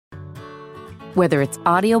Whether it's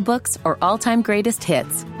audiobooks or all-time greatest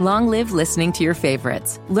hits, long live listening to your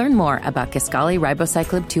favorites. Learn more about Kisqali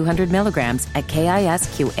Ribociclib 200 milligrams at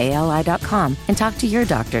KISQALI.com and talk to your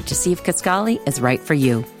doctor to see if Kisqali is right for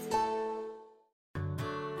you.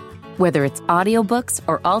 Whether it's audiobooks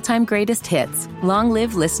or all-time greatest hits, long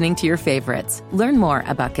live listening to your favorites. Learn more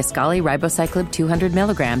about Kisqali Ribociclib 200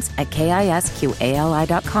 milligrams at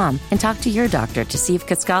KISQALI.com and talk to your doctor to see if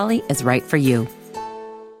Kisqali is right for you.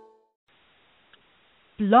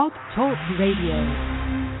 Blog Talk Radio.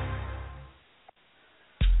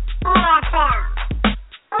 NFL,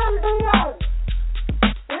 NBA,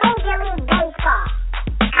 Major League Baseball,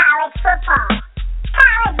 college football,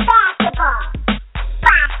 college basketball,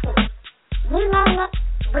 boxing, you name it,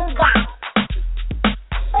 we got it.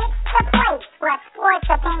 It's the place where sports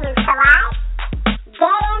opinions collide.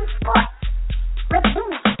 Dead End Sports with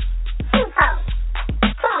Beast, Sifo,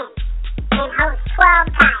 Ken, and host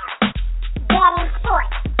 12 Kyle. Dead End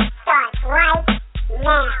Sports starts right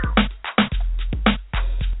now.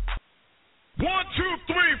 1, 2,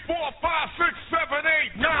 3, 4, 5, 6, 7,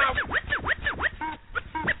 8, 9.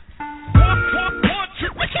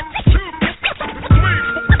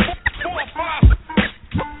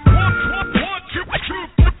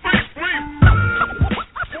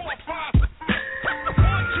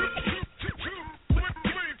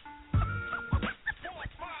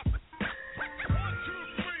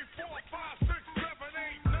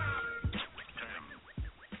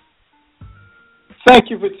 Thank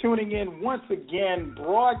you for tuning in once again,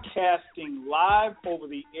 broadcasting live over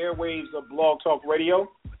the airwaves of Blog Talk Radio.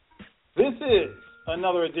 This is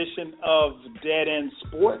another edition of Dead End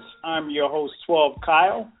Sports. I'm your host, 12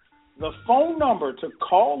 Kyle. The phone number to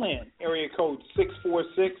call in, area code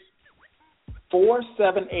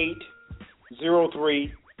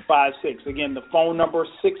 646-478-0356. Again, the phone number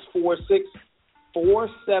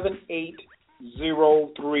 646-478-0356.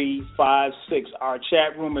 Our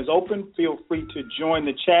chat room is open. Feel free to join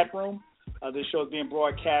the chat room. This show is being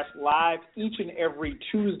broadcast live each and every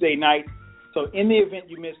Tuesday night. So in the event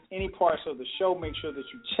you missed any parts of the show, make sure that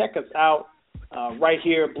you check us out right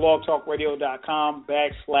here at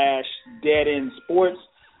blogtalkradio.com/deadendsports.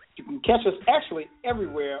 You can catch us actually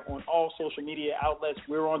everywhere on all social media outlets.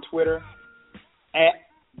 We're on Twitter at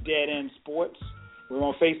Dead End Sports. We're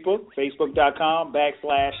on Facebook,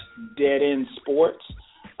 facebook.com/deadendsports.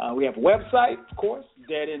 We have a website, of course,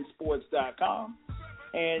 deadendsports.com.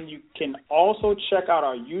 And you can also check out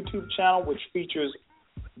our YouTube channel, which features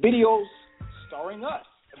videos starring us.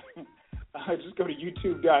 Just go to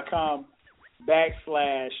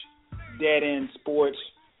youtube.com/deadendsports.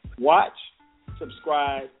 Watch,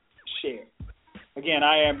 subscribe, share. Again,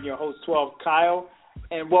 I am your host, 12 Kyle.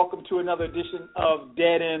 And welcome to another edition of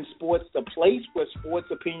Dead End Sports, the place where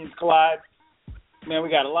sports opinions collide. Man, we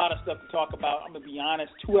got a lot of stuff to talk about. I'm going to be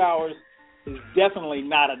honest, 2 hours is definitely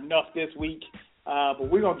not enough this week, but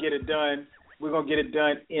we're going to get it done. We're going to get it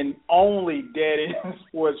done in only Dead End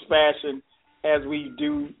Sports fashion as we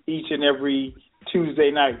do each and every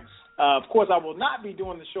Tuesday night. Of course, I will not be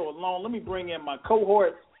doing the show alone. Let me bring in my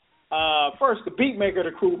cohort. First, the beat maker of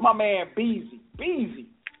the crew, my man, Beezy. Beezy,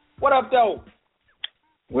 what up, though?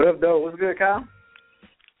 What up, though? What's good, Kyle?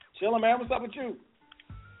 Chilling, man. What's up with you?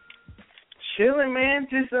 Chilling, man.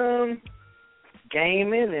 Just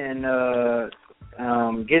gaming and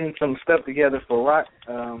getting some stuff together for Rock.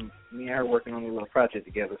 Me and her working on a little project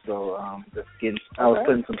together, so just getting. I was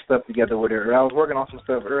putting some stuff together with her. I was working on some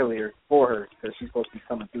stuff earlier for her because she's supposed to be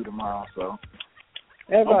coming through tomorrow. So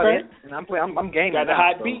that's about it. And I'm gaming. Got the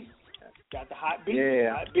hot beat. Got the hot beat.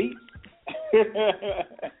 Yeah. Hot beat.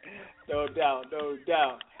 No doubt, no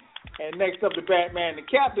doubt. And next up, the Batman, the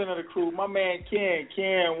captain of the crew, my man Ken.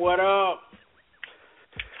 Ken, what up?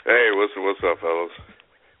 Hey, what's up, fellas?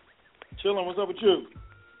 Chilling. What's up with you?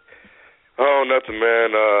 Oh, nothing,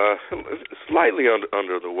 man. Slightly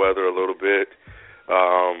under the weather a little bit,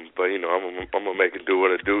 but you know, I'm gonna make it do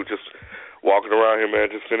what it do. Just walking around here, man.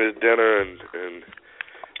 Just finished dinner and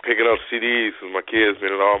picking up CDs. Cause my kids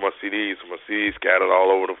been in all my CDs. So my CDs scattered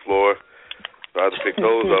all over the floor. So I have to pick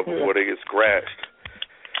those up before they get scratched.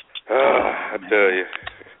 I tell you,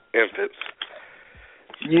 infants.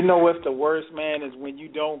 You know what's the worst, man, is when you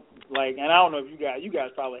don't, like, and I don't know if you guys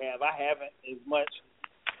probably have. I haven't as much.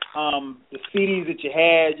 The CDs that you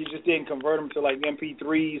had, you just didn't convert them to, like,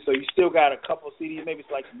 MP3s, so you still got a couple of CDs, maybe it's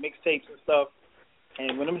like some mixtapes and stuff.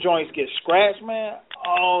 And when them joints get scratched, man,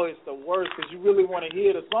 oh, it's the worst because you really want to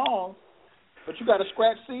hear the song, but you got a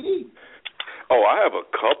scratched CD. Oh, I have a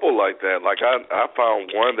couple like that. Like I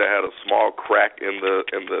found one that had a small crack in the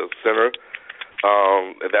center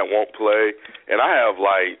that won't play, and I have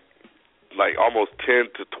like like almost 10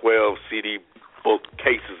 to 12 CD book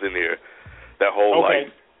cases in there that hold like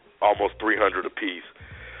almost 300 apiece.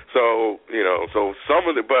 So, so some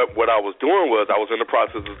of but what I was doing was I was in the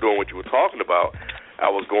process of doing what you were talking about. I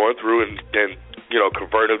was going through and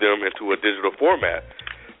converting them into a digital format.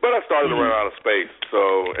 But I started to run out of space.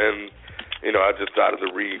 So, and, I just started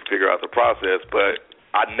to figure out the process. But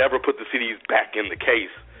I never put the CDs back in the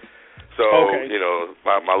case. So,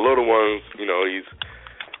 my little ones, he's,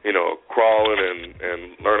 crawling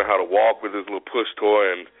and learning how to walk with his little push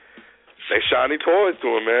toy, and they shiny toys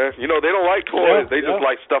to him, man. They don't like toys. They just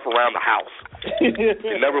like stuff around the house.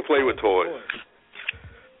 They never play with toys.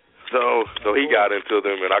 So he got into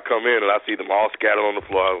them, and I come in and I see them all scattered on the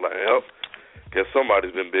floor. I was like, guess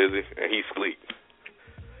somebody's been busy, and he sleep.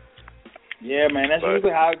 Yeah, man, that's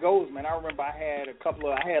usually how it goes, man. I remember I had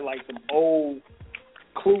like some old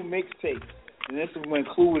Clue mixtapes, and this is when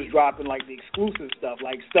Clue was dropping like the exclusive stuff,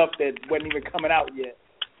 like stuff that wasn't even coming out yet.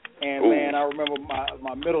 And, man, I remember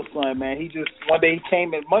my middle son, man, he just, one day he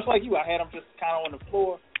came in, much like you, I had him just kind of on the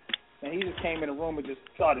floor, and he just came in the room and just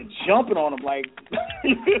started jumping on him like,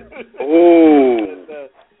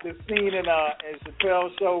 the scene in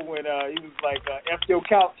Chappelle's show when he was like, F your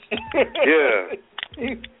couch. Yeah.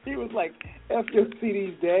 he was like, F your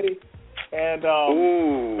CDs, daddy. And,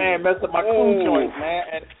 man, messed up my Clue joints, man.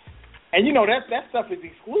 And that stuff is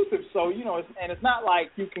exclusive, so, it's not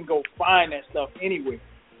like you can go find that stuff anywhere.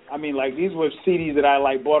 I mean, like, these were CDs that I,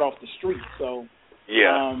 like, bought off the street. So,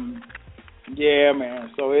 yeah,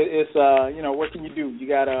 man. So, it's what can you do? You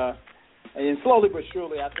got to, and slowly but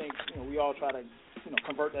surely, I think, we all try to,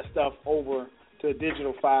 convert that stuff over to a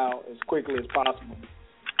digital file as quickly as possible.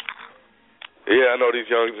 Yeah, I know these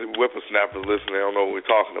young whippersnappers listening. They don't know what we're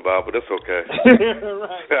talking about, but it's okay.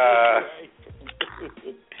 Right.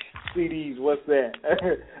 CDs, what's that?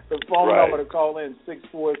 The phone number to call in,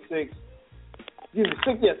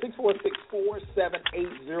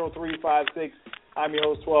 646-478-0356. I'm your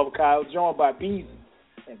host, 12 Kyle, joined by Beezy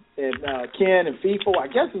and Ken and FIFO. I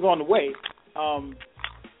guess is on the way. A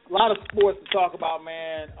lot of sports to talk about,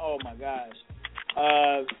 man. Oh, my gosh.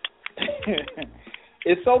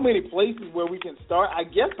 It's so many places where we can start. I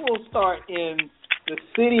guess we'll start in the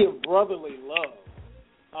city of brotherly love.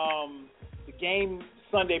 The game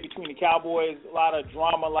Sunday between the Cowboys, a lot of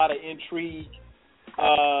drama, a lot of intrigue.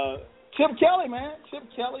 Chip Kelly, man. Chip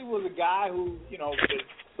Kelly was a guy who,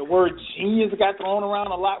 the word genius got thrown around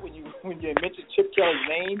a lot when you mentioned Chip Kelly's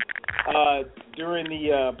name during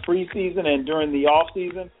the preseason and during the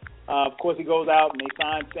offseason. Of course, he goes out and they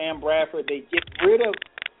sign Sam Bradford. They get rid of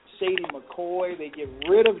Shady McCoy. They get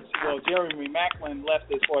rid of, Jeremy Maclin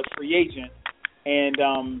left as far as free agent. And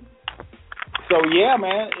so, yeah,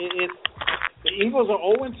 man, the Eagles are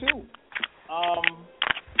 0-2. I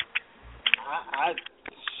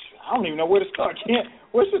don't even know where to start.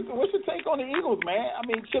 What's your take on the Eagles, man? I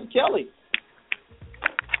mean, Chip Kelly.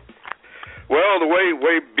 Well, the way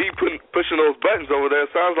B pushing those buttons over there,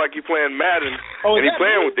 sounds like he's playing Madden, and he's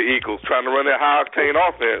playing with the Eagles, trying to run that high-octane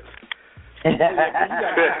offense. I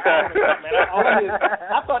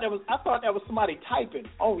thought that was somebody typing.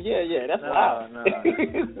 Oh yeah, that's loud. No.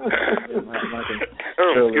 Excuse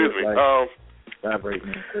me.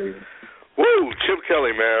 Vibrating crazy. Woo, Chip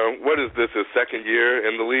Kelly, man. What is this? His second year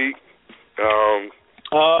in the league?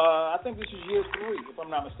 I think this is year 3, if I'm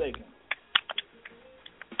not mistaken.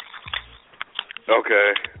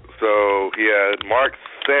 Okay, so he had Mark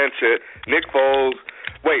Sanchez, Nick Foles.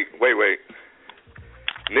 Wait.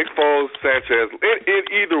 Nick Foles, Sanchez. In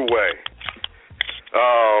either way,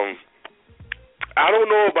 I don't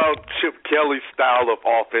know about Chip Kelly's style of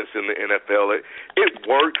offense in the NFL. It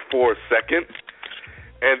worked for a second,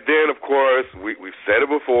 and then, of course, we've said it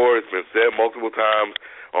before. It's been said multiple times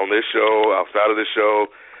on this show, outside of this show.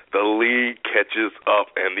 The league catches up,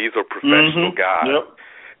 and these are professional guys. Yep.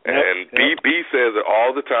 And B says it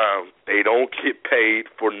all the time. They don't get paid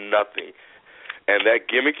for nothing. And that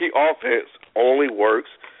gimmicky offense only works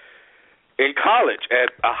in college at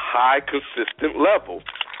a high, consistent level.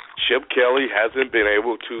 Chip Kelly hasn't been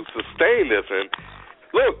able to sustain this. And,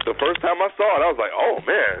 look, the first time I saw it, I was like, oh,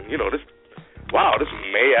 man, this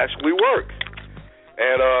may actually work.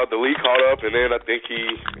 And the league caught up, and then I think he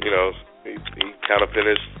kind of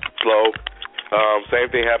finished slow. Same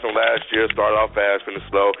thing happened last year. Started off fast, finished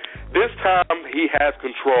slow. This time, he has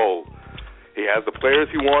control. He has the players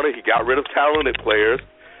he wanted. He got rid of talented players,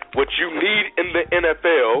 which you need in the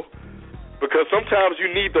NFL, because sometimes you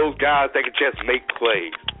need those guys that can just make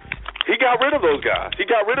plays. He got rid of those guys. He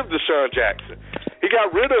got rid of Deshaun Jackson. He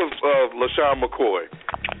got rid of LaShawn McCoy.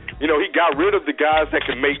 He got rid of the guys that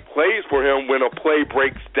can make plays for him when a play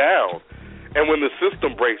breaks down. and when the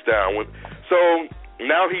system breaks down. So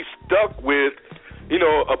now he's stuck with,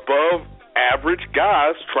 above average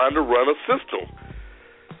guys trying to run a system.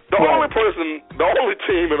 The only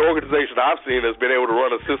team and organization I've seen that's been able to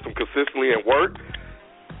run a system consistently and work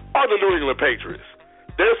are the New England Patriots.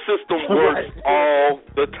 Their system works all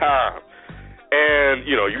the time. And,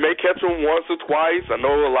 you may catch them once or twice. I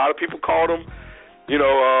know a lot of people called them,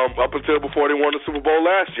 up until before they won the Super Bowl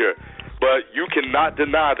last year. But you cannot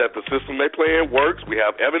deny that the system they play in works. We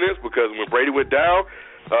have evidence because when Brady went down,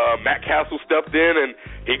 Matt Castle stepped in and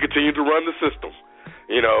he continued to run the system.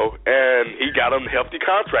 And he got a hefty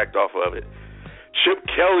contract off of it. Chip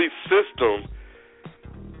Kelly's system,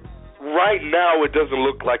 right now, it doesn't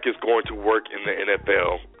look like it's going to work in the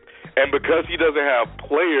NFL. And because he doesn't have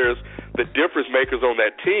players, the difference makers on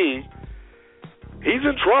that team, he's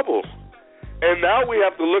in trouble. And now we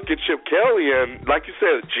have to look at Chip Kelly, and like you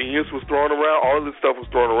said, genius was thrown around. All of this stuff was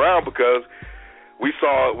thrown around because we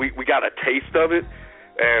got a taste of it,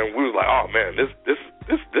 and we was like, oh man,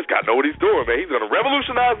 this guy know what he's doing, man. He's going to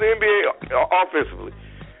revolutionize the NBA offensively,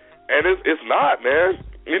 and it's not, man.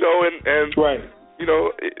 Right.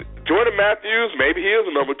 Jordan Matthews, maybe he is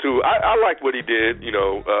a number two. I like what he did,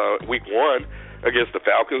 week one against the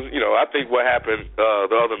Falcons. I think what happened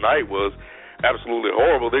the other night was absolutely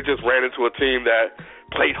horrible. They just ran into a team that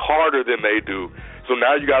played harder than they do. So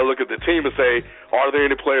now you got to look at the team and say, are there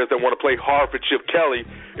any players that want to play hard for Chip Kelly,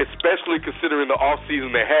 especially considering the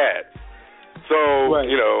offseason they had? So,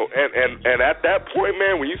 and at that point,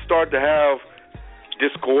 man, when you start to have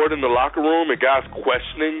discord in the locker room and guys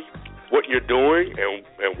questioning what you're doing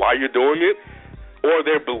and why you're doing it, or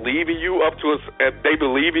they're believing you they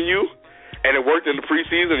believe in you, and it worked in the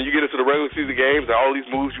preseason, and you get into the regular season games, and all these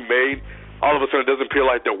moves you made, all of a sudden it doesn't feel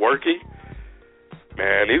like they're working.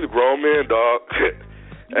 Man, these are grown men, dog.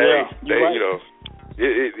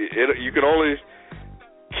 You can only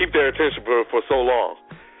keep their attention for so long.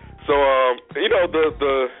 So,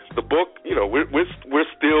 the book, we're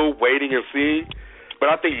still waiting and seeing, but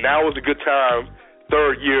I think now is a good time,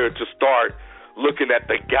 third year, to start looking at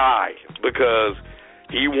the guy, because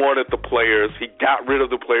he wanted the players. He got rid of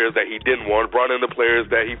the players that he didn't want, brought in the players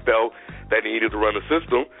that he felt that he needed to run the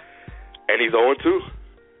system, and he's 0-2.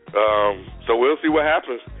 So we'll see what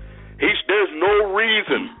happens. There's no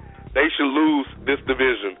reason they should lose this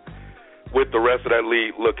division with the rest of that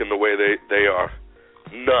league looking the way they are.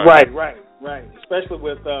 None. Right. Especially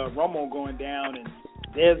with Romo going down and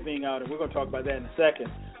Dez being out, and we're going to talk about that in a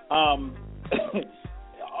second.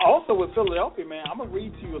 Also with Philadelphia, man, I'm going to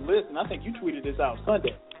read to you a list, and I think you tweeted this out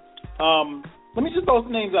Sunday. Let me just throw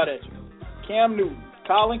some names out at you. Cam Newton,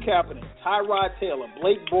 Colin Kaepernick, Tyrod Taylor,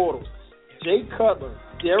 Blake Bortles, Jay Cutler,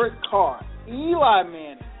 Derek Carr, Eli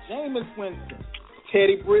Manning, Jameis Winston,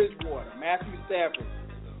 Teddy Bridgewater, Matthew Stafford,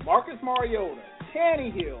 Marcus Mariota,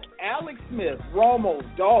 Tannehill, Alex Smith, Romo,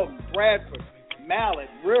 Dalton, Bradford, Mallett,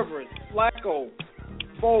 Rivers, Flacco,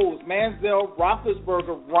 Foles, Manziel,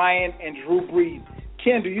 Roethlisberger, Ryan, and Drew Brees.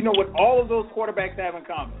 Ken, do you know what all of those quarterbacks have in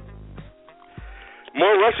common?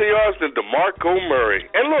 More rushing yards than DeMarco Murray.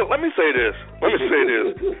 And look, let me say this.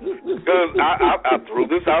 Because I threw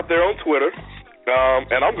this out there on Twitter,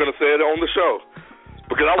 and I'm going to say it on the show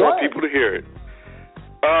because I want people to hear it.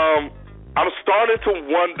 I'm starting to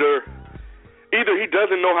wonder, either he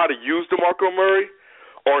doesn't know how to use DeMarco Murray,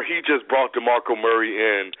 or he just brought DeMarco Murray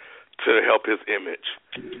in to help his image,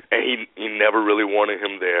 and he never really wanted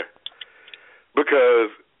him there because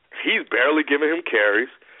he's barely giving him carries.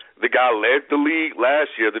 The guy led the league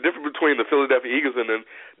last year. The difference between the Philadelphia Eagles and the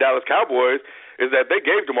Dallas Cowboys is that they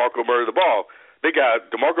gave DeMarco Murray the ball. They got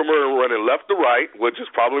DeMarco Murray running left to right, which is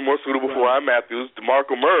probably more suitable for Ryan Matthews.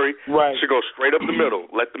 DeMarco Murray should go straight up the middle.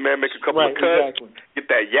 Let the man make a couple of cuts, get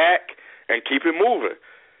that yak, and keep it moving.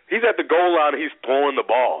 He's at the goal line and he's throwing the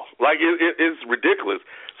ball. Like, it's ridiculous.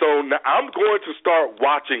 So now I'm going to start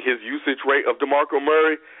watching his usage rate of DeMarco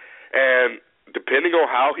Murray, and depending on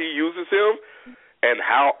how he uses him and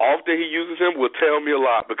how often he uses him will tell me a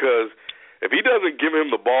lot, because if he doesn't give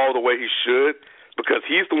him the ball the way he should, because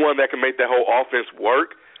he's the one that can make that whole offense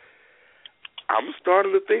work, I'm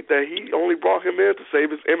starting to think that he only brought him in to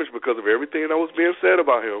save his image because of everything that was being said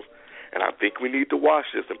about him. And I think we need to watch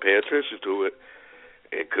this and pay attention to it.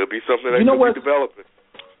 It could be something that could be developing.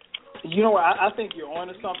 You know what? I think you're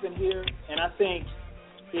onto something here, and I think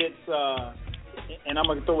it's and I'm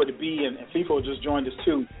going to throw it to B, and FIFO just joined us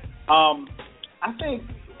too. I think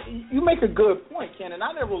you make a good point, Ken, and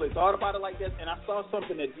I never really thought about it like this, and I saw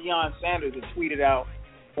something that Deion Sanders had tweeted out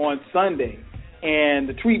on Sunday, and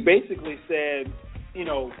the tweet basically said, you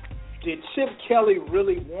know, did Chip Kelly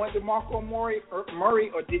really want DeMarco Murray,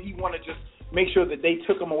 or did he want to just make sure that they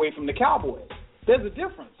took him away from the Cowboys. There's a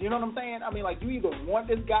difference. You know what I'm saying? I mean, like, you either want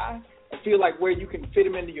this guy and feel like where you can fit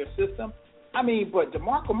him into your system. I mean, but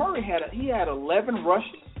DeMarco Murray had 11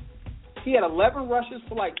 rushes. He had 11 rushes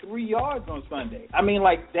for like 3 yards on Sunday. I mean,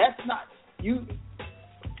 like, that's not you.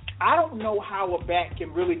 I don't know how a back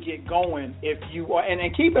can really get going if you are.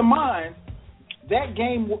 And keep in mind, that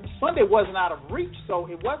game Sunday wasn't out of reach, so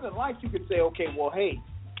it wasn't like you could say, okay, well, hey,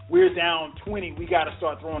 we're down 20, we got to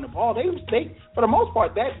start throwing the ball. They for the most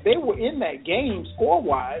part, they were in that game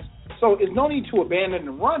score-wise, so there's no need to abandon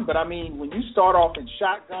the run. But, I mean, when you start off in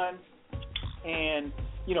shotgun and,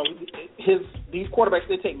 you know, these quarterbacks,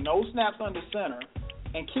 they take no snaps under center.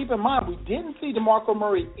 And keep in mind, we didn't see DeMarco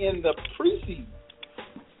Murray in the preseason.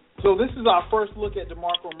 So this is our first look at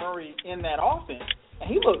DeMarco Murray in that offense, and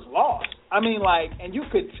he looks lost. I mean, like, and you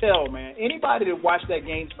could tell, man, anybody that watched that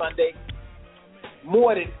game Sunday,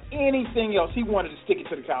 more than anything else, he wanted to stick it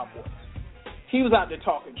to the Cowboys. He was out there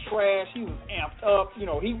talking trash. He was amped up. You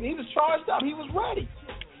know, he was charged up. He was ready.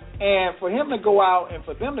 And for him to go out and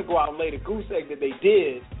for them to go out and lay the goose egg that they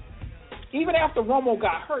did, even after Romo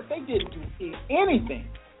got hurt, they didn't do anything.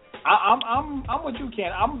 I'm with you,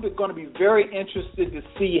 Ken. I'm going to be very interested to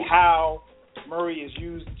see how Murray is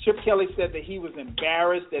used. Chip Kelly said that he was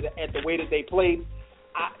embarrassed at the way that they played.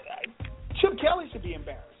 Chip Kelly should be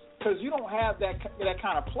embarrassed because you don't have that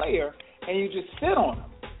kind of player and you just sit on him.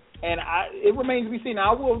 And it remains to be seen.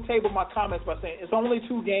 Now, I will table my comments by saying it's only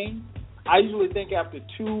 2 games. I usually think after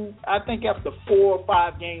 4 or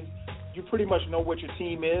 5 games, you pretty much know what your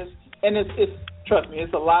team is. And it's trust me,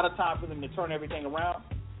 it's a lot of time for them to turn everything around.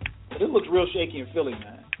 But it looks real shaky in Philly,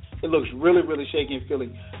 man. It looks really, really shaky in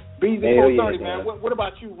Philly. BZ430, man. What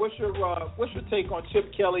about you? What's your take on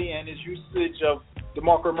Chip Kelly and his usage of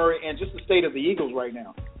DeMarco Murray and just the state of the Eagles right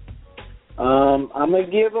now? I'm gonna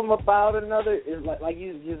give him about another. Like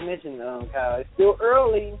you just mentioned, Kyle. It's still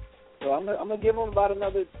early, so I'm gonna give him about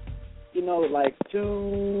another, like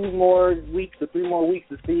 2 more weeks or 3 more weeks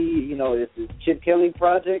to see, if the Chip Kelly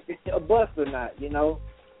project is a bust or not,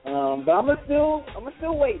 But I'm gonna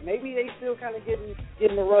still wait. Maybe they still kind of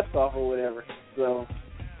getting the rust off or whatever. So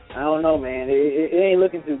I don't know, man. It ain't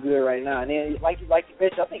looking too good right now. And then like you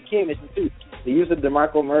mentioned, I think Kim mentioned too, the use of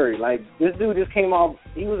DeMarco Murray. Like, this dude just came off.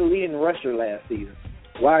 He was a leading rusher last season.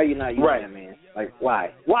 Why are you not using that man? Like,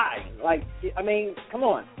 why? Like, I mean, come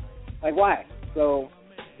on. Like, why? So,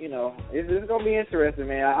 it's gonna be interesting,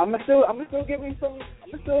 man. I'm gonna still give him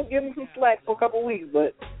some slack for a couple weeks,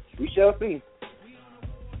 but we shall see.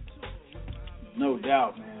 No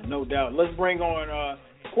doubt, man. No doubt. Let's bring on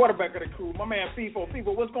quarterback of the crew, my man FIFO.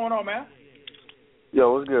 FIFO, what's going on, man?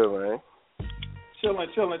 Yo, what's good, man?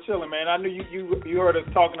 Chilling, man. I knew you heard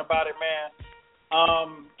us talking about it, man.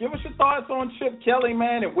 Give us your thoughts on Chip Kelly,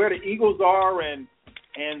 man, and where the Eagles are and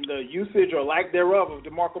the usage or lack thereof of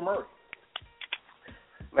DeMarco Murray.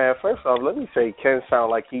 Man, first off, let me say Ken sound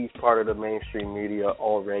like he's part of the mainstream media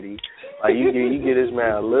already. Like, you get this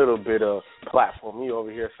man a little bit of platform. He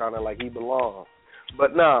over here sounding like he belongs.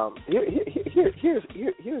 But nah, here's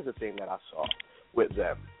the thing that I saw with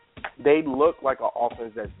them. They look like an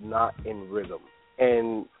offense that's not in rhythm.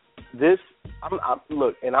 And this,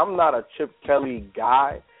 I'm not a Chip Kelly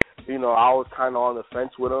guy. I was kind of on the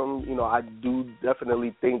fence with him. I do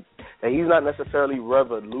definitely think that he's not necessarily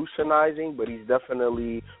revolutionizing, but he's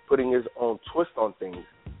definitely putting his own twist on things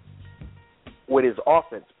with his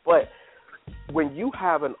offense. But when you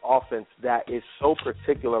have an offense that is so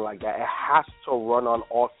particular like that, it has to run on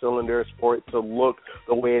all cylinders for it to look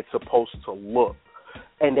the way it's supposed to look.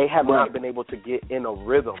 And they have not been able to get in a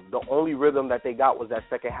rhythm. The only rhythm that they got was that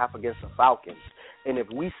second half against the Falcons. And if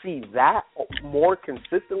we see that more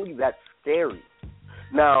consistently, that's scary.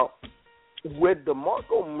 Now, with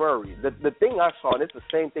DeMarco Murray, the thing I saw, and it's the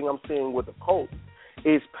same thing I'm seeing with the Colts,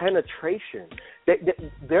 is penetration.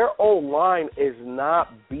 Their O-line is not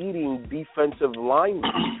beating defensive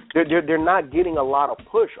linemen. They're not getting a lot of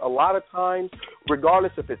push. A lot of times,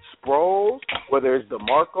 regardless if it's Sproles, whether it's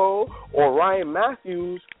DeMarco or Ryan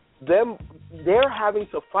Matthews, they're having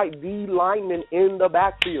to fight the linemen in the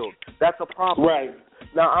backfield. That's a problem. Right.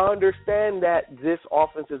 Now, I understand that this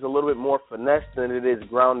offense is a little bit more finesse than it is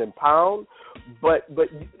ground and pound. But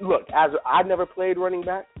look, I never played running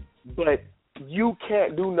back, but you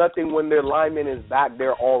can't do nothing when their lineman is back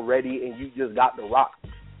there already and you just got the rock.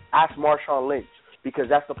 Ask Marshawn Lynch, because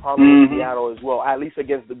that's the problem in Seattle as well, at least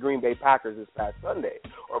against the Green Bay Packers this past Sunday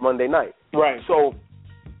or Monday night. Right. So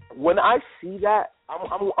when I see that,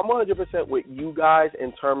 I'm 100% with you guys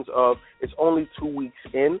in terms of it's only 2 weeks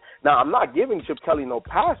in. Now, I'm not giving Chip Kelly no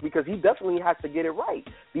pass because he definitely has to get it right.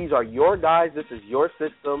 These are your guys. This is your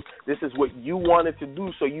system. This is what you wanted to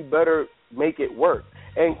do, so you better make it work.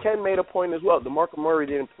 And Ken made a point as well. DeMarco Murray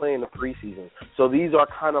didn't play in the preseason. So these are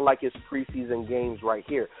kind of like his preseason games right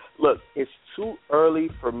here. Look, it's too early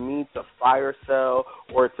for me to fire sell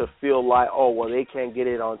or to feel like, oh, well, they can't get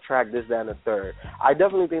it on track, this, that, and the third. I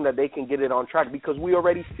definitely think that they can get it on track because we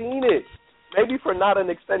already seen it. Maybe for not an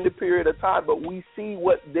extended period of time, but we see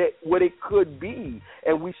what it could be.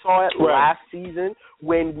 And we saw it last season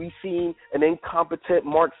when we seen an incompetent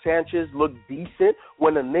Mark Sanchez look decent,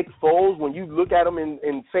 when a Nick Foles, when you look at him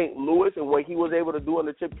in St. Louis and what he was able to do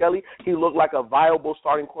under Chip Kelly, he looked like a viable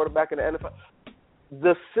starting quarterback in the NFL.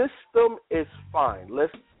 The system is fine.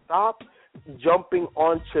 Let's stop jumping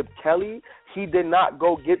on Chip Kelly. He did not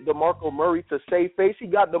go get DeMarco Murray to save face. He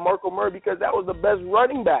got DeMarco Murray because that was the best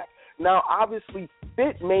running back. Now, obviously,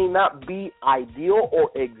 fit may not be ideal or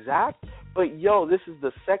exact, but, this is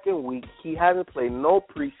the second week. He hasn't played no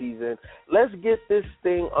preseason. Let's get this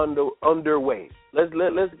thing underway. Let's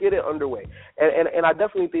get it underway. And I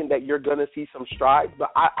definitely think that you're going to see some strides,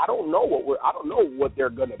 but I don't know what they're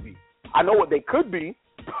going to be. I know what they could be.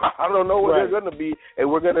 I don't know what they're going to be, and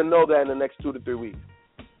we're going to know that in the next 2 to 3 weeks.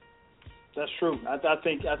 That's true. I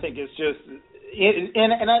think it's just, and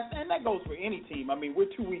that goes for any team. I mean, we're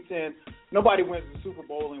 2 weeks in. Nobody wins the Super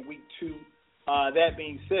Bowl in week 2. That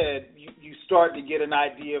being said, you start to get an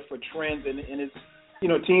idea for trends, and it's,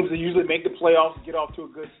 teams that usually make the playoffs get off to a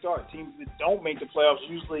good start. Teams that don't make the playoffs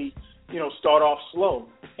usually, start off slow,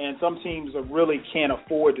 and some teams really can't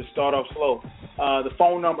afford to start off slow. The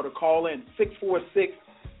phone number to call in,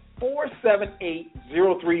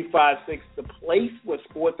 646-478-0356, the place where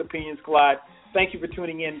sports opinions collide. Thank you for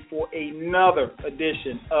tuning in for another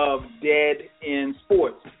edition of Dead in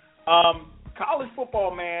Sports. College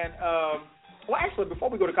football, man. Well, actually, before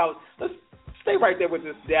we go to college, let's stay right there with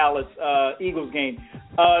this Dallas Eagles game.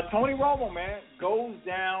 Tony Romo, man, goes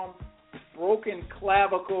down, broken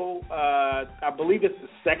clavicle. I believe it's the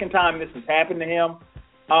second time this has happened to him.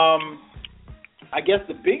 I guess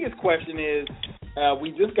the biggest question is,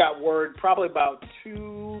 we just got word probably about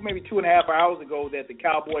 2.5 hours ago that the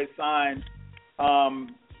Cowboys signed.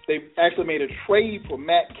 They actually made a trade for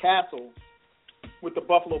Matt Castle with the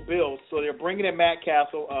Buffalo Bills. So they're bringing in Matt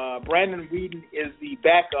Castle. Brandon Weeden is the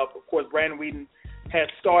backup. Of course, Brandon Weeden had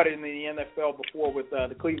started in the NFL before with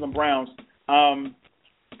the Cleveland Browns.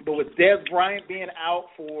 But with Dez Bryant being out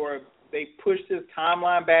they pushed his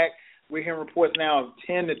timeline back. We're hearing reports now of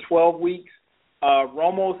 10 to 12 weeks.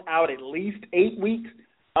 Romo's out at least 8 weeks.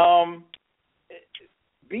 What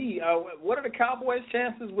are the Cowboys'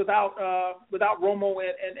 chances without Romo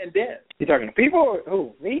and Dez? You talking to people or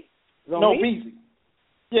who? Me? No, Beasley.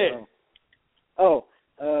 Yeah.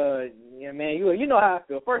 Yeah, man. You know how I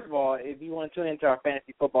feel. First of all, if you want to tune into our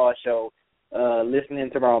fantasy football show, listening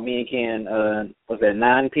tomorrow, me and Ken, was at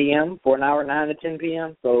 9 p.m. for an hour, 9 to 10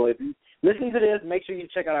 p.m. So if you listen to this, make sure you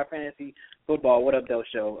check out our fantasy football What Up Though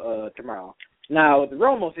show tomorrow. Now, with the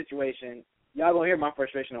Romo situation, y'all going to hear my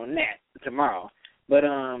frustration on that tomorrow. But,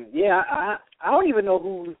 I don't even know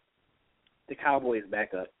who the Cowboys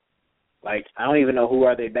backup. Like, I don't even know who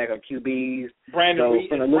are they backup QBs. Brandon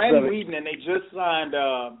Weeden, and they just signed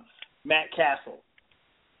Matt Castle.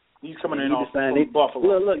 He's coming in from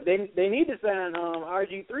Buffalo. Look, they need to sign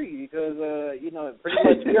RG3 because pretty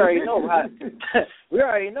much we already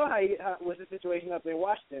know how what's the situation up in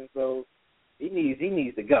Washington. So he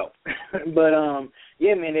needs to go. But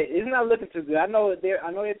yeah, man, it's not looking too good. I know they're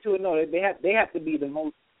 2-0. They have to be the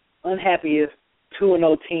most unhappiest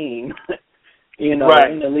 2-0 team. In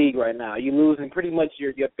the league right now. You're losing pretty much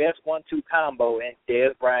your best 1-2 combo in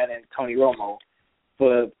Dez Bryant and Tony Romo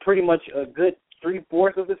for pretty much a good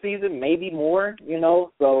 3/4 of the season, maybe more.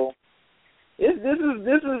 So this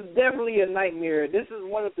is definitely a nightmare. This is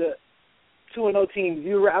one of the 2-0 teams.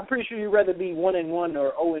 I'm pretty sure you'd rather be 1-1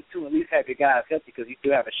 or 0-2. At least have your guys healthy because you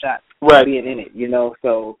still have a shot of being in it.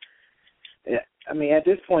 So. I mean, at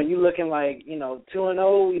this point, you're looking like,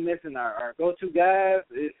 2-0. We missing our go-to guys.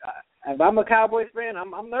 If I'm a Cowboys fan,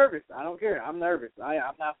 I'm nervous. I don't care. I'm nervous.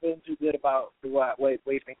 I'm not feeling too good about the way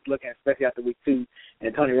things looking, especially after week 2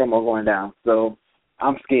 and Tony Romo going down. So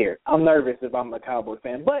I'm scared. I'm nervous if I'm a Cowboys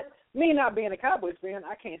fan. But me not being a Cowboys fan,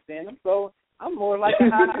 I can't stand them. So I'm more like a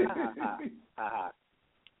ha.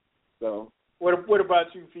 So. What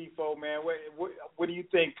about you, FIFO, man? What do you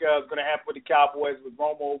think is going to happen with the Cowboys with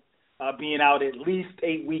Romo being out at least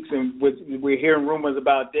 8 weeks, and we're hearing rumors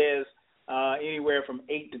about Dez anywhere from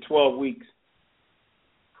 8 to 12 weeks?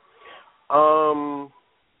 All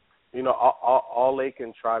they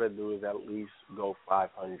can try to do is at least go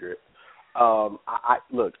 500.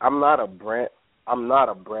 Look, I'm not a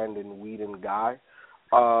Brandon Weeden guy.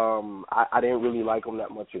 I didn't really like him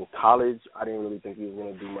that much in college. I didn't really think he was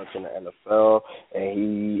going to do much in the NFL,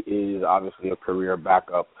 and he is obviously a career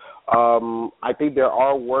backup. I think there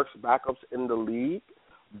are worse backups in the league,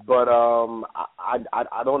 but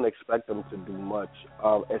I don't expect them to do much,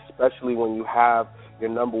 especially when you have your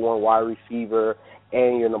number one wide receiver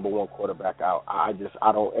and your number one quarterback out. I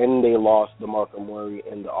don't. And they lost DeMarco Murray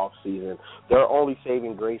in the offseason. Their only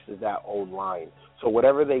saving grace is that old line. So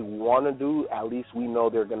whatever they want to do, at least we know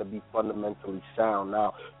they're going to be fundamentally sound.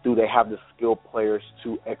 Now, do they have the skilled players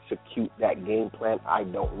to execute that game plan? I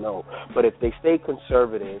don't know. But if they stay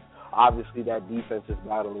conservative, obviously that defense is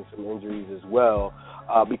battling some injuries as well,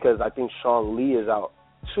 because I think Sean Lee is out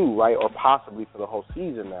too, right, or possibly for the whole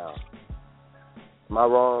season now. Am I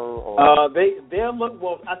wrong? They'll look,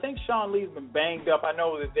 well, I think Sean Lee's been banged up. I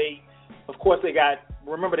know that they got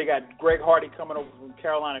Greg Hardy coming over from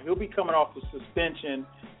Carolina. He'll be coming off the suspension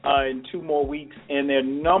in 2 more weeks. And their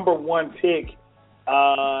number one pick,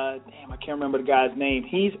 I can't remember the guy's name.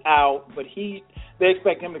 He's out, but they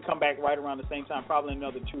expect him to come back right around the same time, probably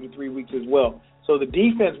another 2 to 3 weeks as well. So the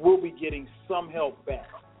defense will be getting some help back.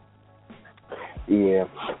 Yeah,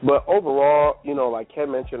 but overall, like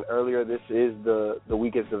Ken mentioned earlier, this is the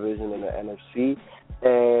weakest division in the NFC,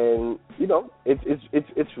 and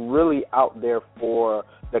it's really out there for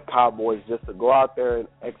the Cowboys just to go out there and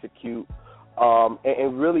execute,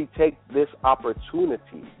 and really take this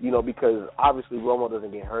opportunity, because obviously Romo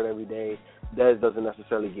doesn't get hurt every day. Dez doesn't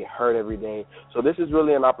necessarily get hurt every day. So this is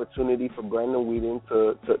really an opportunity for Brandon Whedon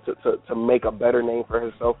to make a better name for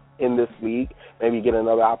himself in this league, maybe get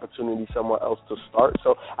another opportunity somewhere else to start.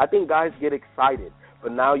 So I think guys get excited.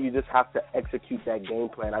 But now you just have to execute that game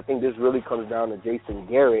plan. I think this really comes down to Jason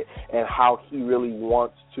Garrett and how he really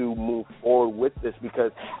wants to move forward with this,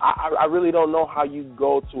 because I really don't know how you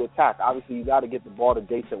go to attack. Obviously, you got to get the ball to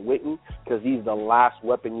Jason Witten because he's the last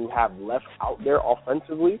weapon you have left out there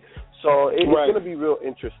offensively. So it's going to be real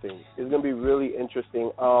interesting. It's going to be really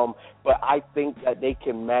interesting. But I think that they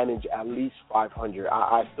can manage at least 500.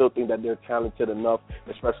 I still think that they're talented enough,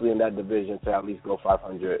 especially in that division, to at least go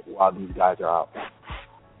 500 while these guys are out.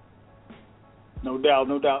 No doubt.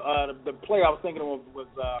 The player I was thinking of was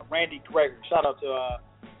Randy Gregory. Shout out to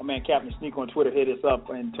my man Captain Sneak on Twitter, hit us up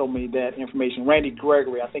and told me that information. Randy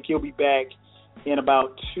Gregory, I think he'll be back in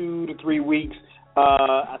about 2 to 3 weeks.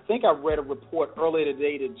 I think I read a report earlier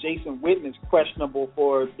today that Jason Witten is questionable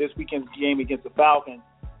for this weekend's game against the Falcons.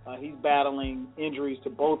 He's battling injuries to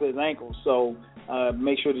both his ankles, so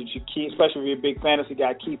make sure that you keep, especially if you're a big fantasy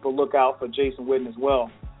guy, keep a lookout for Jason Witten as well.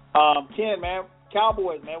 Ken, man,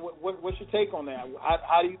 Cowboys, man, what's your take on that?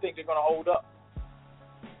 How do you think they're going to hold up?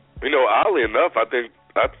 Oddly enough, I think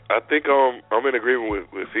I'm in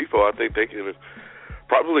agreement with FIFO. I think they can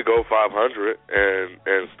probably go 500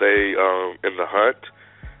 and stay in the hunt.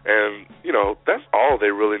 And, that's all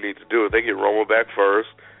they really need to do. If they get Romo back first,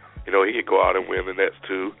 he could go out and win the next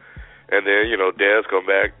 2. And then, Dez come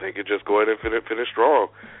back, they could just go ahead and finish strong.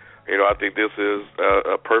 I think this is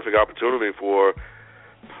a perfect opportunity for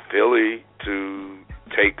Philly to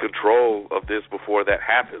take control of this before that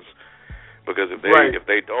happens. Because if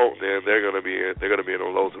they don't, then they're going to be in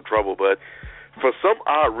loads of trouble. But for some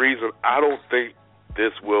odd reason, I don't think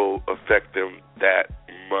this will affect them that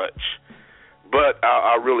much. But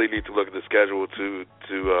I really need to look at the schedule to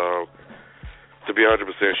be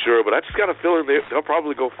 100% sure. But I just got a feeling they'll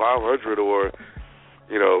probably go 500 or, at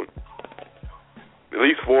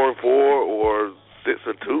least 4-4 or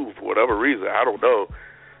 6-2 for whatever reason. I don't know.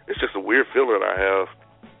 It's just a weird feeling I have.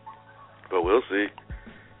 But we'll see.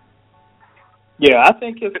 Yeah, I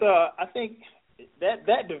think it's I think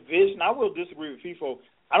that division. I will disagree with FIFO.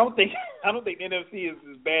 I don't think the NFC is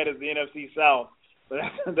as bad as the NFC South, but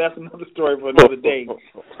that's another story for another day.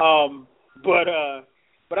 But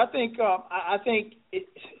I think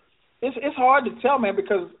it's hard to tell, man,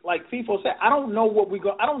 because like FIFO said, I don't know what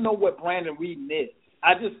Brandon Whedon is.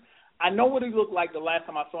 I know what he looked like the last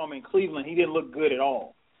time I saw him in Cleveland. He didn't look good at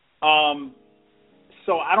all.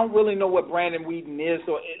 So I don't really know what Brandon Whedon is.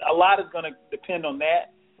 So a lot is going to depend on that.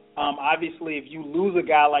 Obviously, if you lose a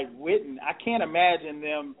guy like Witten, I can't imagine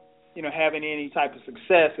them, having any type of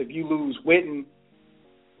success if you lose Witten,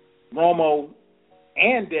 Romo,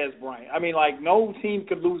 and Dez Bryant. I mean, no team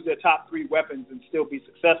could lose their top 3 weapons and still be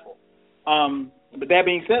successful. But that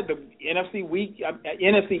being said, the NFC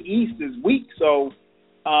East is weak, so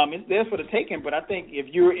it's there for the taking. But I think if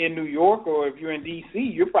you're in New York or if you're in D.C.,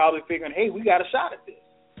 you're probably figuring, hey, we got a shot at this.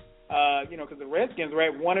 Because the Redskins are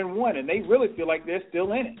at 1-1, and they really feel like they're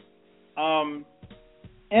still in it. And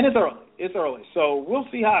it's early. So we'll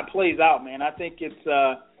see how it plays out, man. I think it's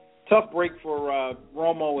tough break for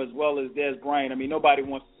Romo as well as Des Bryant. I mean, nobody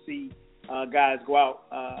wants to see guys go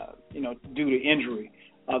out, due to injury.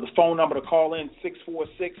 The phone number to call in,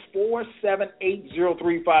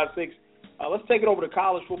 646-478-0356. Let's take it over to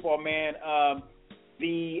college football, man.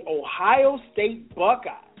 The Ohio State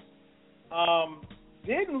Buckeyes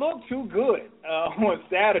didn't look too good on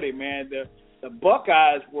Saturday, man. The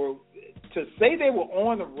Buckeyes were, to say they were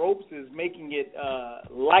on the ropes is making it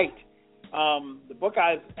light. The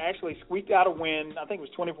Buckeyes actually squeaked out a win. I think it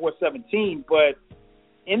was 24-17. But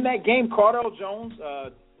in that game, Cardell Jones,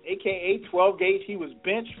 a.k.a. 12 Gauge, he was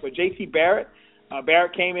benched for J.T. Barrett.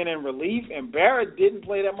 Barrett came in relief, and Barrett didn't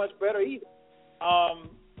play that much better either.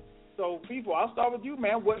 So, people, I'll start with you,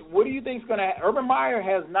 man. What do you think is going to happen? Urban Meyer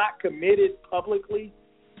has not committed publicly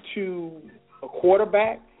to a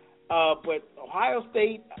quarterback, but Ohio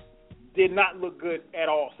State did not look good at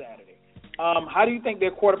all Saturday. How do you think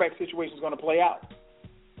their quarterback situation is going to play out?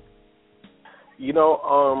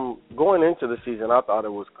 Going into the season, I thought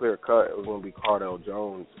it was clear cut. It was going to be Cardell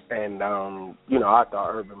Jones. And, I thought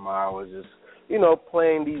Urban Meyer was just,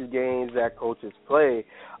 playing these games that coaches play.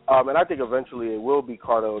 And I think eventually it will be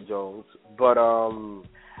Cardell Jones. But,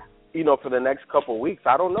 for the next couple of weeks,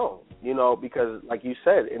 I don't know. Because, like you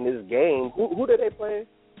said, in this game, who did they play?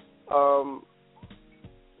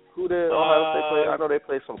 Who did Ohio State play? I know they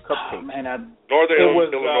played some cupcakes. Northern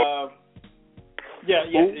Illinois.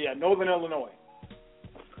 Northern Illinois.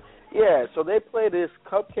 Yeah, so they played this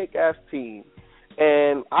cupcake-ass team,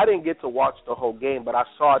 and I didn't get to watch the whole game, but I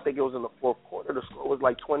think it was in the fourth quarter, the score was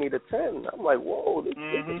like 20-10. I'm like, whoa, this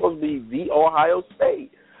is supposed to be the Ohio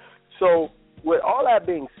State. So with all that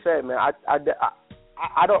being said, man, I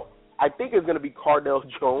think it's going to be Cardell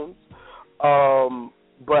Jones,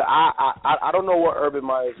 but I don't know what Urban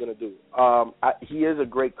Meyer is going to do. He is a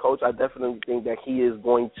great coach. I definitely think that he is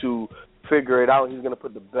going to figure it out. He's going to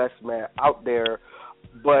put the best man out there.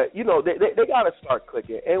 But, they got to start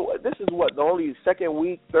clicking. And this is the only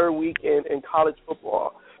third week in college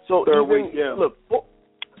football. So look,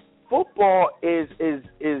 football is a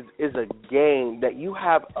game that you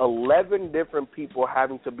have 11 different people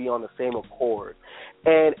having to be on the same accord.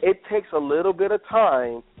 And it takes a little bit of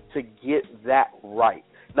time to get that right.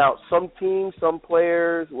 Now, some teams, some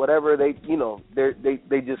players, whatever, they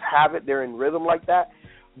just have it. They're in rhythm like that.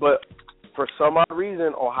 But for some odd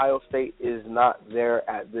reason, Ohio State is not there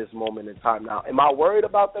at this moment in time. Now, am I worried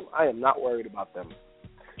about them? I am not worried about them.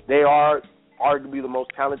 They are arguably the most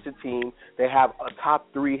talented team. They have a top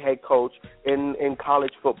 3 head coach in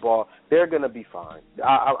college football. They're going to be fine.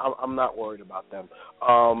 I'm not worried about them.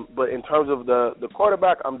 But in terms of the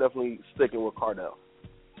quarterback, I'm definitely sticking with Cardell.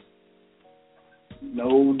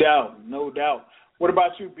 No doubt. What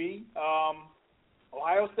about you, B?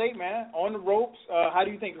 Ohio State, man, on the ropes. How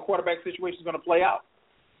do you think the quarterback situation is going to play out?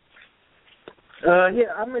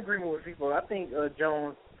 I'm in agreement with people. I think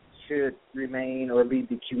Jones should remain or be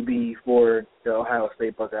the QB for the Ohio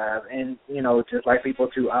State Buckeyes. And, just like people,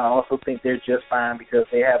 too, I also think they're just fine because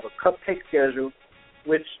they have a cupcake schedule,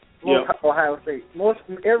 which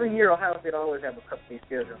every year Ohio State always have a cupcake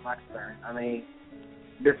schedule, in my concern. I mean,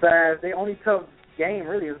 besides, the only tough game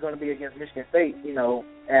really is going to be against Michigan State,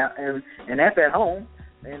 and that's at home.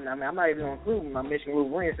 And I mean, I'm not even going to include my Michigan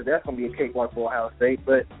Wolverines, so that's going to be a cakewalk for Ohio State.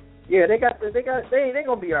 But yeah, they're going to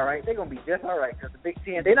be all right. They're going to be just all right because the Big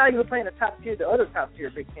Ten, they're not even playing the other top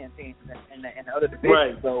tier Big Ten teams in the other divisions.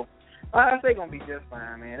 Right. So Ohio State going to be just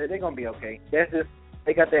fine, man. They're going to be okay. That's just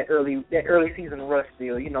they got that early season rush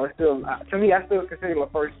still. It's still to me, I still consider the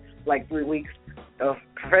first 3 weeks of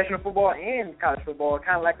professional football and college football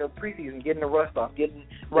kind of like a preseason, getting the rust off, getting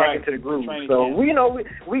back into the groove. So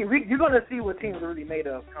you're going to see what teams are really made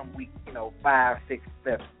of come week 5, 6,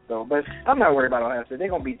 7. So, but I'm not worried about Ohio State. They're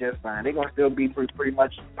going to be just fine. They're going to still be pretty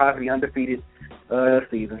much possibly undefeated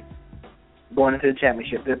season going into the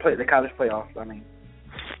championship, the college playoffs. I mean.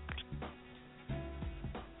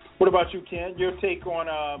 What about you, Ken? Your take on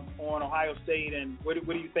Ohio State, and what do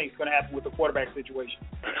you think is going to happen with the quarterback situation?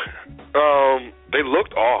 They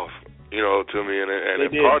looked off, to me, and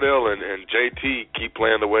if Cardell and JT keep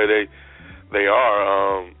playing the way they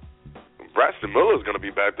are, Braxton Miller's going to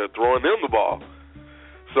be back there throwing them the ball.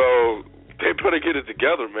 So they better get it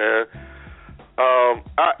together, man.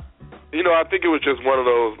 I think it was just one of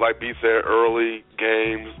those, like B said, early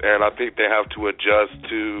games, and I think they have to adjust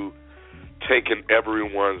to taking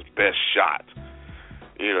everyone's best shot,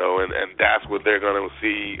 and that's what they're going to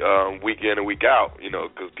see week in and week out,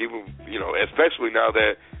 because people, especially now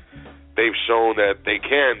that they've shown that they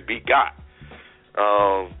can be got.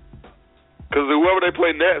 Because whoever they play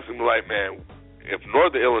next, I'm like, man, if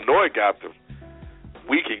Northern Illinois got them,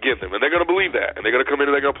 we can get them. And they're going to believe that. And they're going to come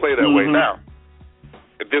in and they're going to play that way. Now,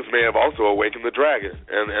 this may have also awakened the Dragon.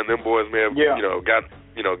 And them boys may have,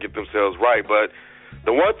 get themselves right. But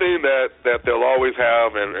the one thing that they'll always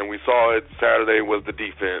have, and we saw it Saturday, was the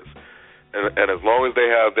defense. And as long as they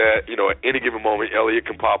have that, at any given moment, Elliott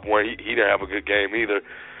can pop one. He didn't have a good game either.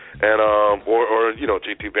 And or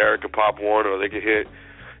J.T. Barrett could pop one, or they could hit,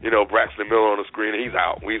 Braxton Miller on the screen, and he's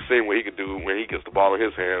out. We've seen what he could do when he gets the ball in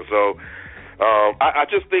his hands. So I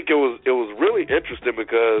just think it was really interesting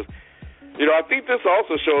because, I think this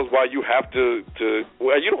also shows why you have to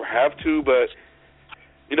well, you don't have to, but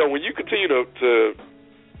when you continue to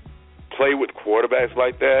play with quarterbacks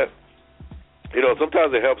like that,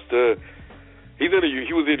 sometimes it helps to. He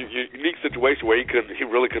was in a unique situation where he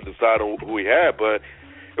really couldn't decide on who he had, but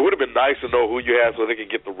it would have been nice to know who you had so they could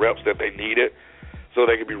get the reps that they needed, so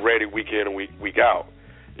they could be ready week in and week out.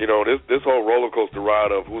 This whole roller coaster ride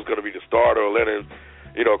of who's going to be the starter, or letting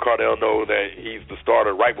Cardell know that he's the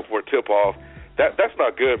starter right before tip off. That's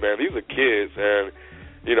not good, man. These are kids, and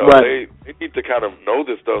they need to kind of know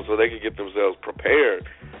this stuff so they can get themselves prepared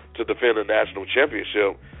to defend a national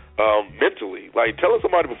championship mentally. Like telling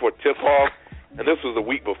somebody before tip off, and this was the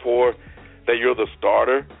week before, that you're the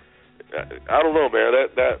starter. I don't know, man.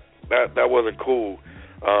 That wasn't cool.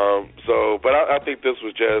 But I think this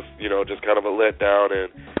was just kind of a letdown,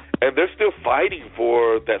 and they're still fighting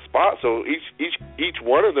for that spot. So each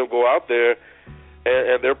one of them go out there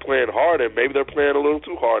and they're playing hard, and maybe they're playing a little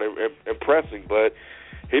too hard and pressing. But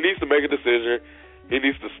he needs to make a decision. He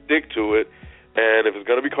needs to stick to it. And if it's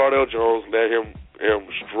going to be Cardell Jones, let him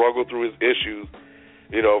struggle through his issues,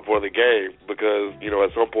 for the game, because,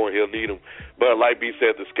 at some point he'll need them. But like B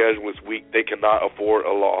said, the schedule is weak. They cannot afford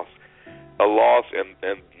a loss.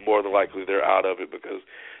 And more than likely they're out of it because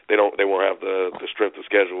they won't have the strength of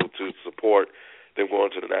schedule to support them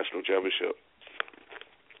going to the national championship.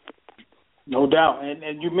 No doubt.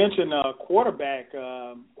 And you mentioned quarterback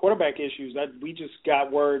issues. We just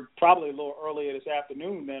got word probably a little earlier this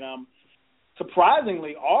afternoon that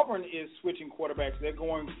surprisingly Auburn is switching quarterbacks. They're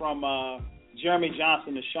going from Jeremy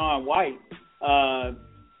Johnson to Sean White.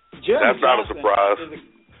 That's not a surprise.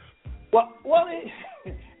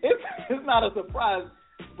 It's not a surprise,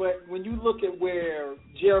 but when you look at where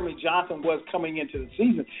Jeremy Johnson was coming into the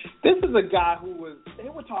season, this is a guy they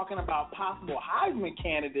were talking about possible Heisman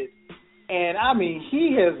candidate, and I mean,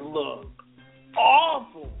 he has looked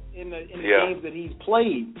awful in the games that he's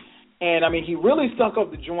played. And I mean, he really stunk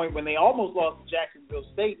up the joint when they almost lost to Jacksonville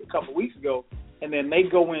State a couple weeks ago, and then they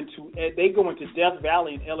go into Death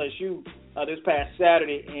Valley in LSU this past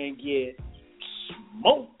Saturday and get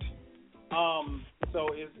smoked. So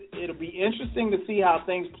it'll be interesting to see how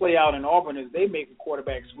things play out in Auburn as they make a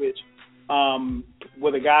quarterback switch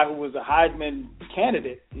with a guy who was a Heisman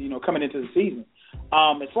candidate, coming into the season.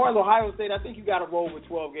 As far as Ohio State, I think you got to roll with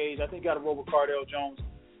 12 gauge. I think you got to roll with Cardell Jones.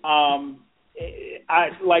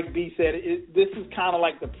 Like B said, this is kind of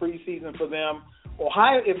like the preseason for them.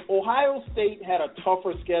 If Ohio State had a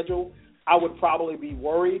tougher schedule, I would probably be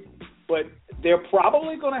worried. But they're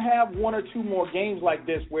probably going to have one or two more games like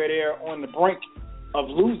this where they're on the brink of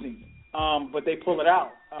losing, but they pull it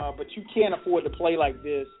out. But you can't afford to play like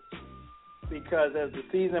this because as the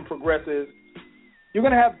season progresses, you're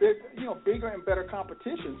going to have bigger and better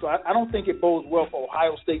competition. So I don't think it bodes well for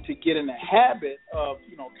Ohio State to get in the habit of,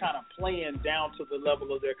 kind of playing down to the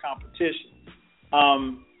level of their competition.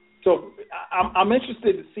 So I'm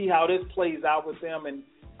interested to see how this plays out with them. And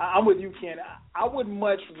I'm with you, Ken. I would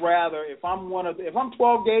much rather, if I'm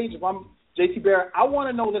 12 gauge, if I'm J.T. Barrett, I want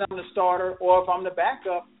to know that I'm the starter, or if I'm the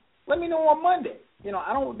backup, let me know on Monday.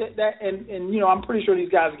 I don't and I'm pretty sure these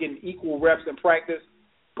guys are getting equal reps in practice,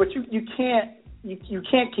 but you can't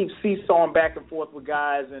keep seesawing back and forth with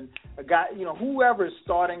guys, and a guy, whoever is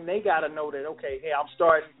starting, they got to know that, okay, hey, I'm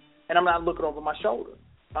starting, and I'm not looking over my shoulder.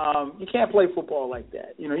 You can't play football like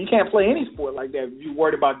that. You can't play any sport like that if you're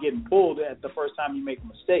worried about getting pulled at the first time you make a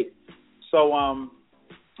mistake. So,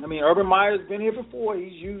 Urban Meyer's been here before.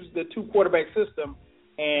 He's used the two quarterback system,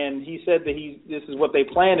 and he said that this is what they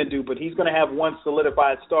plan to do, but he's going to have one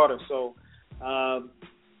solidified starter. So,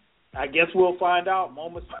 I guess we'll find out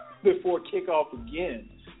moments before kickoff again.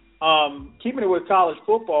 Keeping it with college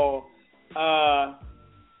football,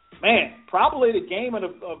 probably the game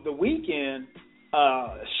of the weekend,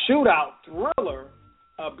 shootout thriller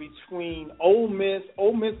between Ole Miss.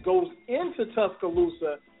 Ole Miss goes into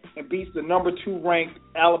Tuscaloosa and beats the number 2 ranked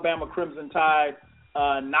Alabama Crimson Tide,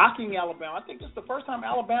 knocking Alabama. I think this is the first time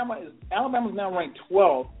Alabama's now ranked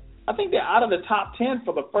 12th. I think they're out of the top 10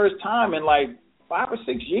 for the first time in like 5 or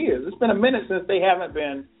 6 years. It's been a minute since they haven't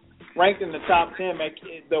been ranked in the top 10, man.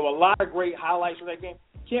 There were a lot of great highlights from that game.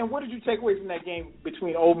 Ken, what did you take away from that game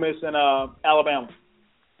between Ole Miss and Alabama?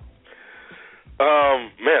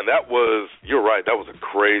 Man, you're right, that was a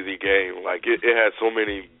crazy game. Like, it had so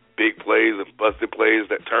many big plays and busted plays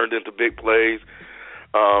that turned into big plays,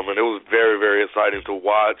 and it was very, very exciting to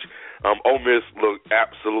watch. Ole Miss looked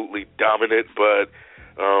absolutely dominant, but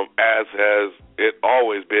as has it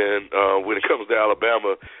always been when it comes to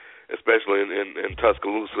Alabama, especially in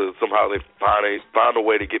Tuscaloosa, somehow they find a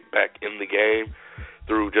way to get back in the game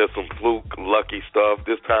through just some fluke, lucky stuff.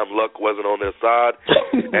 This time luck wasn't on their side,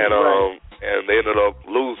 and right. And they ended up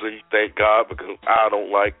losing, thank God, because I don't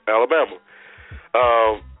like Alabama.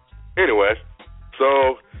 Anyway,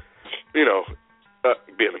 so,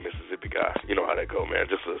 being a Mississippi guy, you know how that go, man,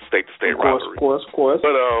 just a state-to-state rivalry. Of course.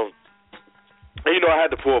 But, I had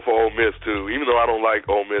to pull for Ole Miss, too, even though I don't like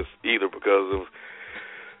Ole Miss either because of,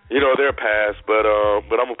 their past, but I'm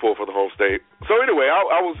going to pull for the home state. So, anyway,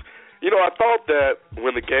 I was... I thought that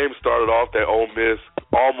when the game started off that Ole Miss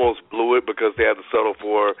almost blew it because they had to settle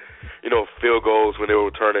for, field goals when they were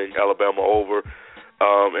turning Alabama over,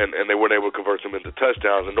 and they weren't able to convert them into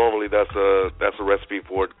touchdowns. And normally that's a recipe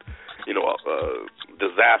for,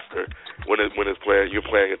 disaster when you're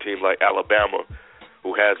playing a team like Alabama,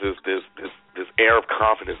 who has this air of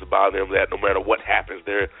confidence about them that no matter what happens,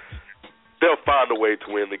 they'll find a way to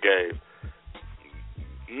win the game.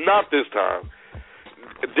 Not this time.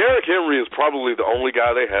 Derrick Henry is probably the only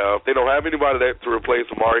guy they have. They don't have anybody to replace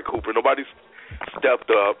Amari Cooper. Nobody's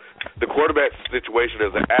stepped up. The quarterback situation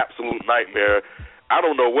is an absolute nightmare. I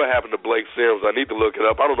don't know what happened to Blake Sims. I need to look it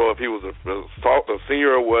up. I don't know if he was a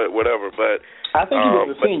senior or whatever, but I think he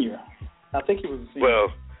was a senior.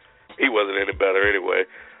 Well, he wasn't any better anyway.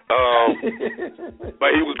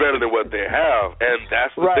 But he was better than what they have, and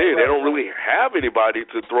that's the thing. They don't really have anybody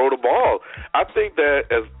to throw the ball. I think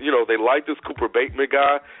that, as they like this Cooper Bateman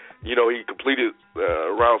guy. He completed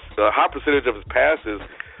around a high percentage of his passes,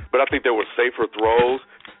 but I think there were safer throws.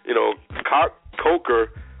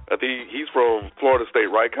 Coker, I think he's from Florida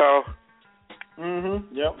State, right, Kyle?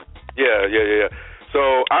 Mm-hmm. Yep. Yeah.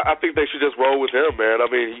 So I think they should just roll with him, man.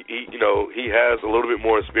 I mean, he has a little bit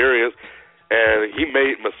more experience. And he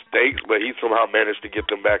made mistakes, but he somehow managed to get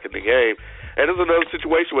them back in the game. And there's another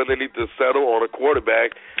situation where they need to settle on a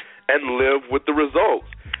quarterback and live with the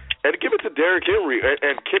results. And give it to Derrick Henry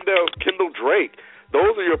and Kendall Drake.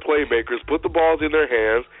 Those are your playmakers. Put the balls in their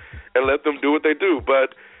hands and let them do what they do.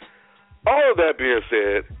 But all of that being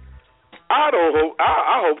said, I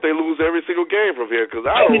hope they lose every single game from here because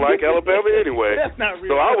I don't like Alabama anyway. That's not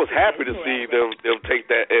real. So I was happy to see them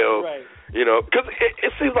take that L. Right. Because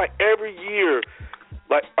it seems like every year,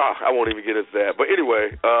 I won't even get into that. But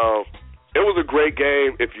anyway, it was a great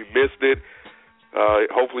game. If you missed it,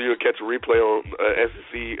 hopefully you'll catch a replay on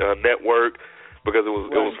SEC Network because it was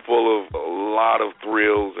full of a lot of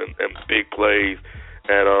thrills and big plays.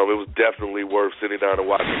 And it was definitely worth sitting down and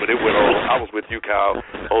watching. But it went on. I was with you, Kyle,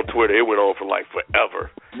 on Twitter. It went on for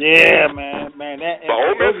forever. Yeah, man. But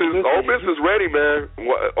Ole Miss is ready, man.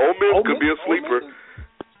 Ole Miss could be a sleeper.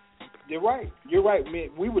 You're right. Man,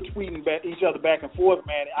 we were tweeting each other back and forth,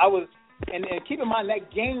 man. And keep in mind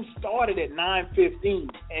that game started at 9:15,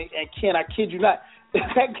 and Ken, I kid you not,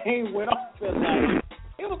 that game went off at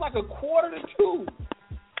it was like 1:45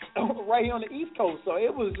 right here on the East Coast. So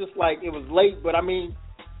it was just it was late, but I mean,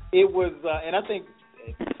 it was. And I think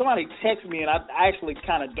somebody texted me, and I actually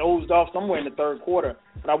kind of dozed off somewhere in the third quarter,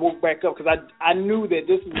 but I woke back up because I knew that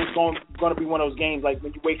this was going to be one of those games like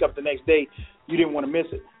when you wake up the next day, you didn't want to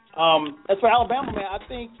miss it. As for Alabama, man, I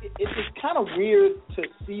think it's just kind of weird to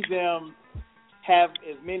see them have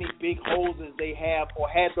as many big holes as they have or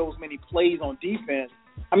had those many plays on defense.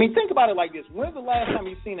 I mean, think about it like this. When's the last time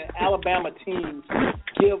you've seen an Alabama team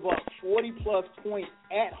give up 40-plus points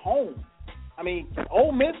at home? I mean,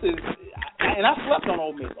 Ole Miss is – and I slept on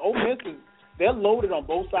Ole Miss. Ole Miss is – they're loaded on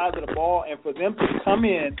both sides of the ball, and for them to come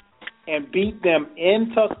in and beat them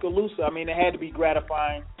in Tuscaloosa, I mean, it had to be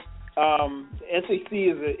gratifying. SEC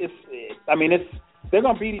they're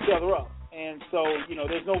going to beat each other up. And so,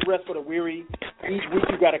 there's no rest for the weary. Each week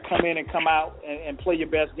you got to come in and come out and play your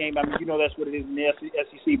best game. I mean, that's what it is in the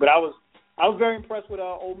SEC. But I was very impressed with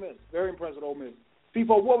Ole Miss. Very impressed with Ole Miss.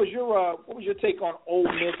 FIFO, what was your take on Ole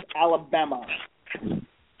Miss, Alabama?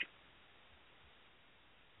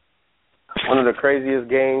 One of the craziest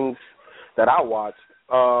games that I watched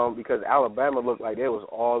because Alabama looked like it was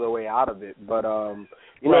all the way out of it. But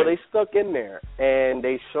they stuck in there, and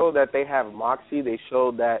they showed that they have moxie. They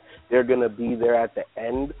showed that they're going to be there at the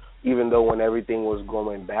end, even though when everything was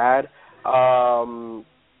going bad.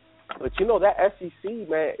 But that SEC,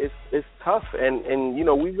 man, it's tough, and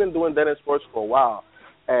we've been doing Dead End Sports for a while,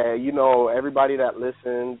 and everybody that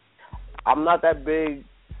listens, I'm not that big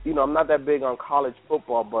on college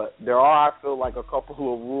football, but there are, I feel like, a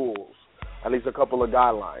couple of rules, at least a couple of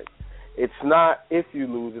guidelines. It's not if you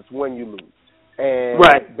lose, it's when you lose, and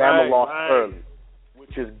Bama lost early,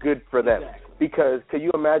 which is good for them, because can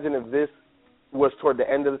you imagine if this was toward the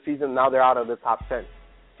end of the season, now they're out of the top 10.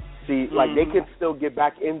 See, like, they can still get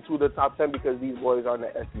back into the top 10 because these boys are in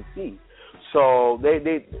the SEC. So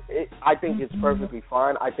I think it's perfectly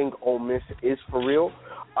fine. I think Ole Miss is for real.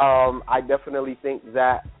 I definitely think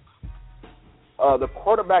that the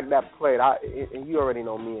quarterback that played, and you already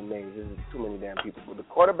know me and names, there's too many damn people, but the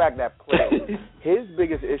quarterback that played, his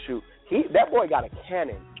biggest issue, that boy got a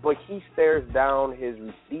cannon, but he stares down his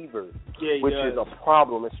receivers, which is a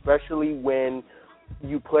problem, especially when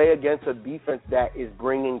you play against a defense that is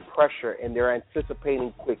bringing pressure and they're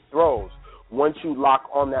anticipating quick throws. Once you lock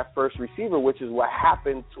on that first receiver, which is what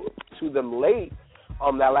happened to them late,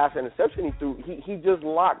 that last interception he threw, he just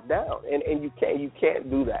locked down, and you can't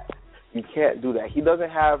do that. You can't do that. He doesn't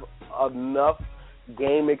have enough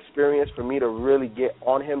game experience for me to really get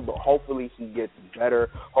on him, but hopefully he gets better.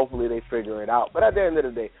 Hopefully they figure it out. But at the end of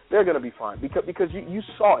the day, they're going to be fine because you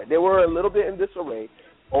saw it. They were a little bit in disarray.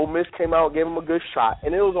 Ole Miss came out, gave him a good shot,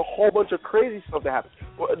 and it was a whole bunch of crazy stuff that happened.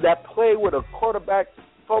 That play where the quarterback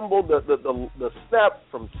fumbled the snap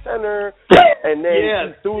from center, and then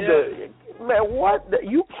he threw the man. What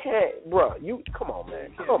you can't, bro? Come on,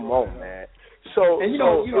 man. So and it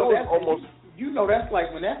was almost. That's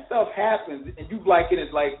like when that stuff happens, and you like it.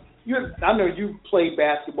 It's like I know you played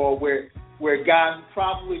basketball where a guy who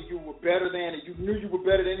probably you were better than, and you knew you were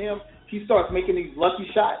better than him, he starts making these lucky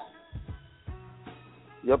shots.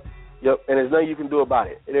 Yep, and there's nothing you can do about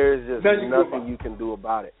it. There's just nothing you can do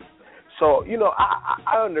about it. So,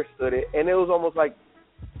 I understood it, and it was almost like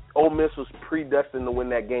Ole Miss was predestined to win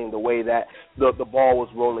that game the way that the ball was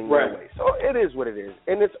rolling their way. So it is what it is,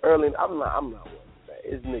 and it's early. I'm not worried about that.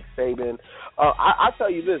 It's Nick Saban. I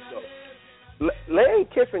tell you this, though. Lane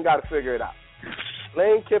Kiffin got to figure it out.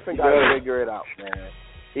 Lane Kiffin got to figure it out, man.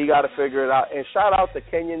 He got to figure it out. And shout out to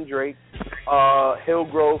Kenyon Drake,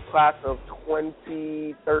 Hillgrove class of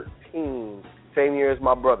 2013, same year as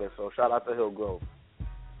my brother. So shout out to Hillgrove.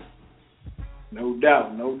 No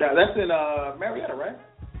doubt. That's in Marietta, right?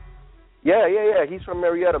 Yeah. He's from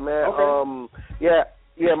Marietta, man. Okay.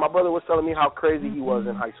 Yeah. My brother was telling me how crazy he was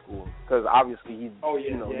in high school because obviously he's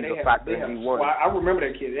he's a factor in D1. I remember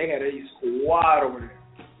that kid. They had a squad over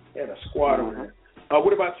there.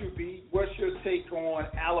 What about you, B? What's your take on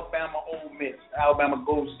Alabama Ole Miss? Alabama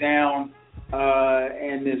goes down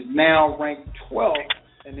and is now ranked 12th,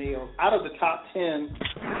 and they are out of the top 10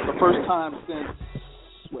 for the first time since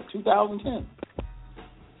 2010.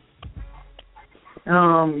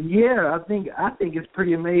 I think it's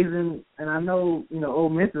pretty amazing, and I know Ole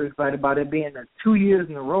Miss are excited about it being 2 years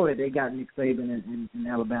in a row that they got Nick Saban in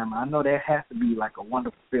Alabama. I know that has to be like a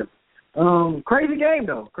wonderful feeling. Crazy game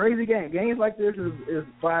though, crazy game. Games like this is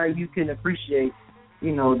why you can appreciate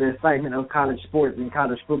the excitement of college sports and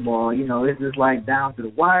college football. It's just like down to the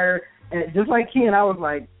wire, and just like Ken, I was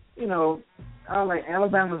like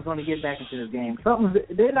Alabama's going to get back into this game.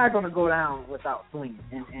 They're not going to go down without swinging,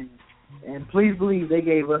 and please believe they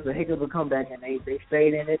gave us a heck of a comeback, and they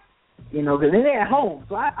stayed in it, because they're at home.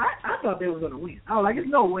 So I thought they were going to win. I was like, there's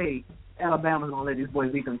no way Alabama's going to let these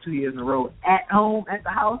boys beat them 2 years in a row at home, at the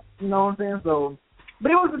house, you know what I'm saying? So,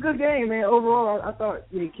 but it was a good game, man. Overall, I thought,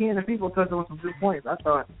 Ken and people touched on some good points. I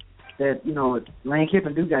thought that, Lane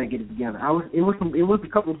Kiffin do got to get it together. It was a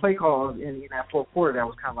couple of play calls in that fourth quarter that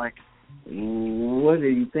was kind of like, what are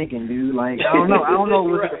you thinking, dude? Like, I don't know. I don't know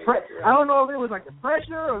if it was like the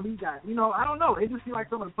pressure or he got, I don't know. It just seemed like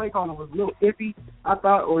some of the play calling was a little iffy, I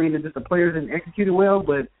thought, or either just the players didn't execute it well.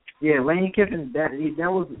 But yeah, Lane Kiffin, it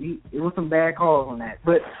was some bad calls on that.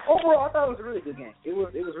 But overall, I thought it was a really good game. It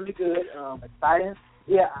was really good, exciting.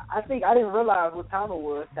 Yeah, I think I didn't realize what time it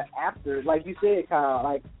was after, like you said, Kyle.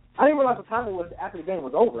 Like, I didn't realize what time it was after the game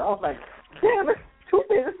was over. I was like, damn, it's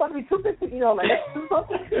supposed to be 2:50, like that's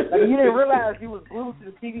 2-something. Like, you didn't realize you was glued to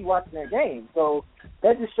the TV watching that game. So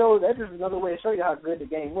that's just another way to show you how good the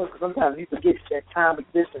game was. Because sometimes you forget that time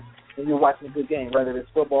exists when you're watching a good game, whether it's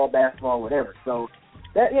football, basketball, whatever. So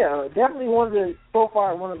that, definitely one of the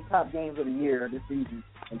top games of the year this season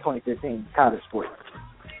in 2015 college sports.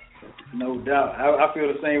 No doubt. I feel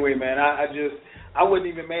the same way, man. I wasn't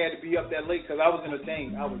even mad to be up that late because I was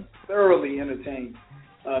entertained. I was thoroughly entertained.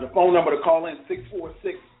 The phone number to call in,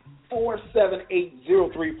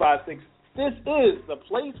 646-478-0356. This is the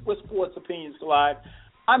place where sports opinions collide.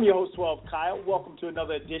 I'm your host, 12 Kyle. Welcome to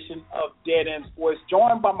another edition of Dead End Sports,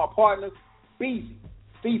 joined by my partners, Beezy,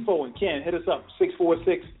 FIFO, and Ken. Hit us up,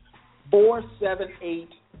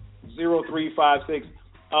 646-478-0356.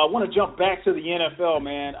 I want to jump back to the NFL,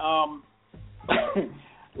 man.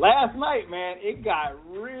 Last night, man, it got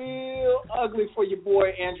real ugly for your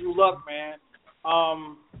boy Andrew Luck, man. I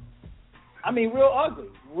mean, real ugly.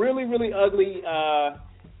 Really, really ugly.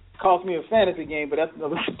 Cost me a fantasy game, but that's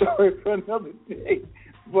another story for another day.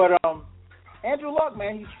 But Andrew Luck,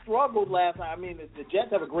 man, he struggled last night. I mean, the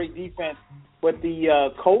Jets have a great defense, but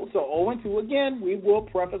the Colts are 0-2. Again, we will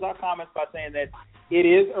preface our comments by saying that it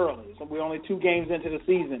is early. So we're only 2 games into the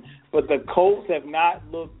season. But the Colts have not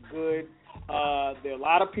looked good. There are a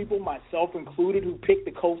lot of people, myself included, who picked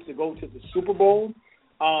the Colts to go to the Super Bowl.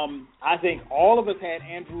 I think all of us had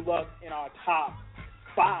Andrew Luck in our top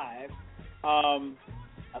 5. I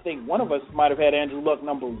think one of us might have had Andrew Luck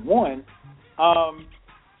number 1.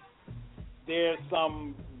 There's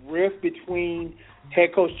some rift between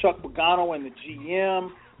head coach Chuck Pagano and the GM.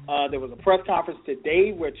 There was a press conference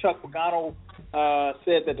today where Chuck Pagano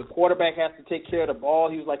said that the quarterback has to take care of the ball.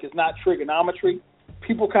 He was like, it's not trigonometry.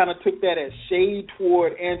 People kind of took that as shade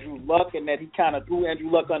toward Andrew Luck and that he kind of threw Andrew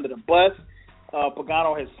Luck under the bus.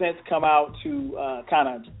 Pagano has since come out to kind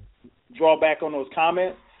of draw back on those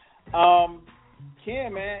comments.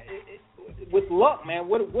 Ken, man, with Luck, man,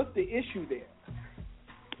 what's the issue there?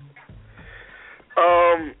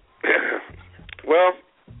 Well,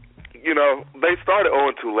 you know, they started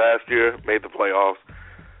 0-2 last year, made the playoffs.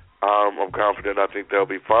 I'm confident. I think they'll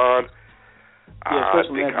be fine. I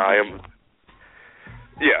think I am.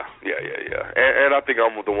 Yeah. And I think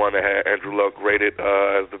I'm the one that had Andrew Luck rated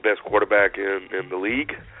as the best quarterback in the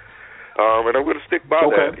league. And I'm going to stick by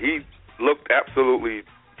that. He looked absolutely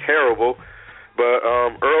terrible, but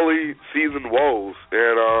early season woes,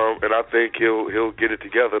 and I think he'll get it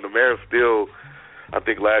together. The man still, I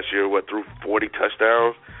think last year, threw 40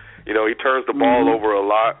 touchdowns. You know, he turns the ball over a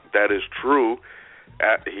lot. That is true.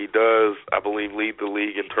 He does, I believe, lead the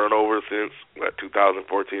league in turnovers since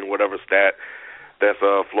 2014, whatever stat that's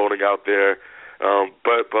floating out there.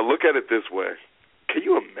 But look at it this way. Can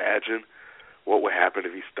you imagine what would happen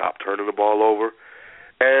if he stopped turning the ball over?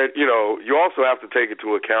 And, you know, you also have to take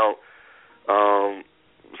into account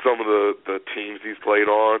some of the teams he's played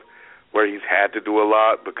on where he's had to do a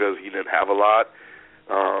lot because he didn't have a lot.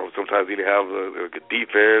 Sometimes he didn't have a good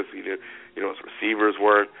defense. He didn't, you know, his receivers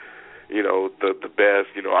weren't, you know, the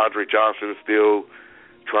best. You know, Andre Johnson is still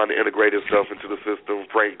trying to integrate himself into the system.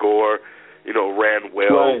 Frank Gore, you know, ran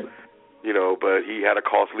well, you know, but he had a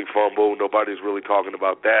costly fumble. Nobody's really talking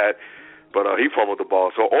about that. But he fumbled the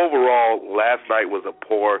ball. So overall, last night was a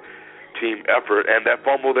poor team effort. And that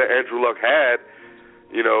fumble that Andrew Luck had,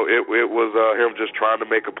 you know, it was him just trying to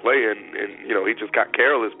make a play, and, you know, he just got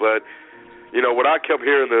careless. But, you know, what I kept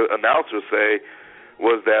hearing the announcers say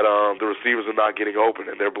was that the receivers are not getting open,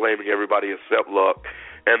 and they're blaming everybody except Luck.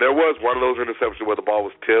 And there was one of those interceptions where the ball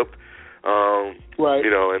was tipped,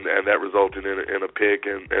 you know, and that resulted in a pick,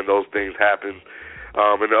 and those things happen.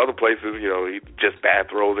 And the other places, you know, he just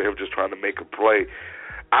bad throws and him just trying to make a play.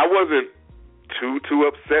 I wasn't too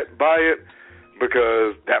upset by it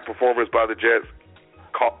because that performance by the Jets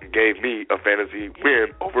gave me a fantasy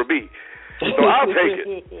win over me. So I'll take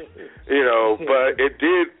it, you know, but it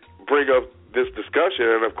did bring up this discussion,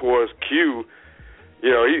 and of course, Q, you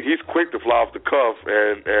know, he's quick to fly off the cuff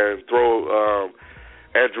and throw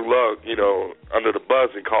Andrew Luck, you know, under the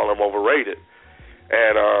bus and call him overrated,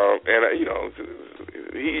 and you know,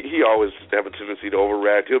 he always have a tendency to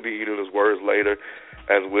overreact. He'll be eating his words later,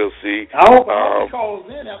 as we'll see. I hope he calls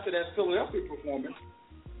in after that Philadelphia performance.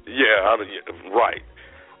 Yeah, right.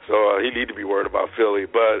 So he need to be worried about Philly,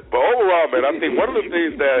 but overall, man, I think one of the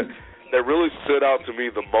things that really stood out to me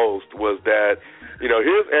the most was that, you know,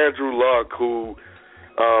 here's Andrew Luck, who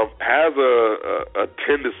has a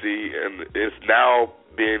tendency, and it's now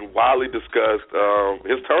being widely discussed,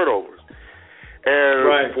 his turnovers.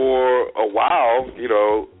 And for a while, you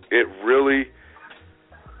know, it really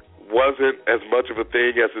wasn't as much of a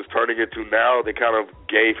thing as it's turning into now. They kind of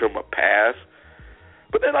gave him a pass.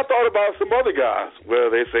 But then I thought about some other guys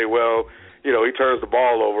where they say, well, you know, he turns the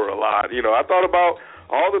ball over a lot. You know, I thought about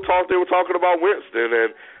all the talk they were talking about Winston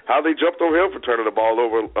and how they jumped on him for turning the ball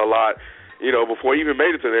over a lot, you know, before he even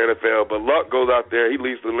made it to the NFL. But Luck goes out there, he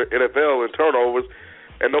leads the NFL in turnovers,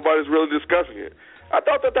 and nobody's really discussing it. I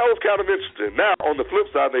thought that was kind of interesting. Now, on the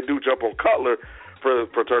flip side, they do jump on Cutler for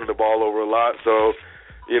turning the ball over a lot. So,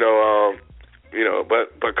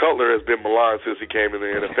 but Cutler has been maligned since he came in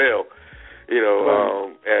the NFL.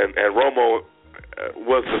 And Romo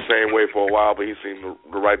was the same way for a while, but he seemed to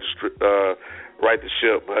right the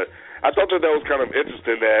ship. But I thought that was kind of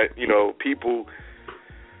interesting that, people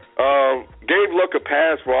gave Luck a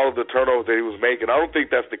pass for all of the turnovers that he was making. I don't think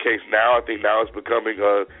that's the case now. I think now it's becoming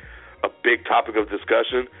a big topic of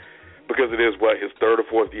discussion because it is, his third or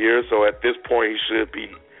fourth year. So at this point, he should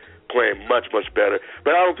be playing much, much better.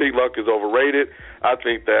 But I don't think Luck is overrated. I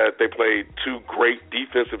think that they played two great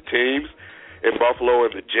defensive teams in Buffalo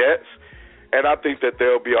and the Jets, and I think that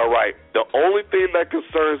they'll be all right. The only thing that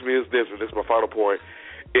concerns me is this, and this is my final point.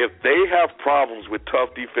 If they have problems with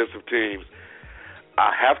tough defensive teams,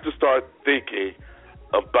 I have to start thinking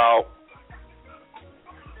about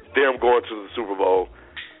them going to the Super Bowl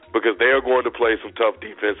because they are going to play some tough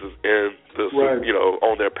defenses in the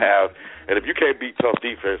on their path. And if you can't beat tough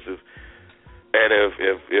defenses, and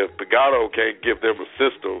if Pagano can't give them a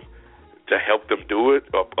system to help them do it,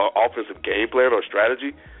 an offensive game plan or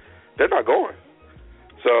strategy, they're not going.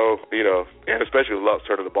 So, and especially with Luck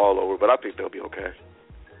turning the ball over, but I think they'll be okay.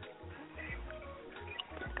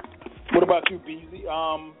 What about you, Beasley?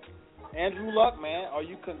 Andrew Luck, man, are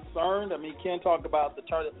you concerned? I mean, Ken talked about the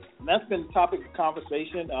turn. That's been the topic of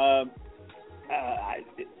conversation. I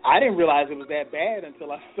didn't realize it was that bad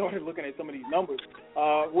until I started looking at some of these numbers.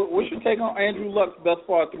 What's your take on Andrew Luck thus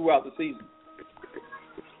far throughout the season?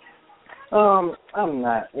 I'm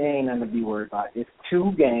not. It ain't nothing to be worried about. It's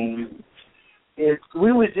 2 games.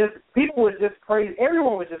 Everyone was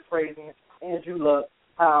just praising Andrew Luck,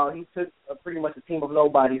 how he took pretty much a team of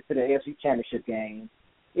nobodies to the AFC Championship game.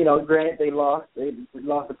 Granted they lost. They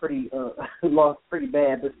lost pretty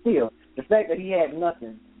bad, but still, the fact that he had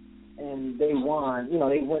nothing and they won.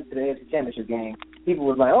 They went to the AFC Championship game. People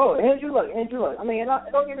was like, "Oh, Andrew Luck." I mean,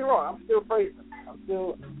 don't get me wrong. I'm still praising him. I'm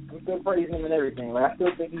still praising him and everything. Like I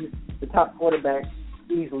still think he's the top quarterback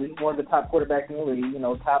easily, one of the top quarterbacks in the league.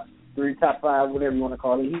 Top 3, top 5, whatever you want to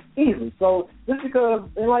call it. He's easily. So just because,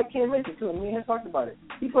 and like Ken mentioned too, and me and him talked about it,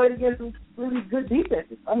 he played against some really good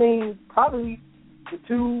defenses. I mean, probably the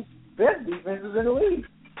 2 best defenses in the league,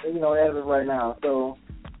 as of right now. So,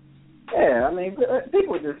 yeah, I mean,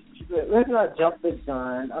 people let's not jump the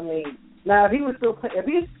gun. I mean, now if he's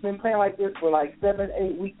been playing like this for like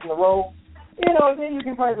 7-8 weeks in a row, then you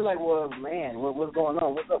can probably be like, well, man, what's going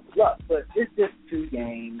on? What's up with Luck? But it's just 2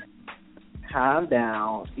 games. Calm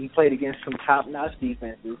down. He played against some top-notch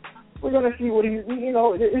defenses. We're going to see what it's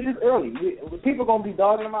just early. People are going to be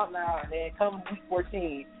dogging him out now, and then come week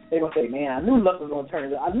 14, they're going to say, man, I knew Luck was going to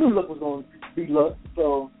turn it. I knew Luck was going to be Luck.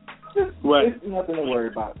 So, it's nothing to worry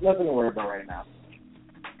about. Nothing to worry about right now.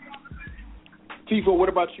 Tifo, what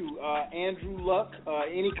about you? Andrew Luck,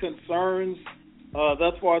 any concerns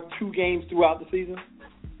thus far 2 games throughout the season?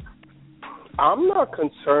 I'm not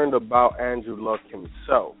concerned about Andrew Luck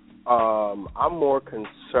himself. I'm more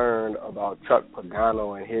concerned about Chuck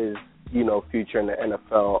Pagano and his, future in the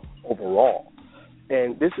NFL overall.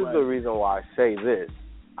 And this is the reason why I say this.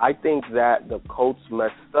 I think that the Colts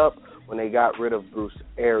messed up when they got rid of Bruce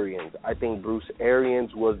Arians. I think Bruce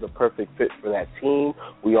Arians was the perfect fit for that team.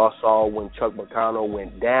 We all saw when Chuck Pagano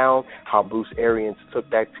went down how Bruce Arians took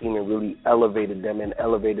that team and really elevated them and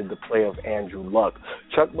elevated the play of Andrew Luck.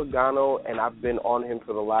 Chuck Pagano, and I've been on him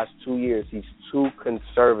for the last 2 years, he's too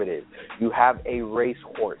conservative. You have a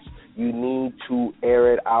racehorse. You need to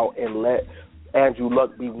air it out and let Andrew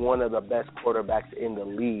Luck be one of the best quarterbacks in the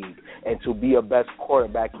league. And to be a best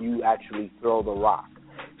quarterback, you actually throw the rock.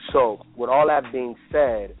 So, with all that being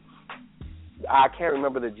said, I can't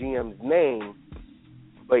remember the GM's name,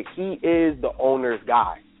 but he is the owner's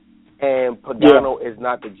guy, and Pagano is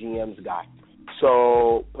not the GM's guy.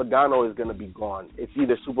 So, Pagano is going to be gone. It's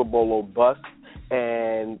either Super Bowl or bust,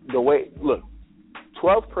 and 12%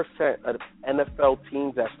 of NFL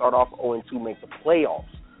teams that start off 0-2 make the playoffs.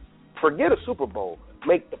 Forget a Super Bowl,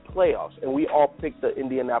 make the playoffs, and we all picked the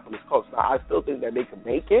Indianapolis Colts. Now, I still think that they can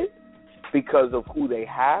make it because of who they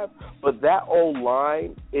have, but that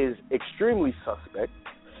O-line is extremely suspect.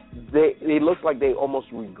 It looks like they almost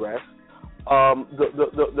regressed.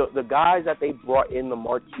 The guys that they brought in, the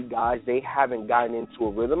marquee guys, they haven't gotten into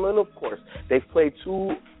a rhythm, and of course, they've played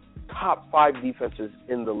 2 top 5 defenses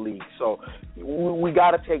in the league. So we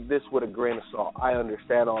got to take this with a grain of salt. I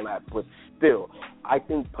understand all that, but still, I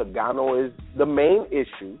think Pagano is the main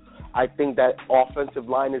issue. I think that offensive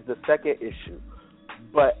line is the second issue,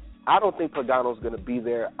 but I don't think Pagano's going to be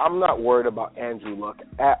there. I'm not worried about Andrew Luck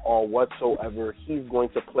at all whatsoever. He's going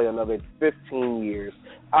to play another 15 years.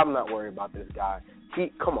 I'm not worried about this guy.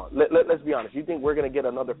 Come on, let's be honest. You think we're going to get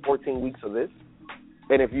another 14 weeks of this?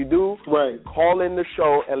 And if you do, call in the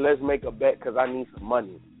show and let's make a bet because I need some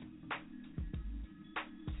money.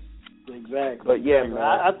 Exactly. But yeah, man.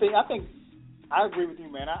 I think I agree with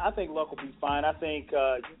you, man. I think Luck will be fine. I think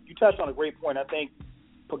you touched on a great point. I think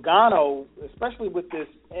Pagano, especially with this,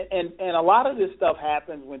 and a lot of this stuff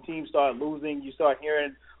happens when teams start losing. You start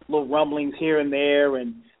hearing little rumblings here and there,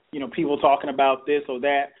 and people talking about this or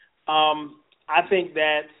that. I think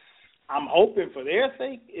that I'm hoping for their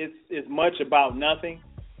sake it's much about nothing.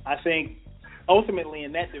 I think ultimately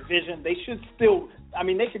in that division they should still. I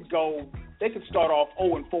mean, they could start off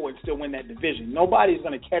 0-4 and still win that division. Nobody's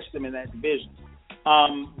going to catch them in that division.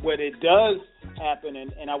 What it does happen,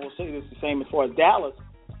 and I will say this the same as far as Dallas,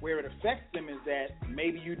 where it affects them is that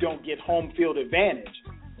maybe you don't get home field advantage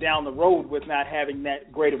down the road with not having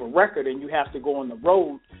that great of a record, and you have to go on the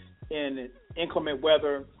road in inclement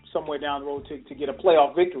weather somewhere down the road to get a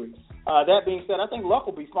playoff victory. That being said, I think Luck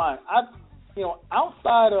will be fine.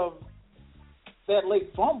 Outside of that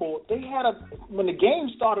late fumble, they had when the game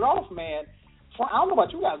started off, man. I don't know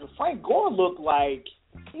about you guys, but Frank Gore looked like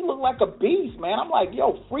a beast, man. I'm like,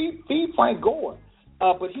 feed Frank Gore.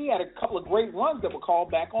 But he had a couple of great runs that were called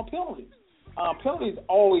back on penalties. Penalties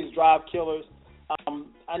always drive killers.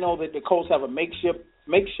 I know that the Colts have a makeshift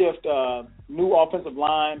new offensive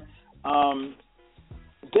line.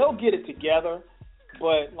 They'll get it together,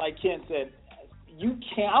 but like Ken said, you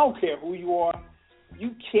can't. I don't care who you are.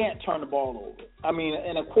 You can't turn the ball over. I mean,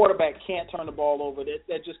 and a quarterback can't turn the ball over.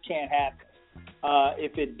 That just can't happen.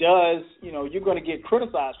 If it does, you're going to get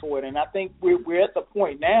criticized for it. And I think we're at the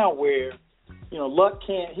point now where, Luck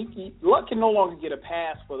can no longer get a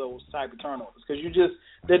pass for those type of turnovers because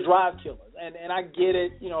they're drive killers. And I get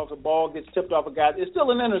it. If the ball gets tipped off a guy, it's still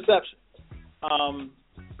an interception.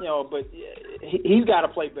 But he's got to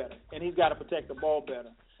play better and he's got to protect the ball better.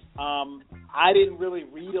 I didn't really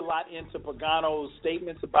read a lot into Pagano's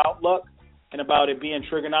statements about Luck and about it being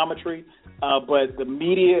trigonometry, but the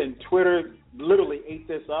media and Twitter literally ate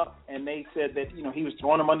this up, and they said that he was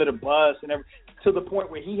throwing him under the bus and to the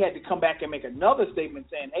point where he had to come back and make another statement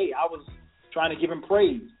saying, "Hey, I was trying to give him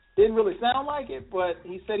praise." Didn't really sound like it, but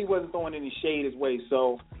he said he wasn't throwing any shade his way.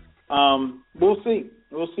 So we'll see.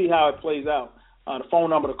 We'll see how it plays out. The phone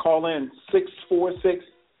number to call in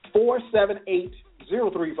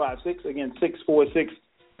 646-478-0356. Again,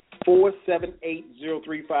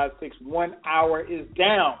 646-478-0356. 1 hour is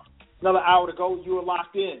down. Another hour to go. You are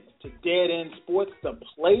locked in to Dead End Sports, the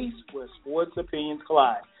place where sports opinions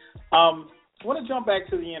collide. I want to jump back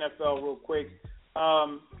to the NFL real quick.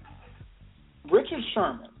 Richard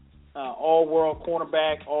Sherman, all-world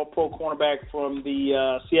cornerback, all-pro cornerback from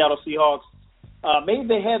the Seattle Seahawks, made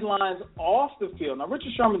the headlines off the field. Now,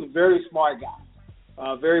 Richard Sherman is a very smart guy,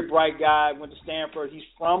 very bright guy, went to Stanford. He's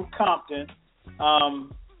from Compton.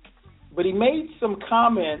 But he made some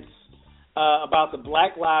comments about the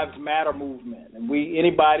Black Lives Matter movement. And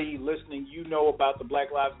anybody listening, about the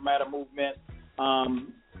Black Lives Matter movement.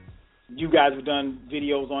 You guys have done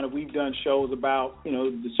videos on it. We've done shows about,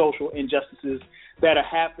 the social injustices that are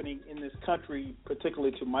happening in this country,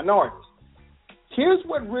 particularly to minorities. Here's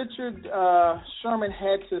what Richard Sherman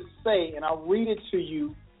had to say, and I'll read it to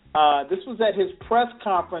you. This was at his press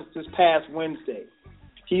conference this past Wednesday.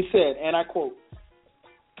 He said, and I quote,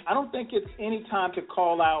 "I don't think it's any time to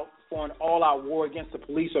call out for an all-out war against the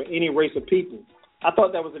police or any race of people. I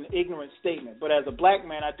thought that was an ignorant statement, but as a black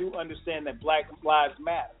man, I do understand that Black lives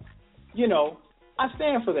matter. I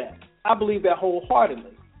stand for that. I believe that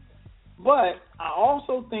wholeheartedly. But I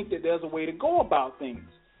also think that there's a way to go about things,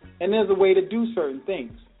 and there's a way to do certain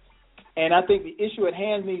things. And I think the issue at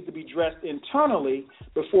hand needs to be addressed internally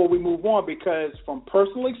before we move on, because from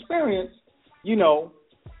personal experience, you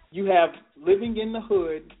have living in the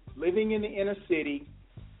hood, living in the inner city,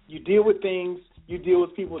 you deal with things, you deal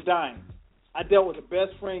with people dying. I dealt with a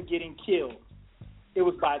best friend getting killed. It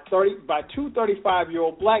was by two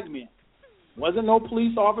 35-year-old black men. Wasn't no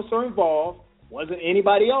police officer involved, wasn't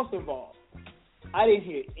anybody else involved. I didn't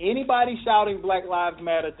hear anybody shouting Black Lives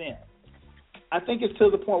Matter then. I think it's to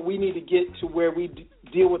the point we need to get to where we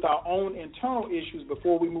deal with our own internal issues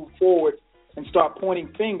before we move forward and start pointing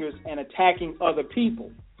fingers and attacking other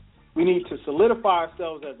people. We need to solidify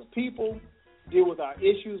ourselves as a people, deal with our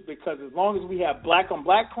issues, because as long as we have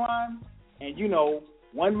black-on-black crime and,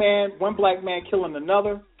 one black man killing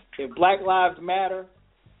another, if Black Lives Matter,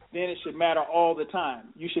 then it should matter all the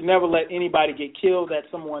time. You should never let anybody get killed. That's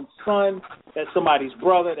someone's son, that's somebody's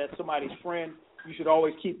brother, that's somebody's friend. You should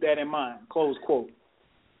always keep that in mind, close quote.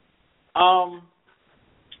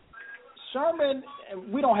 Sherman,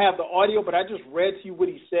 we don't have the audio, but I just read to you what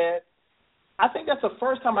he said. I think that's the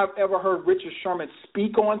first time I've ever heard Richard Sherman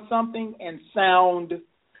speak on something and sound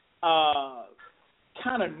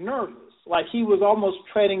kind of nervous, like he was almost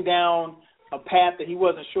treading down a path that he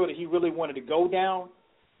wasn't sure that he really wanted to go down.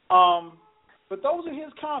 But those are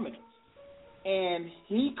his comments. And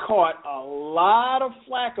he caught a lot of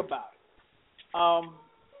flack about it.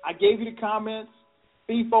 I gave you the comments.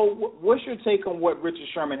 FIFO, what's your take on what Richard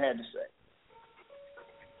Sherman had to say?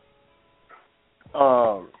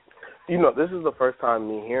 This is the first time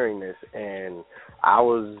me hearing this, and I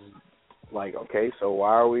was like, okay, so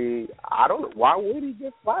why would he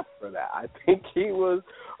get flack for that? I think he was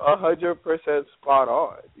 100% spot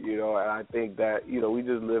on, and I think that, we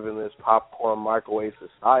just live in this popcorn microwave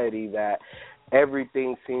society that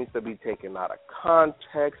everything seems to be taken out of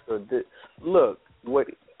context. Look, what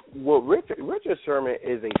Richard Sherman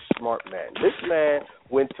is a smart man. This man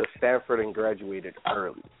went to Stanford and graduated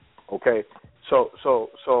early. Okay, so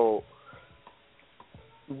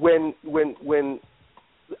when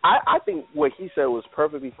I think what he said was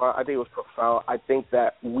perfectly fine. I think it was profound. I think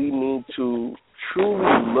that we need to truly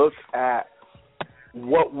look at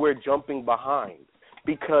what we're jumping behind,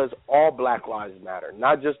 because all black lives matter,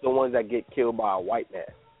 not just the ones that get killed by a white man.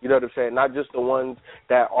 You know what I'm saying? Not just the ones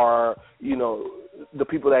that are, the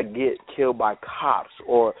people that get killed by cops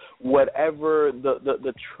or whatever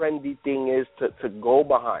the trendy thing is to go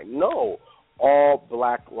behind. No, all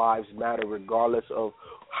black lives matter regardless of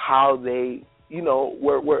how they,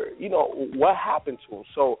 what happened to him.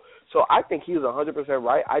 So I think he's 100%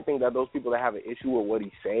 right. I think that those people that have an issue with what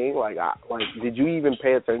he's saying, did you even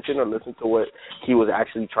pay attention or listen to what he was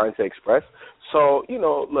actually trying to express? So,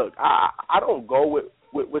 look, I don't go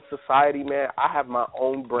with society, man. I have my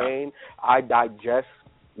own brain. I digest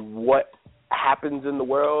what happens in the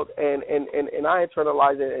world, and I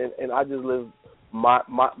internalize it, and I just live my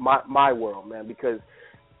world, man, because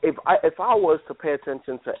if I was to pay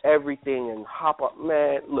attention to everything and hop up,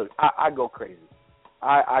 man, look, I go crazy.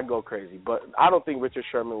 I go crazy. But I don't think Richard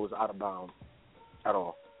Sherman was out of bounds at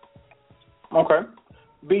all. Okay.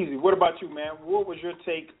 Beezy, what about you, man? What was your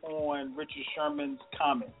take on Richard Sherman's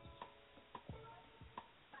comments?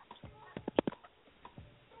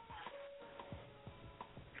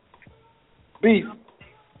 Beezy.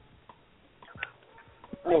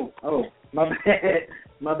 Oh, my bad.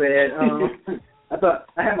 My bad. I thought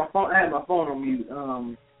I had my phone on mute.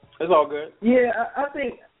 It's all good. Yeah,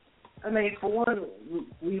 I mean, for one,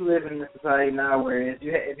 we live in a society now where if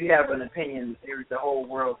you have an opinion, the whole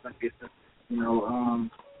world's gonna get to,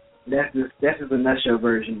 that's just a nutshell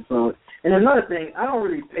version. So, and another thing, I don't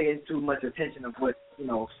really pay too much attention of what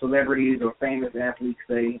celebrities or famous athletes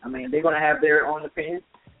say. I mean, they're gonna have their own opinion.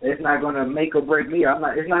 It's not gonna make or break me.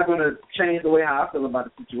 It's not gonna change the way how I feel about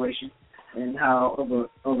the situation and how of a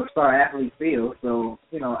star athlete feels. So,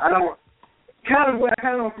 I don't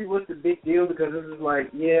don't see what's the big deal, because this is like,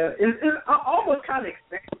 it's almost kind of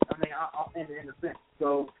expected. I mean, in a sense.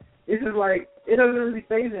 So it's just like, it doesn't really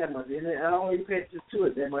phase that much, and I don't really pay attention to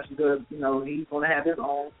it that much, because he's gonna have his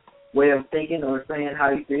own way of thinking or saying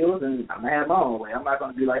how he feels, and I'm gonna have my own way. I'm not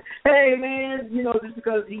gonna be like, hey man, just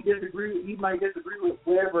because he might disagree with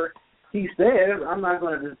whatever he says, I'm not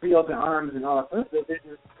gonna just be up in arms and all that stuff.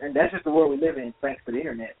 And that's just the world we live in, thanks to the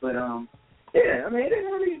internet. But yeah, I mean, it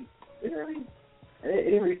didn't really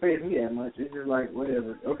faze me that much. It's just like,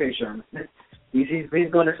 whatever. Okay, Sherman.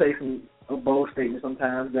 He's gonna say some bold statements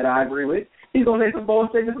sometimes that I agree with. He's gonna say some bold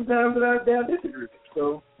statements sometimes that I disagree with.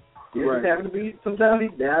 So it just happens to be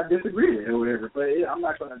sometimes that I disagree with or whatever. But I'm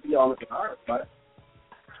not gonna be all up in arms about it.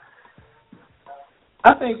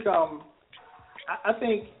 I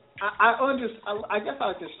guess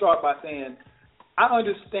I can start by saying I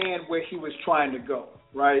understand where he was trying to go,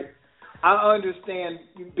 right? I understand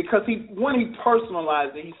because he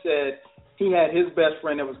personalized it. He said he had his best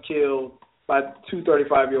friend that was killed by two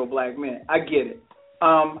 35-year-old black men. I get it.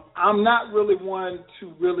 I'm not really one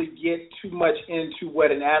to really get too much into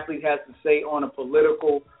what an athlete has to say on a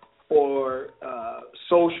political or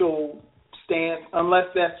social stance, unless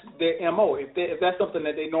that's their MO. If that's something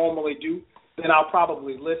that they normally do, then I'll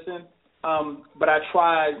probably listen. But I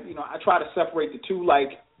try to separate the two.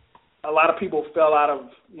 Like, a lot of people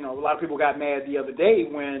got mad the other day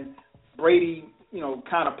when Brady,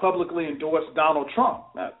 kind of publicly endorsed Donald Trump.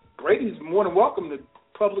 Now, Brady's more than welcome to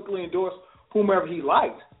publicly endorse whomever he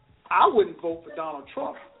likes. I wouldn't vote for Donald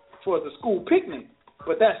Trump for the school picnic,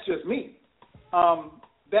 but that's just me.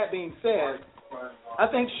 That being said, I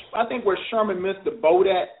think where Sherman missed the boat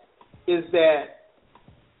at is that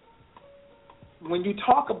when you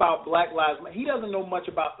talk about Black Lives Matter, he doesn't know much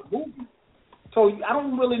about the movement. So I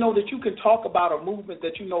don't really know that you can talk about a movement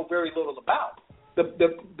that you know very little about.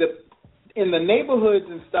 In the neighborhoods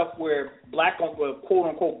and stuff where quote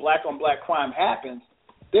unquote black on black crime happens,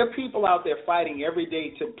 there are people out there fighting every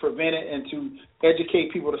day to prevent it and to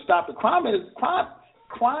educate people to stop it. Crime is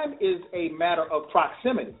a matter of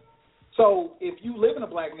proximity. So if you live in a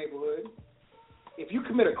black neighborhood, if you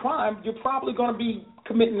commit a crime, you're probably going to be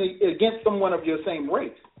committing it against someone of your same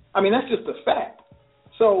race. I mean, that's just a fact.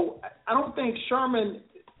 So I don't think Sherman,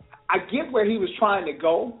 I get where he was trying to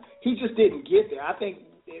go. He just didn't get there. I think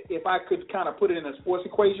if I could kind of put it in a sports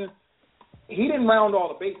equation, he didn't round all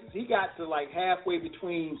the bases. He got to like halfway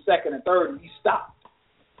between second and third, and he stopped.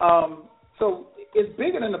 So it's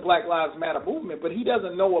bigger than the Black Lives Matter movement, but he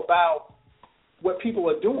doesn't know about what people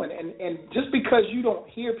are doing. And just because you don't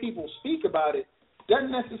hear people speak about it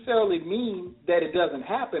doesn't necessarily mean that it doesn't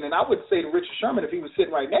happen. And I would say to Richard Sherman, if he was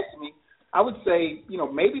sitting right next to me, I would say,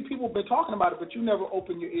 maybe people have been talking about it, but you never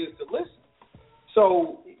open your ears to listen.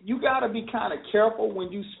 So you got to be kind of careful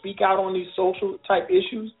when you speak out on these social type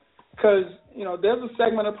issues, because there's a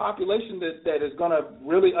segment of the population that is going to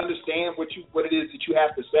really understand what it is that you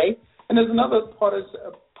have to say, and there's another part of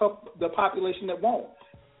the population that won't.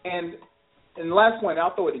 And the last point,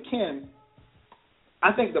 I'll throw it to Ken.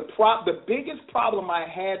 I think the biggest problem I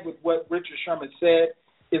had with what Richard Sherman said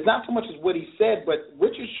is not so much as what he said, but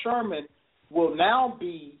Richard Sherman will now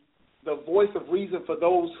be the voice of reason for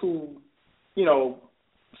those who,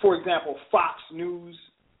 for example, Fox News,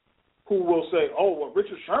 who will say, oh, well,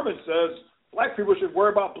 Richard Sherman says black people should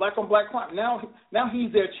worry about black-on-black crime. Now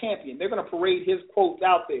he's their champion. They're going to parade his quotes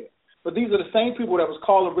out there. But these are the same people that was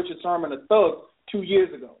calling Richard Sherman a thug 2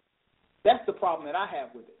 years ago. That's the problem that I have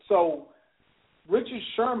with it. So Richard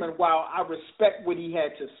Sherman, while I respect what he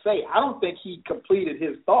had to say, I don't think he completed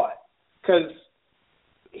his thought, because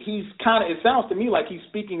it sounds to me like he's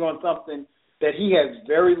speaking on something that he has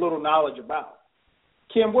very little knowledge about.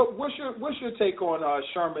 Kim, what's your take on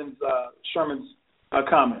Sherman's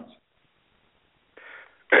comments?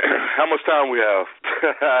 How much time we have?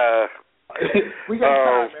 We got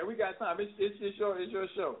time, man. We got time. It's your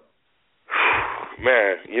show.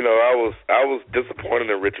 Man, I was disappointed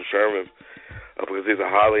in Richard Sherman because he's a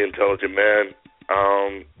highly intelligent man,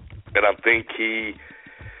 and I think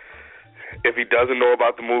if he doesn't know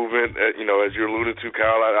about the movement, as you're alluding to,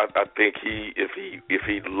 Kyle, I think if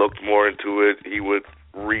he looked more into it, he would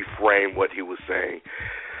reframe what he was saying.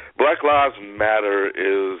 Black Lives Matter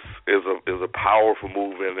is a powerful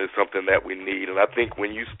movement. It's something that we need, and I think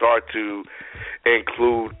when you start to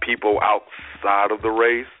include people outside of the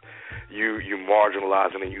race, you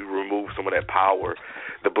marginalize it and you remove some of that power.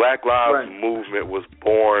 The Black Lives movement was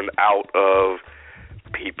born out of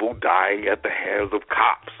people dying at the hands of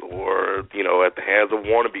cops or, at the hands of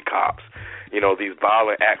wannabe cops. These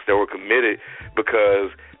violent acts that were committed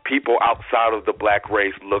because people outside of the black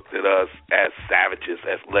race looked at us as savages,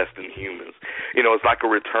 as less than humans. It's like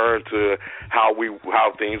a return to how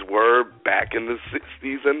things were back in the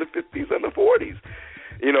 60s and the 50s and the 40s.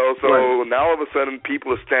 So now all of a sudden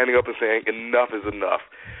people are standing up and saying enough is enough.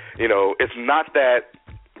 It's not that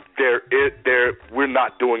we're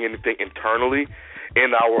not doing anything internally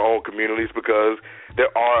in our own communities, because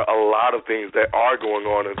there are a lot of things that are going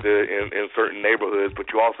on in certain neighborhoods, but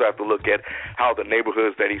you also have to look at how the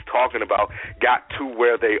neighborhoods that he's talking about got to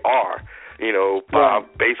where they are, by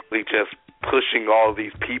basically just pushing all of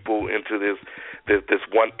these people into this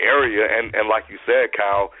one area. And like you said,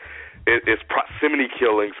 Kyle, it's proximity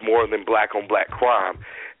killings more than black-on-black crime.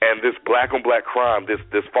 And this black-on-black crime,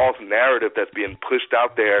 this false narrative that's being pushed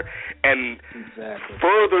out there and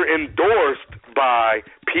further endorsed by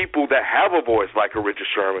people that have a voice like a Richard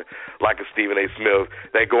Sherman, like a Stephen A. Smith.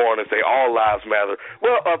 They go on and say all lives matter.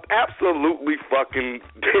 Well, absolutely fucking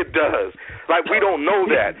it does. Like, we don't know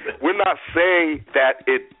that. We're not saying that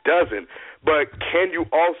it doesn't. But can you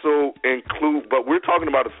also include, but we're talking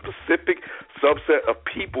about a specific subset of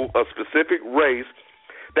people, a specific race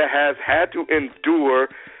that has had to endure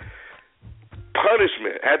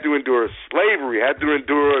punishment, had to endure slavery, had to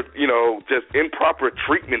endure, just improper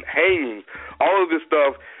treatment, hanging, all of this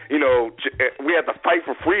stuff. We have to fight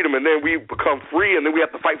for freedom, and then we become free, and then we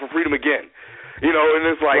have to fight for freedom again. And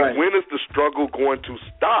it's like, when is the struggle going to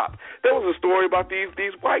stop? There was a story about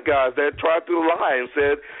these white guys that tried to lie and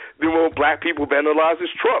said, black people vandalized his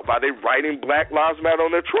truck by they writing Black Lives Matter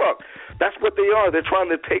on their truck. That's what they are. They're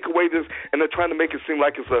trying to take away this, and they're trying to make it seem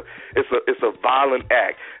like it's a violent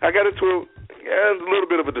act. I got into a little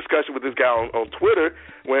bit of a discussion with this guy on Twitter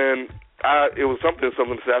when it was something to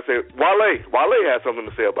say. I said, Wale has something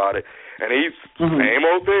to say about it, and he's same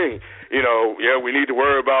old thing. We need to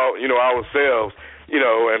worry about ourselves,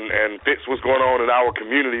 and fix what's going on in our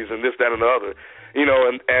communities and this, that, and the other.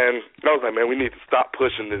 And I was like, man, we need to stop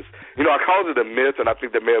pushing this. I called it a myth, and I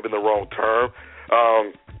think that may have been the wrong term.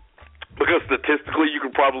 Because statistically, you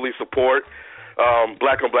could probably support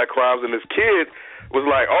black-on-black crimes. And this kid was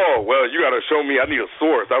like, oh, well, you got to show me. I need a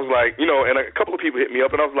source. I was like, and a couple of people hit me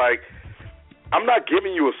up, and I was like, I'm not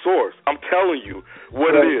giving you a source. I'm telling you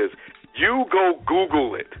what it is. You go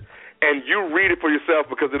Google it, and you read it for yourself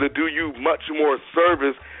because it'll do you much more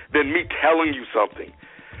service than me telling you something.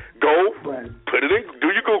 Go, put it in,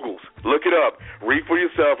 do your Googles, look it up, read for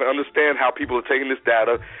yourself, and understand how people are taking this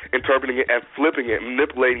data, interpreting it, and flipping it,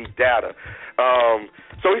 manipulating data.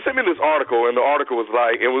 So he sent me this article, and the article was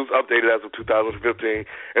like, it was updated as of 2015,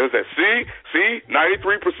 and it said, see,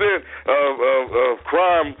 93% of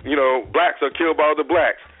crime, blacks are killed by other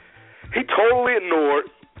blacks. He totally ignored,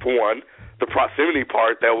 for one, the proximity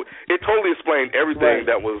part. It totally explained everything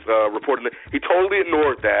that was reported. He totally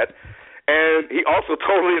ignored that. And he also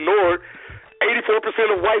totally ignored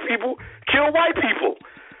 84% of white people kill white people.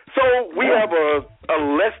 So we have a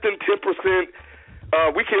less than 10%.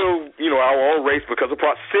 We kill, our own race because of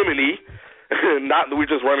proximity. Not that we're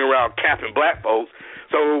just running around capping black folks.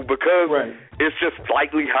 So because it's just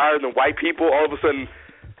slightly higher than white people, all of a sudden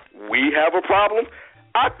we have a problem.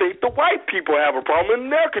 I think the white people have a problem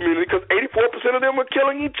in their community because 84% of them are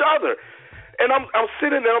killing each other. And I'm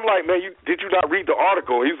sitting there, I'm like, man, did you not read the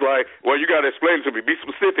article? He's like, well, you got to explain it to me. Be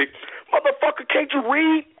specific. Motherfucker, can't you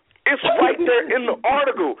read? It's right there in the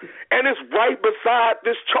article, and it's right beside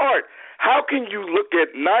this chart. How can you look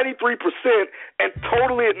at 93% and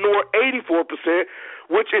totally ignore 84%,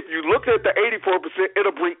 which if you look at the 84%,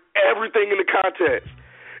 it'll bring everything into context.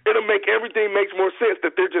 It'll make everything makes more sense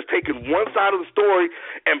that they're just taking one side of the story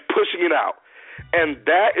and pushing it out. And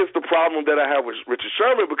that is the problem that I have with Richard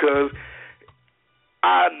Sherman, because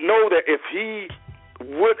I know that if he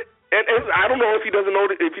would, and I don't know if he doesn't know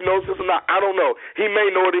if he knows this or not. I don't know. He may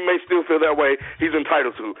know it. He may still feel that way. He's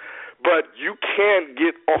entitled to. But you can't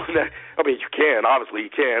get on that. I mean, you can. Obviously, you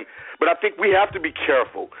can. But I think we have to be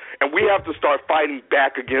careful, and we have to start fighting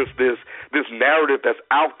back against this narrative that's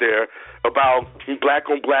out there about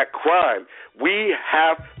black-on-black crime. We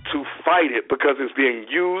have to fight it because it's being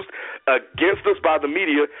used against us by the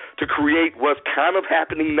media to create what's kind of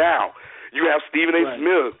happening now. You have Stephen A.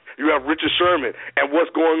 Smith. You have Richard Sherman. And what's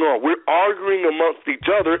going on? We're arguing amongst each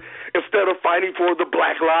other instead of fighting for the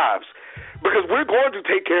black lives. Because we're going to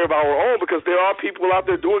take care of our own, because there are people out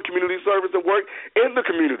there doing community service and work in the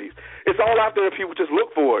communities. It's all out there if people just look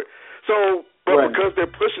for it. So, but because they're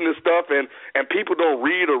pushing this stuff and people don't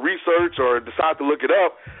read or research or decide to look it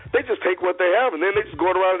up, they just take what they have, and then they just go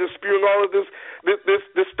around and just spewing all of this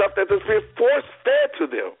stuff that's being force-fed to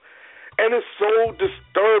them. And it's so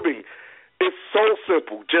disturbing. It's so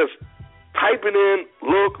simple. Just type it in,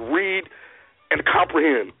 look, read, and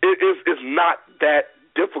comprehend. It's not that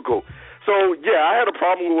difficult. So, yeah, I had a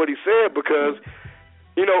problem with what he said because,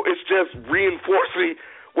 it's just reinforcing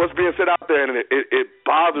what's being said out there, and it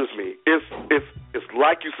bothers me. It's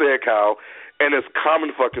like you said, Kyle, and it's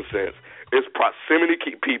common fucking sense. It's proximity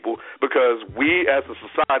people, because we as a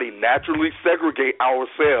society naturally segregate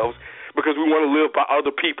ourselves because we want to live by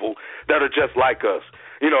other people that are just like us.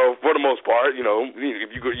 For the most part, if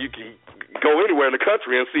you can go anywhere in the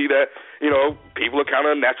country and see that, people are kind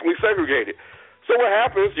of naturally segregated. So what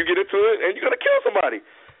happens, you get into it and you're going to kill somebody.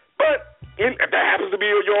 But that happens to be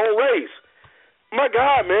your own race. My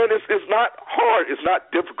God, man, it's not hard. It's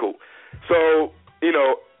not difficult. So,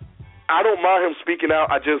 I don't mind him speaking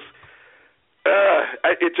out. I just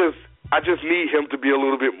need him to be a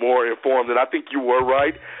little bit more informed. And I think you were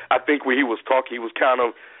right. I think when he was talking, he was kind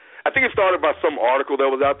of, I think it started by some article that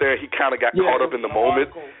was out there. He kind of got caught up in the moment.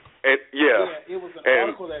 And, it was an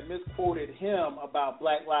article that misquoted him about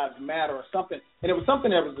Black Lives Matter or something. And it was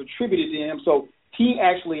something that was attributed to him. So he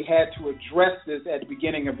actually had to address this at the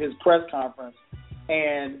beginning of his press conference.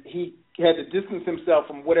 And he had to distance himself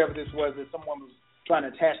from whatever this was that someone was trying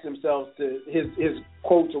to attach themselves to his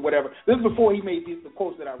quotes or whatever. This is before he made the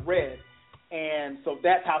quotes that I read. And so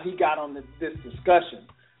that's how he got on this discussion.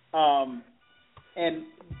 And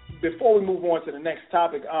before we move on to the next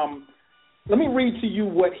topic, let me read to you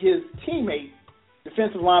what his teammate,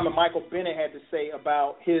 defensive lineman Michael Bennett, had to say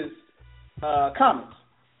about his comments.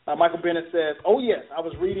 Michael Bennett says, "Oh yes, I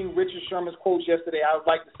was reading Richard Sherman's quotes yesterday. I would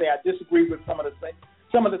like to say I disagree with some of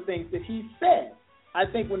the things that he said. I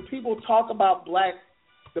think when people talk about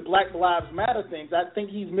the Black Lives Matter things, I think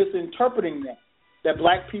he's misinterpreting them. That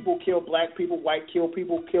black people kill black people, white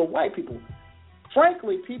people kill white people.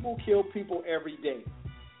 Frankly, people kill people every day.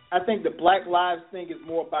 I think the Black Lives thing is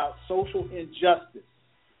more about social injustice,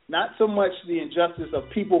 not so much the injustice of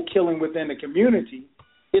people killing within the community.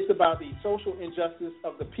 It's about the social injustice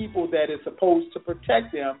of the people that is supposed to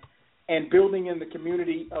protect them and building in the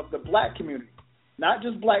community of the black community. Not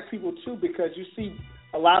just black people, too, because you see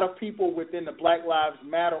a lot of people within the Black Lives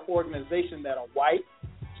Matter organization that are white,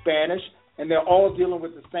 Spanish, and they're all dealing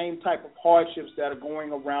with the same type of hardships that are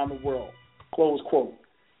going around the world. close quote.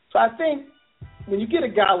 So I think when you get a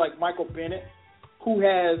guy like Michael Bennett who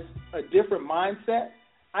has a different mindset,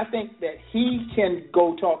 I think that he can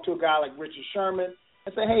go talk to a guy like Richard Sherman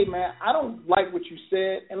and say, hey, man, I don't like what you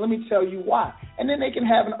said, and let me tell you why. And then they can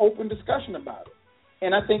have an open discussion about it.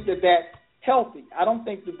 And I think that that's healthy. I don't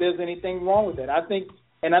think that there's anything wrong with that. I think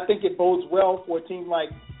it bodes well for a team like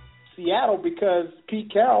Seattle because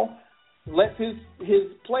Pete Carroll lets his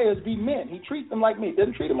players be men. He treats them like men. He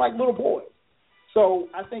doesn't treat them like little boys. So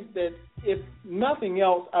I think that if nothing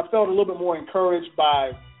else, I felt a little bit more encouraged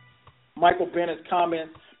by Michael Bennett's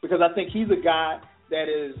comments because I think he's a guy that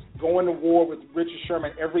is going to war with Richard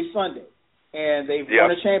Sherman every Sunday, and they've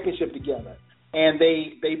won a championship together, and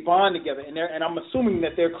they bond together, and I'm assuming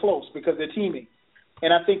that they're close because they're teaming.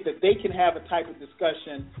 And I think that they can have a type of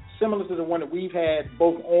discussion similar to the one that we've had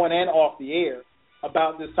both on and off the air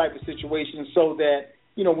about this type of situation so that,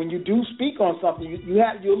 you know, when you do speak on something, you're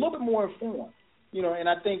a little bit more informed. You know, and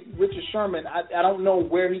I think Richard Sherman, I don't know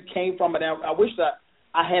where he came from, and I wish that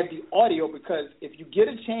I had the audio because if you get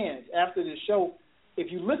a chance after this show,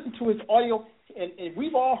 if you listen to his audio, and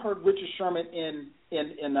we've all heard Richard Sherman in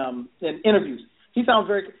interviews, he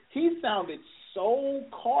sounded so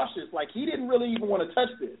cautious, like he didn't really even want to touch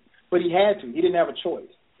this, but he had to. He didn't have a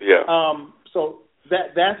choice. Yeah. So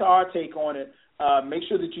that's our take on it. Make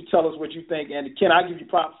sure that you tell us what you think, and Ken, I give you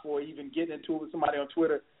props for even getting into it with somebody on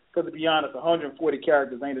Twitter. Because to be honest, 140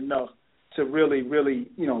 characters ain't enough to really,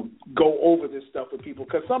 you know, go over this stuff with people.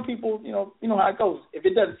 Because some people, you know how it goes. If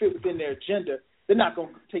it doesn't fit within their agenda, they're not going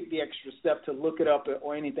to take the extra step to look it up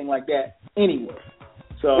or anything like that anyway.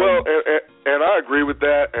 So well, and I agree with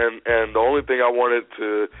that. And the only thing I wanted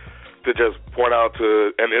to just point out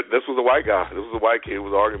this was a white guy. This was a white kid who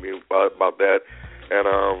was arguing me about that.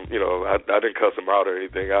 And you know, I didn't cuss him out or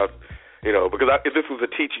anything. Because this was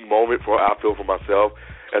a teaching moment for myself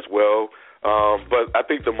as well. But I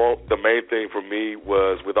think the main thing for me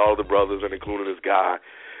was with all the brothers and including this guy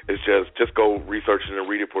is just go research it and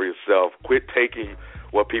read it for yourself. Quit taking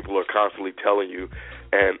what people are constantly telling you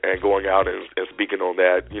and going out and speaking on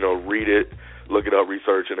that. You know, read it, look it up,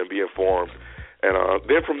 research it, and be informed. And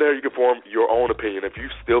then from there you can form your own opinion. If you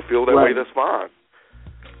still feel that way, that's fine.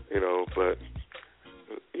 You know, but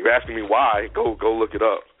you're asking me why, go look it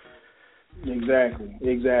up. Exactly.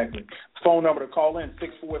 Phone number to call in,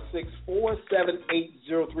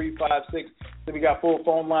 646-478-0356. Then we got full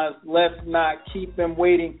phone lines. Let's not keep them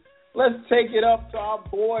waiting. Let's take it up to our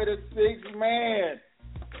boy, the sixth man.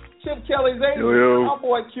 Chip Kelly's agent. Yo. Our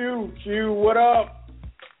boy Q. Q, what up?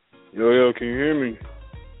 Yo, can you hear me?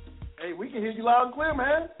 Hey, we can hear you loud and clear,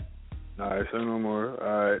 man. All right, say no more.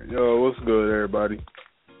 All right. Yo, what's good, everybody?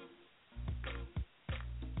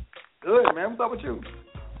 Good, man. What's up with you?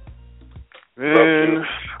 Man,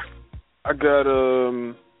 I got,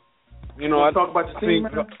 I talk about your team,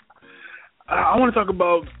 man? I want to talk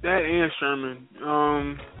about that and Sherman.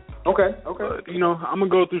 Okay. I'm going to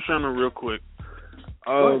go through Sherman real quick.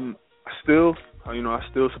 I still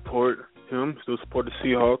support him, still support the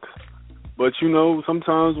Seahawks. But,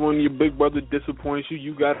 sometimes when your big brother disappoints you,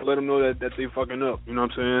 you got to let him know that they fucking up. You know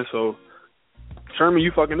what I'm saying? So, Sherman,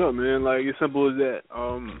 you fucking up, man. Like, it's simple as that.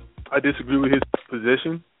 I disagree with his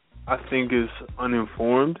position. I think is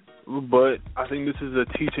uninformed, but I think this is a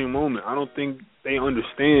teaching moment. I don't think they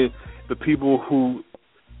understand the people who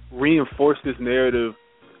reinforce this narrative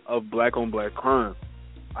of black-on-black crime.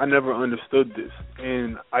 I never understood this,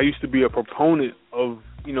 and I used to be a proponent of,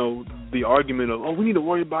 the argument of, we need to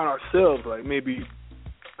worry about ourselves, like maybe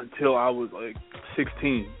until I was like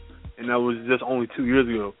 16, and that was just only 2 years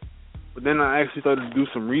ago. But then I actually started to do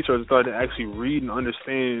some research, started to actually read and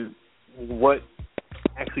understand what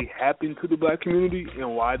actually happened to the black community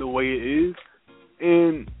and why the way it is.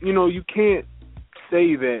 And, you can't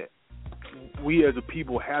say that we as a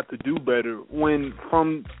people have to do better when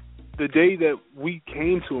from the day that we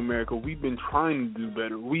came to America, we've been trying to do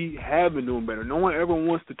better. We have been doing better. No one ever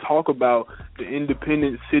wants to talk about the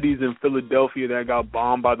independent cities in Philadelphia that got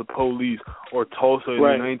bombed by the police, or Tulsa in the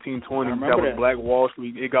 1920s that was Black Wall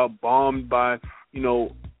Street. It got bombed by,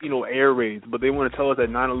 air raids. But they want to tell us that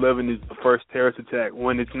 9/11 is the first terrorist attack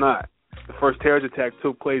when it's not. The first terrorist attack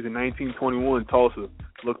took place in 1921, Tulsa.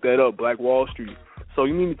 Look that up, Black Wall Street. So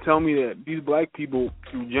you mean to tell me that these black people,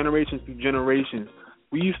 through generations,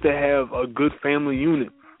 we used to have a good family unit,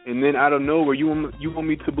 and then out of nowhere, you want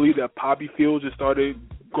me to believe that poppy fields just started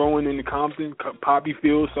growing in Compton, poppy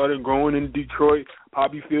fields started growing in Detroit,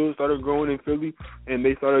 poppy fields started growing in Philly, and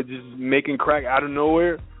they started just making crack out of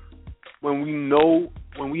nowhere? When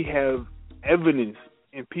we have evidence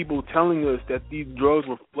and people telling us that these drugs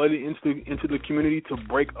were flooded into the community to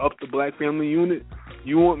break up the black family unit,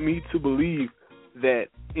 You want me to believe that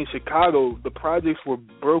in Chicago, the projects were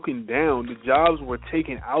broken down, the jobs were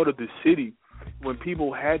taken out of the city. When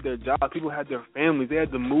people had their jobs, people had their families, they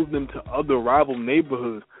had to move them to other rival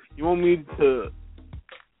neighborhoods. You want me to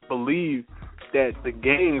believe that the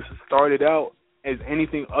gangs started out as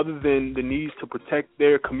anything other than the need to protect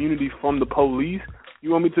their community from the police? You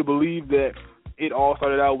want me to believe that it all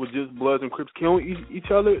started out with just Bloods and Crips killing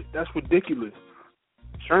each other? That's ridiculous.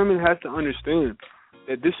 Sherman has to understand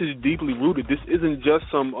that this is deeply rooted. This isn't just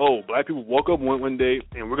some, black people woke up one day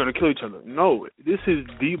and we're going to kill each other. No, this is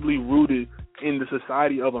deeply rooted in the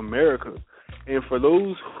society of America. And for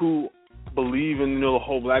those who believe in, the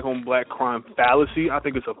whole black on black crime fallacy, I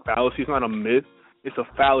think it's a fallacy. It's not a myth. It's a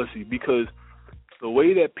fallacy because the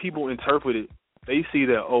way that people interpret it, they see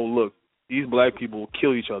that, look, these black people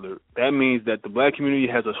kill each other. That means that the black community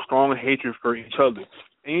has a strong hatred for each other.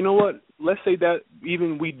 And you know what? Let's say that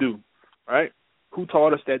even we do, right? Who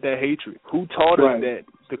taught us that hatred? Who taught us that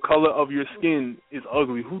the color of your skin is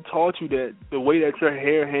ugly? Who taught you that the way that your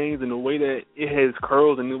hair hangs and the way that it has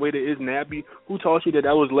curls and the way that it's nappy? Who taught you that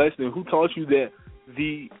was less than? Who taught you that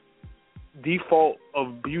the default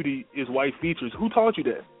of beauty is white features? Who taught you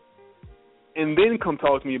that? And then come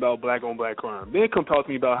talk to me about black on black crime. Then come talk to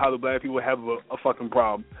me about how the black people have a fucking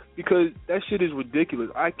problem. Because that shit is ridiculous.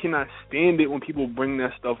 I cannot stand it when people bring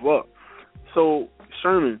that stuff up. So,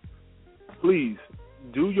 Sherman, please,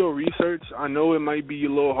 do your research. I know it might be a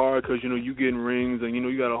little hard because, you getting rings and,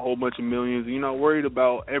 you got a whole bunch of millions and you're not worried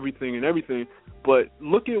about everything. But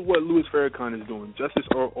look at what Louis Farrakhan is doing, Justice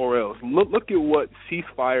or Else. Look at what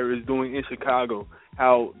Ceasefire is doing in Chicago,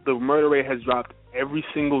 how the murder rate has dropped every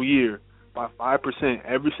single year by 5%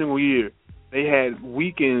 every single year. They had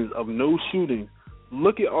weekends of no shooting.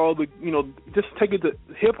 Look at all the, just take it to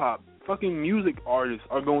hip-hop. Fucking music artists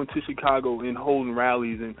are going to Chicago and holding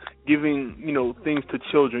rallies and giving, things to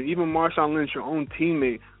children. Even Marshawn Lynch, your own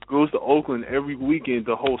teammate, goes to Oakland every weekend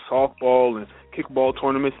to hold softball and kickball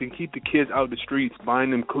tournaments to keep the kids out the streets,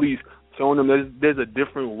 buying them cleats, showing them there's a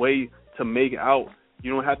different way to make out.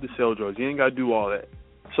 You don't have to sell drugs. You ain't got to do all that.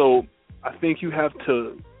 So I think you have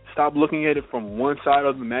to stop looking at it from one side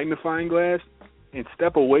of the magnifying glass and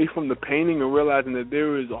step away from the painting and realizing that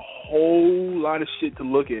there is a whole lot of shit to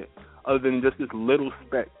look at other than just this little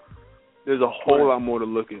speck. There's a whole lot more to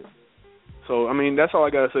look at. So, that's all I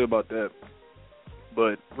got to say about that.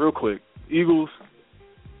 But real quick, Eagles,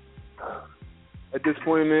 at this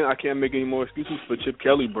point, man, I can't make any more excuses for Chip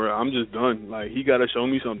Kelly, bro. I'm just done. Like, he got to show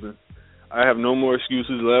me something. I have no more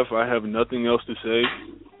excuses left. I have nothing else to say.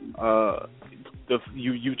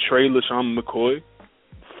 You trade LaShawn McCoy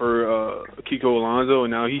for Kiko Alonso,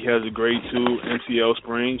 and now he has a grade 2 MCL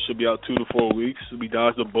sprain. Should be out 2 to 4 weeks. He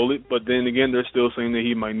dodged a bullet, but then again, they're still saying that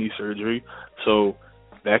he might need surgery. So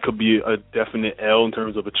that could be a definite L in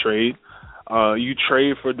terms of a trade. You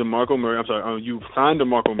trade for DeMarco Murray. You signed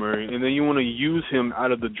DeMarco Murray, and then you want to use him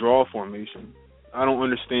out of the draw formation. I don't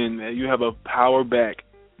understand that. You have a power back,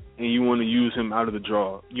 and you want to use him out of the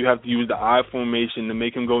draw. You have to use the I formation to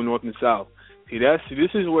make him go north and south. This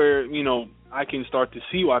is where, I can start to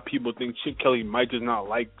see why people think Chip Kelly might just not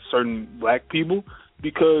like certain black people,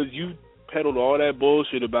 because you peddled all that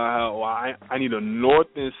bullshit about how I need a north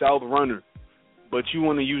and south runner, but you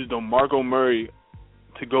want to use DeMarco Murray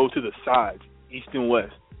to go to the sides, east and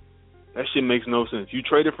west. That shit makes no sense. You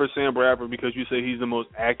traded for Sam Bradford because you say he's the most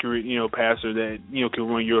accurate, passer that, can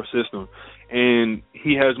run your system. And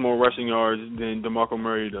he has more rushing yards than DeMarco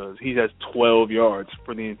Murray does. He has 12 yards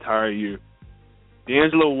for the entire year.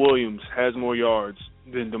 D'Angelo Williams has more yards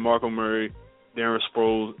than DeMarco Murray, Darren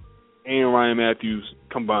Sproles, and Ryan Matthews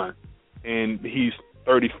combined. And he's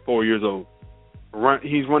 34 years old.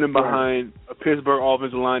 He's running behind a Pittsburgh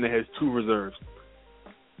offensive line that has 2 reserves.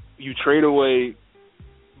 You trade away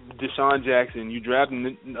Deshaun Jackson, you draft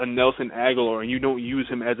a Nelson Aguilar, and you don't use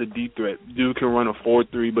him as a deep threat. Dude can run a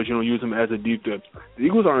 4-3, but you don't use him as a deep threat. The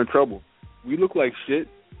Eagles are in trouble. We look like shit.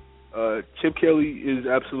 Chip Kelly is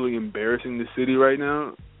absolutely embarrassing the city right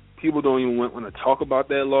now. People don't even want to talk about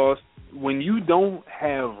that loss. When you don't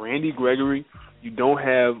have Randy Gregory, you don't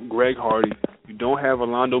have Greg Hardy, you don't have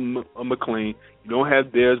Orlando McClain, you don't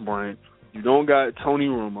have Dez Bryant, you don't got Tony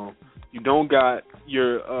Romo, you don't got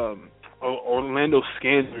your Orlando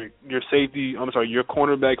Scandrick, your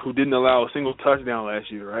cornerback who didn't allow a single touchdown last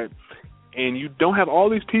year, right? And you don't have all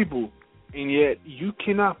these people, and yet you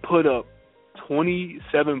cannot put up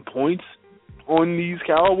 27 points on these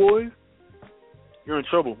Cowboys. You're in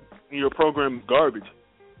trouble, and your program is garbage.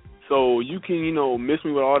 So you can, miss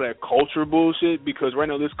me with all that culture bullshit, because right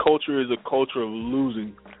now this culture is a culture of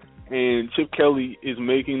losing. And Chip Kelly is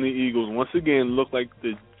making the Eagles once again look like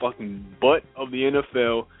the fucking butt of the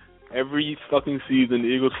NFL. Every fucking season, the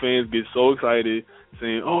Eagles fans get so excited,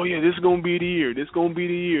 saying, "Oh yeah, this is gonna be the year. This is gonna be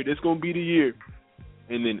the year. This is gonna be the year."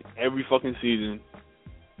 And then every fucking season,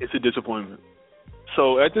 it's a disappointment.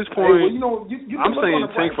 So at this point, I'm saying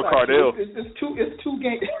tank for Cardell. It's two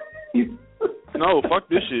games. No, fuck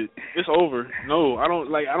this shit. It's over. No, I don't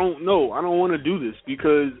know. I don't want to do this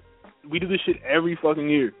because we do this shit every fucking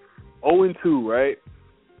year. 0-2, right?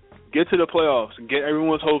 Get to the playoffs and get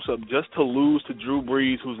everyone's hopes up just to lose to Drew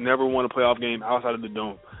Brees, who's never won a playoff game outside of the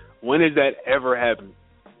Dome. When has that ever happened?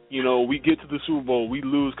 You know, we get to the Super Bowl, we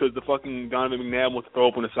lose because the fucking Donovan McNabb wants to throw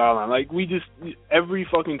up on the sideline. Like, we just, every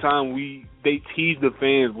fucking time they tease the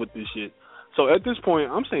fans with this shit. So at this point,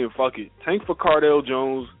 I'm saying fuck it. Tank for Cardell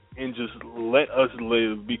Jones and just let us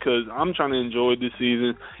live because I'm trying to enjoy this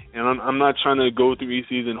season and I'm not trying to go through each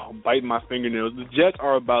season biting my fingernails. The Jets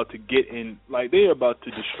are about to get in, like they're about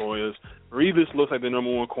to destroy us. Revis looks like the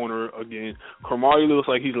number one corner again. Cromartie looks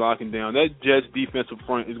like he's locking down. That Jets defensive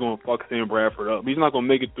front is going to fuck Sam Bradford up. He's not going to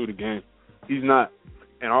make it through the game. He's not.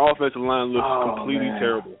 And our offensive line looks completely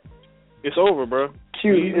terrible. It's over, bro.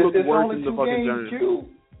 We look worse than the fucking Giants.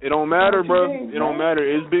 It don't matter, bro. It don't matter.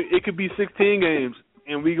 It could be 16 games.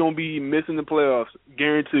 And we're going to be missing the playoffs.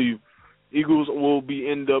 Guarantee you. Eagles will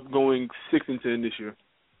end up going 6-10 this year.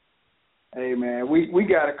 Hey, man, we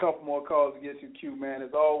got a couple more calls to get to, Q, man.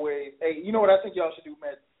 As always, hey, you know what I think y'all should do,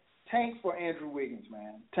 man? Tank for Andrew Wiggins,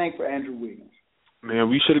 man. Tank for Andrew Wiggins. Man,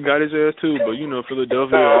 we should have got his ass too, but, you know,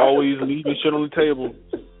 Philadelphia always leaving shit on the table.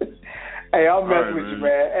 Hey, I'll mess with you,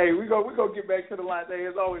 man. Hey, we go get back to the line. Hey,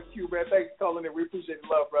 as always, Q, man, thanks for calling in. We appreciate the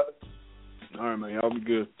love, brother. All right, man. Y'all be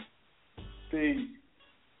good. Peace.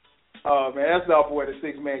 Oh, man, that's our boy, the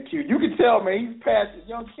six-man Q. You can tell, man, he's passionate.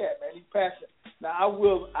 Young cat, man, he's passionate. Now, I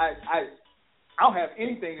don't have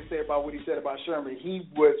anything to say about what he said about Sherman. He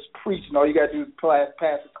was preaching. All you got to do is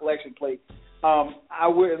pass the collection plate.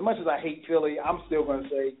 As much as I hate Philly, I'm still going to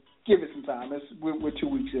say give it some time. We're 2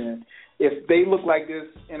 weeks in. If they look like this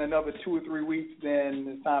in another 2 or 3 weeks, then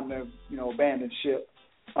it's time to, abandon ship.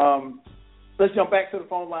 Let's jump back to the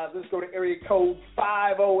phone lines. Let's go to area code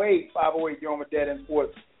 508. 508, you're on with Dead End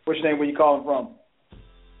Sports. What's your name? Where you calling from?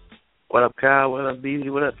 What up, Kyle? What up,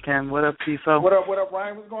 BZ? What up, Ken? What up, Tifo? What up,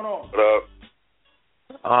 Ryan? What's going on? What up?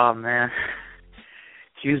 Oh, man.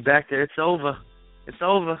 Q's back there. It's over. It's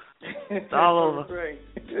over. It's all over.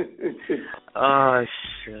 Oh,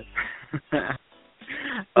 shit. What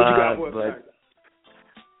you got for us, but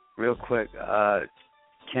real quick,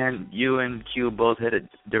 Ken, you and Q both hit it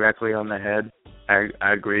directly on the head.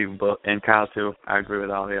 I agree, both, and Kyle, too. I agree with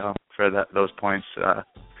all of y'all for those points.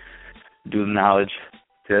 Due knowledge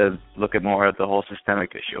to look at more at the whole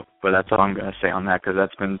systemic issue. But that's all I'm going to say on that because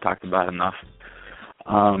that's been talked about enough.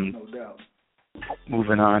 No doubt.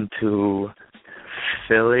 Moving on to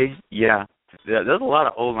Philly. Yeah, there's a lot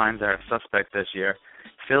of O-lines that are suspect this year.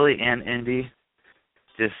 Philly and Indy,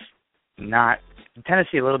 just not.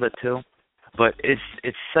 Tennessee a little bit too. But it's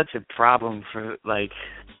such a problem for,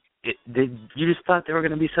 you just thought they were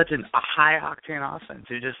going to be such a high-octane offense.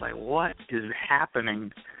 You're just like, what is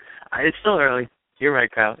happening? It's still early. You're right,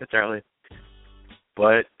 Kyle. It's early.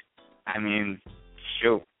 But, I mean,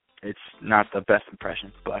 shoot, it's not the best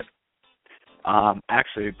impression. But,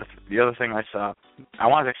 actually, the other thing I saw, I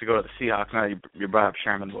wanted to actually go to the Seahawks now that you brought up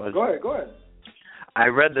Sherman. Go ahead. I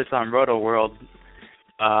read this on Roto World,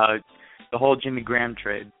 the whole Jimmy Graham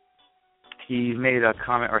trade. He made a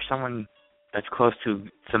comment, or someone that's close to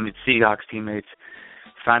some Seahawks teammates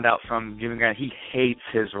found out from Jimmy Graham he hates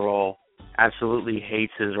his role. Absolutely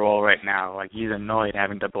hates his role right now. Like, he's annoyed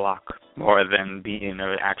having to block more than being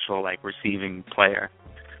an actual, receiving player.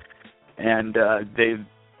 And they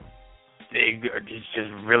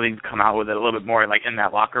just really come out with it a little bit more, in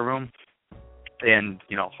that locker room. And,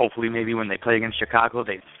 hopefully maybe when they play against Chicago,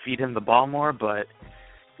 they feed him the ball more, but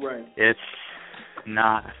it's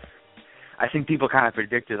not. I think people kind of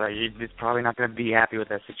predicted, he's probably not going to be happy with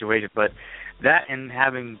that situation. But that and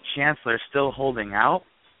having Chancellor still holding out,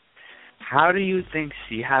 how do you think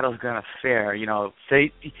Seattle's going to fare?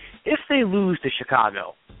 Say if they lose to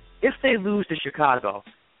Chicago,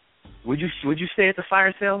 would you stay at the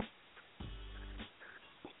fire sale?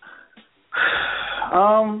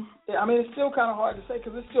 It's still kind of hard to say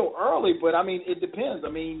because it's still early. But it depends.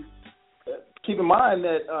 Keep in mind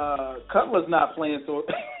that Cutler's not playing, so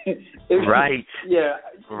right. Yeah,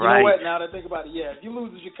 you right. know what? Now that I think about it, yeah, if you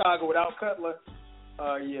lose to Chicago without Cutler,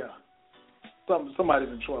 somebody's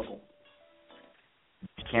in trouble.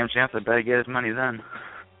 Cam Chancellor better get his money then.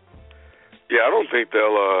 Yeah, I don't think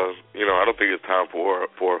they'll. I don't think it's time for a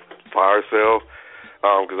fire sale.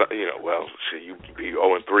 Because you can be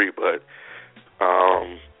 0-3, but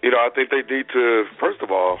I think they need to, first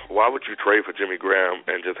of all, why would you trade for Jimmy Graham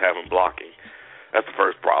and just have him blocking? That's the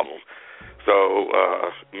first problem. So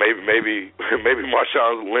maybe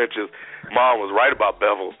Marshawn Lynch's mom was right about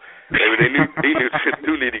Bevel. Maybe they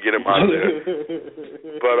do need to get him out of there.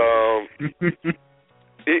 But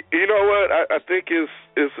you know what? I think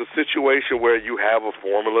it's a situation where you have a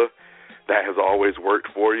formula that has always worked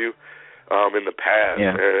for you in the past,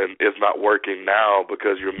 and it's not working now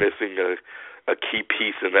because you're missing a key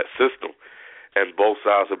piece in that system, and both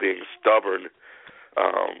sides are being stubborn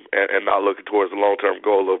and not looking towards the long-term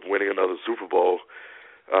goal of winning another Super Bowl.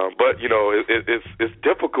 But it's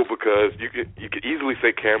difficult because you could easily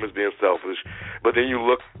say Cam is being selfish, but then you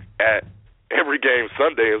look at every game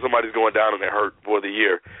Sunday and somebody's going down and they're hurt for the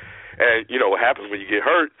year, and what happens when you get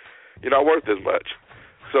hurt? You're not worth as much.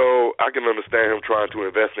 So I can understand him trying to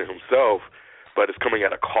invest in himself, but it's coming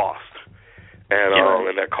at a cost.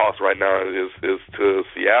 And that cost right now is to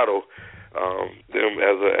Seattle, them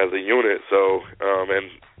as a unit. So and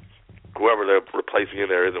whoever they're replacing in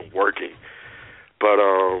there isn't working. But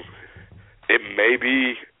it may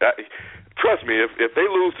be. Trust me, if they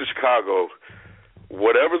lose to Chicago,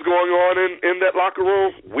 whatever's going on in that locker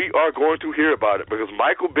room, we are going to hear about it because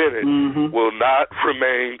Michael Bennett will not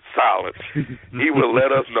remain silent. He will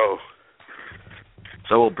let us know.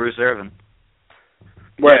 So will Bruce Irvin.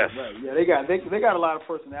 Right, right. Yeah, they got a lot of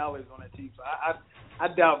personalities on that team. So I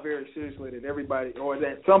doubt very seriously that everybody or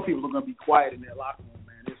that some people are going to be quiet in that locker room,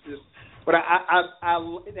 man. It's just, but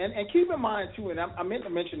and keep in mind too, and I meant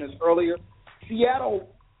to mention this earlier. Seattle,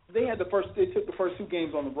 they took the first two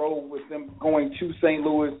games on the road with them going to St.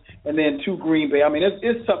 Louis and then to Green Bay. I mean,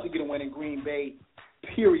 it's tough to get a win in Green Bay,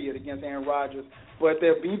 period, against Aaron Rodgers. But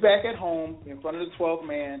they'll be back at home in front of the 12th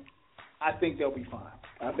man. I think they'll be fine.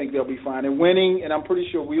 And winning, and I'm pretty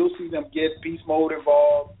sure we'll see them get beast mode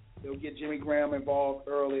involved. They'll get Jimmy Graham involved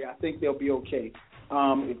early. I think they'll be okay.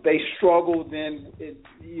 If they struggle, then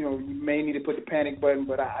you may need to put the panic button,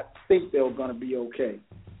 but I think they're going to be okay.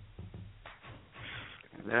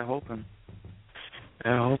 They're hoping.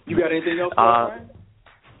 You got anything else, Brian?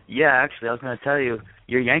 Yeah, actually, I was going to tell you,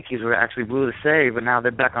 your Yankees were actually blew the save, but now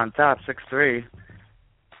they're back on top, 6-3.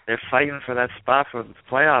 They're fighting for that spot for the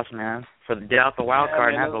playoffs, man. For the get out the wild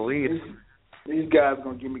card and have the lead. These guys are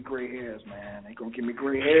going to give me gray hairs, man. They're going to give me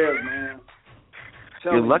gray hairs, man.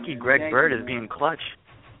 You're lucky Greg Bird is being clutch.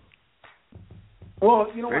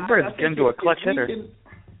 Well, Greg Bird's getting to a clutch hitter.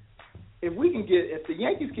 If the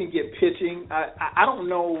Yankees can get pitching, I don't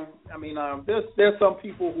know. I mean, there's some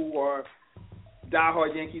people who are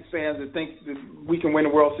diehard Yankees fans that think that we can win the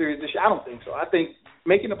World Series this year. I don't think so. I think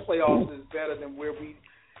making the playoffs is better than where we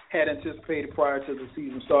had anticipated prior to the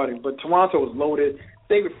season starting. But Toronto is loaded.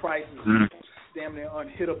 David Price is damn near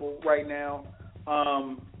unhittable right now.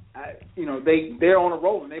 They're on a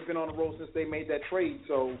roll, and they've been on a roll since they made that trade.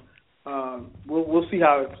 So we'll see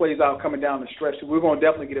how it plays out coming down the stretch. We're going to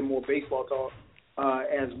definitely get in more baseball talk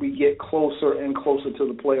as we get closer and closer to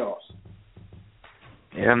the playoffs.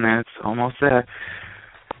 Yeah, man, it's almost there.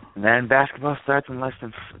 And then basketball starts in less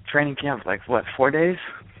than training camp, 4 days?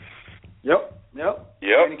 Yep.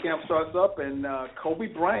 Training camp starts up, and Kobe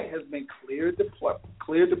Bryant has been cleared to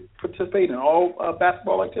participate in all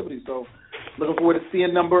basketball activities. So, looking forward to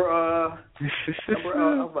seeing number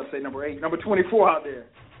 8, number 24 out there.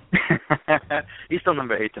 He's still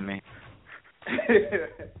number 8 to me.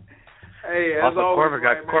 Hey, as also, always,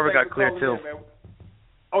 Corver got cleared too.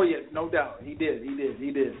 Oh yeah, no doubt, he did.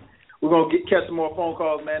 We're gonna catch some more phone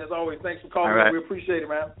calls, man. As always, thanks for calling. Right. We appreciate it,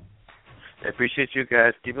 man. I appreciate you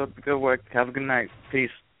guys. Keep up the good work. Have a good night. Peace.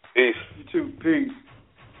 Peace. You too. Peace.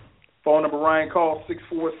 Phone number Ryan, call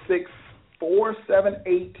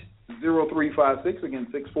 646-478-0356. Again,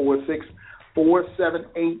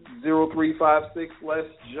 646-478-0356. Let's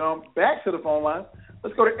jump back to the phone line.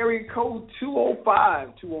 Let's go to area code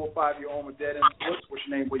 205. 205, you're on with Dead End Sports. What's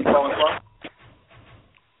your name? Where you calling from?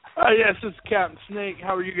 Yes, this is Captain Snake.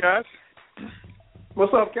 How are you guys?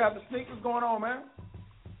 What's up, Captain Snake? What's going on, man?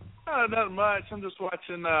 Nothing much. I'm just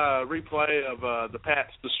watching a replay of the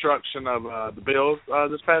Pats' destruction of the Bills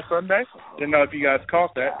this past Sunday. Didn't know if you guys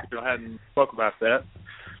caught that because you hadn't spoke about that.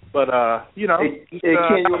 But, Hey, can you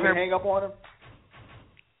hang up on him?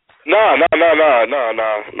 No. Hey,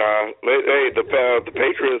 the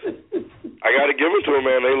Patriots, I got to give it to them,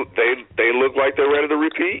 man. They look like they're ready to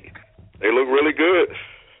repeat. They look really good.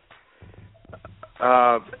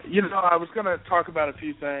 I was going to talk about a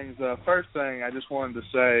few things. First thing, I just wanted to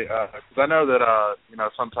say, because I know that,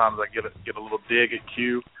 sometimes I get a little dig at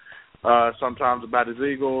Q sometimes about his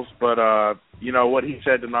Eagles, but, what he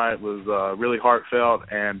said tonight was really heartfelt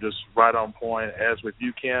and just right on point, as with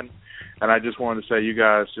you, Ken. And I just wanted to say you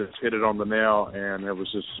guys just hit it on the nail, and it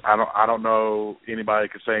was just I don't know anybody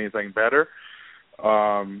could say anything better.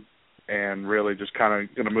 And really just kind of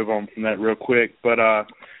going to move on from that real quick. But I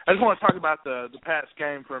just want to talk about the Pats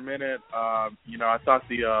game for a minute. I thought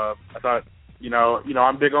I'm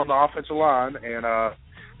big on the offensive line, and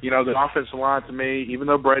the offensive line to me, even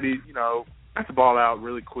though Brady, got the ball out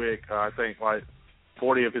really quick, I think like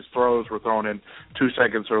 40 of his throws were thrown in 2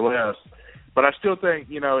 seconds or less. But I still think,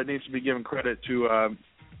 it needs to be given credit to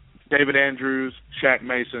David Andrews, Shaq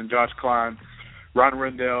Mason, Josh Klein, Ron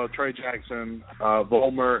Rendell, Trey Jackson,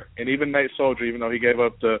 Volmer, and even Nate Soldier, even though he gave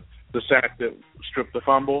up the sack that stripped the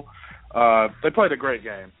fumble. They played a great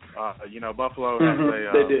game. Buffalo has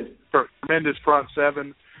a tremendous front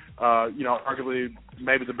seven. Arguably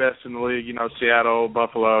maybe the best in the league. Seattle,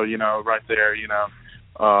 Buffalo, right there.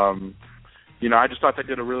 I just thought they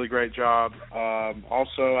did a really great job.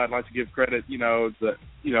 Also, I'd like to give credit, the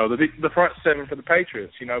front seven for the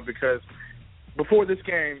Patriots, because before this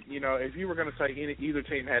game, if you were going to say either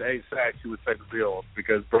team had 8 sacks, you would say the Bills,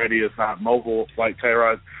 because Brady is not mobile like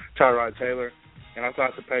Tyrod Taylor. And I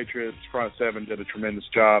thought the Patriots front seven did a tremendous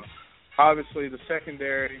job. Obviously, the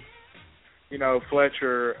secondary,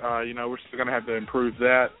 Fletcher, we're still going to have to improve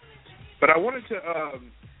that. But I wanted to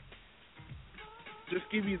just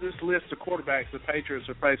give you this list of quarterbacks the Patriots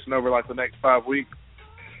are facing over like the next 5 weeks.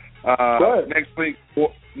 Next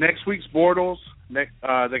week's Bortles. They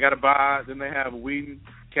got a bye. Then they have Weeder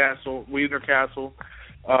Castle.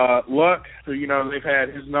 Luck, who they've had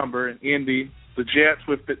his number in Indy. The Jets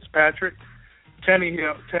with Fitzpatrick.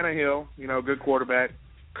 Tannehill, good quarterback.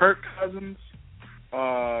 Kirk Cousins,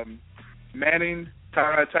 Manning,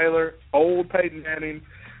 Tyrod Taylor, old Peyton Manning,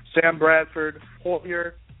 Sam Bradford,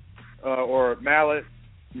 Hoyer, or Mallett,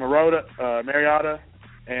 Mariota,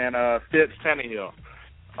 and Fitz Tannehill.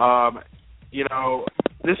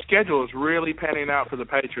 This schedule is really panning out for the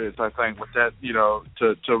Patriots, I think, with that,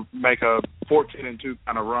 to make a 14-2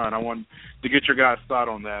 kind of run. I want to get your guys' thought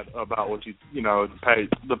on that, about what the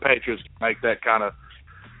Patriots make that kind of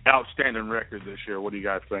outstanding record this year. What do you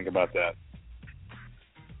guys think about that?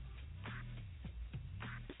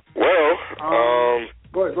 Well,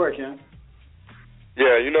 go ahead, Ken.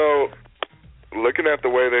 Yeah, looking at the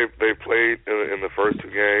way they played in the first 2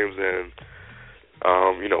 games, and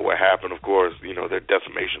what happened, of course, their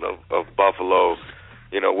decimation of Buffalo,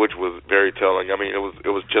 which was very telling. I mean, it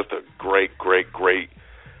was just a great plan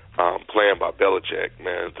by Belichick,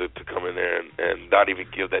 man, to come in there and not even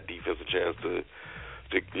give that defense a chance to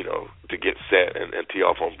get set and tee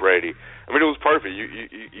off on Brady. I mean, it was perfect.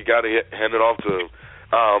 You got to hand it off to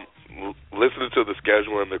listening to the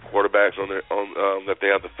schedule and the quarterbacks that they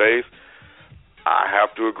have to face. I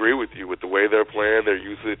have to agree with you with the way they're playing, their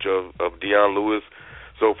usage of Deion Lewis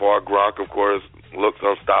so far. Gronk, of course, looks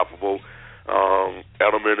unstoppable.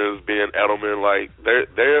 Edelman is being Edelman. Like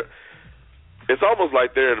they're it's almost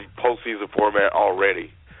like they're in postseason format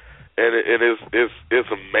already, and it's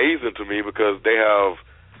amazing to me because they have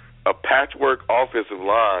a patchwork offensive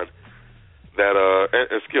line that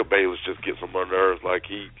and Skip Bayless just gets on my nerves. Like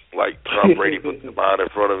Tom Brady puts the line in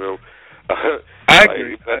front of him. I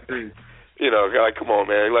agree. Like, come on,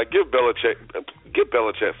 man. Like, give Belichick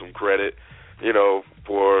some credit,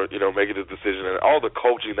 for, making this decision. And all the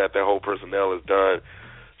coaching that their whole personnel has done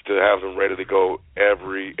to have them ready to go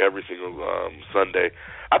every single Sunday.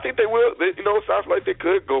 I think they will. It sounds like they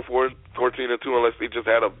could go for it 14-2 unless they just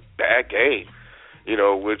had a bad game,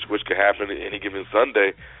 which could happen any given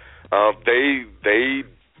Sunday. They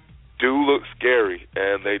do look scary,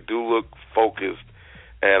 and they do look focused.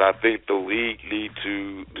 And I think the league need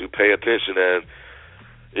to pay attention. And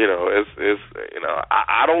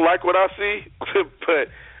I don't like what I see, but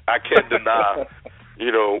I can't deny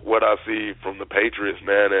what I see from the Patriots,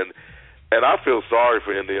 man. And I feel sorry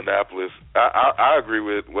for Indianapolis. I agree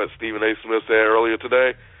with what Stephen A. Smith said earlier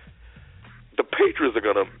today. The Patriots are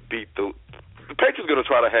gonna the Patriots are gonna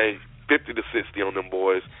try to hang 50 to 60 on them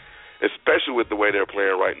boys, especially with the way they're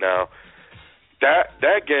playing right now.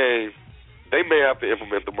 That game, they may have to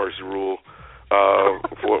implement the mercy rule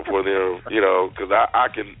for them, because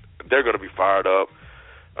they're going to be fired up.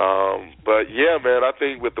 But yeah, man, I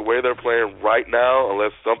think with the way they're playing right now,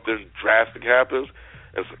 unless something drastic happens,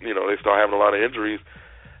 and they start having a lot of injuries,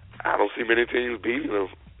 I don't see many teams beating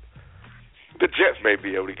them. The Jets may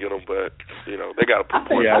be able to get them, but they got to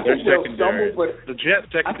put points. Yeah, they're secondary. The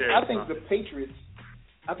Jets secondary. I think the Patriots.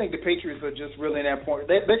 I think the Patriots are just really in that point.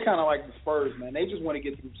 They're kind of like the Spurs, man. They just want to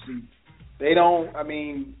get through the season. They don't. I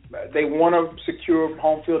mean, they want to secure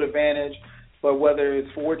home field advantage, but whether it's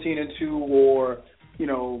 14-2 or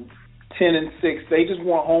 10-6. They just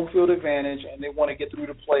want home field advantage, and they want to get through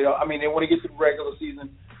the playoff. I mean, they want to get through the regular season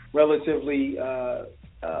relatively,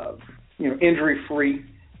 injury-free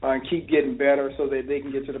and keep getting better so that they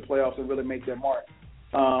can get to the playoffs and really make their mark.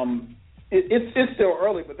 It's still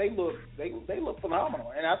early, but they look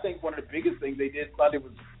phenomenal. And I think one of the biggest things they did Sunday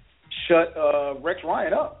was shut Rex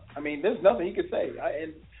Ryan up. I mean, there's nothing he could say.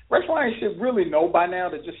 And Rex Ryan should really know by now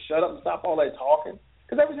to just shut up and stop all that talking.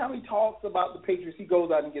 Because every time he talks about the Patriots, he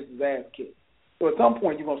goes out and gets his ass kicked. So at some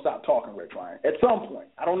point, you're going to stop talking, Rex Ryan. At some point.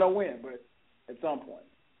 I don't know when, but at some point.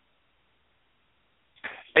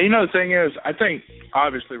 And the thing is, I think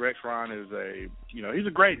obviously Rex Ryan is he's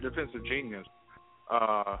a great defensive genius.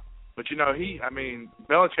 But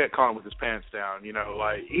Belichick caught him with his pants down.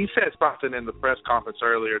 He said something in the press conference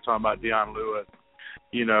earlier talking about Dion Lewis.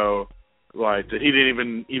 That he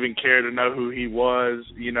didn't even care to know who he was.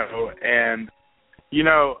 And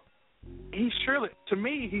he surely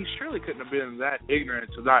couldn't have been that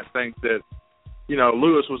ignorant to not think that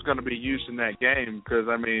Lewis was going to be used in that game because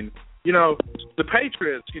the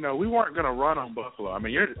Patriots, we weren't going to run on Buffalo.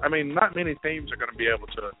 Not many teams are going to be able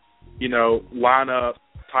to, line up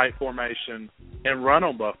tight formation and run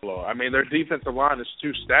on Buffalo. Their defensive line is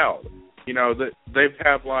too stout. They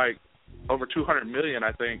have over $200 million,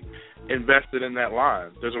 I think, invested in that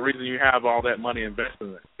line. There's a reason you have all that money invested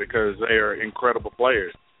in it because they are incredible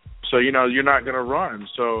players. So you're not going to run.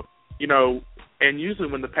 So and usually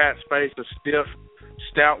when the Pats face a stiff,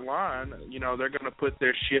 stout line, they're going to put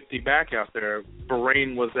their shifty back out there.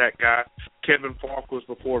 Vereen was that guy. Kevin Falk was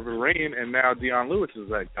before Vereen, and now Dion Lewis is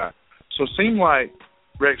that guy. So it seemed like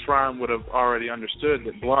Rex Ryan would have already understood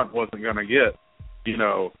that Blunt wasn't going to get,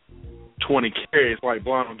 20 carries like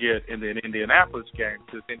Blunt will get in the Indianapolis game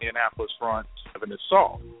because Indianapolis front seven is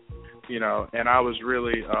soft, and I was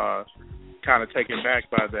really kind of taken back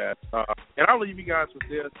by that. And I'll leave you guys with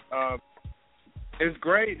this. As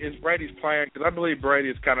great as Brady's playing, because I believe Brady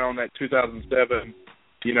is kind of on that 2007,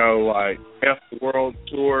 F the World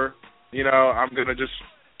tour. I'm going to just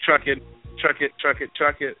chuck it.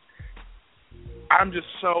 I'm just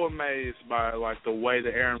so amazed by, the way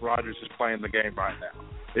that Aaron Rodgers is playing the game right now.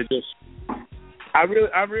 It just, I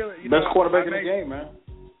really, best quarterback in the game, man.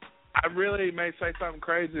 I really may say something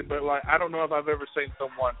crazy, but, I don't know if I've ever seen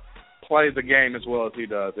someone play the game as well as he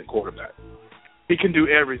does at quarterback. He can do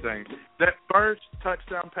everything. That first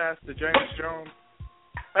touchdown pass to James Jones,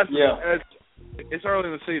 it's early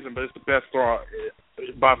in the season, but it's the best throw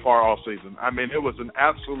by far all season. It was an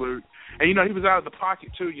absolute, and, he was out of the pocket,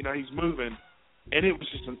 too. He's moving, and it was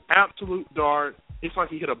just an absolute dart. It's like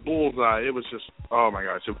he hit a bullseye. It was just, oh, my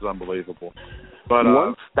gosh, it was unbelievable. But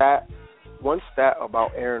one stat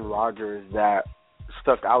about Aaron Rodgers that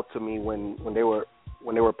stuck out to me when they were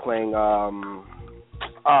playing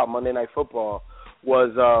Monday Night Football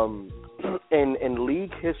was in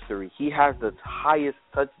league history, he has the highest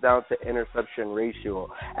touchdown to interception ratio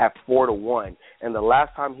at 4-1. And the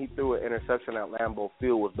last time he threw an interception at Lambeau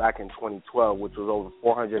Field was back in 2012, which was over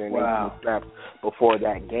 418 snaps before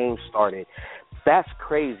that game started. That's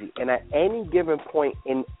crazy. And at any given point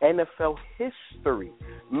in NFL history,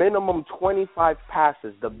 minimum 25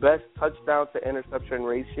 passes, the best touchdown to interception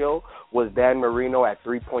ratio was Dan Marino at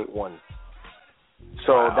 3.1.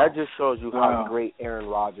 So that just shows you how great Aaron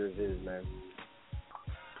Rodgers is, man.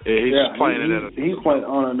 Yeah, he's playing he's playing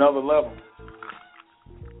on another level.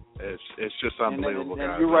 It's just unbelievable, and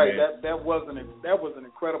guys. You're right. That was an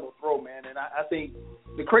incredible throw, man. And I think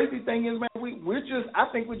the crazy thing is, man, I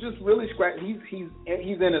think we're just really scratching. He's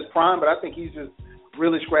in his prime, but I think he's just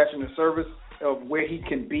really scratching the surface of where he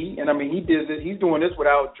can be. And he did this. He's doing this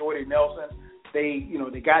without Jordy Nelson. They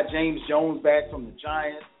got James Jones back from the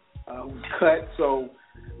Giants, who's cut. So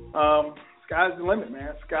sky's the limit,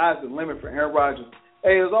 man. Sky's the limit for Aaron Rodgers.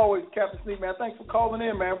 Hey, as always, Captain Sneak, man, thanks for calling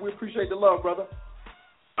in, man. We appreciate the love, brother.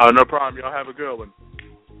 Oh, no problem. Y'all have a good one.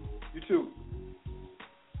 You too.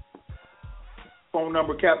 Phone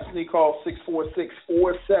number, Captain Sneak, call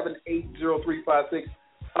 646-478-0356.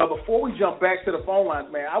 Before we jump back to the phone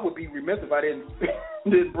lines, man, I would be remiss if I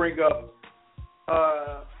didn't bring up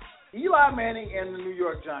Eli Manning and the New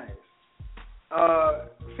York Giants.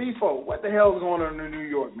 FIFO, what the hell is going on in New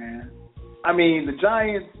York, man? The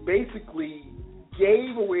Giants basically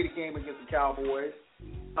gave away the game against the Cowboys.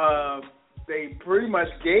 They pretty much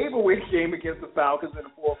gave away the game against the Falcons in the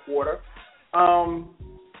fourth quarter.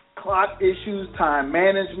 Clock issues, time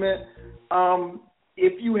management.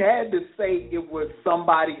 If you had to say it was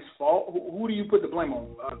somebody's fault, who do you put the blame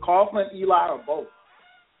on? Coughlin, Eli, or both?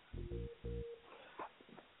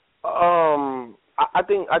 I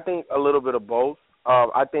think a little bit of both.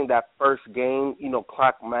 I think that first game,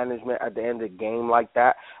 clock management at the end of the game like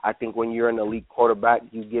that, I think when you're an elite quarterback,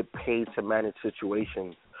 you get paid to manage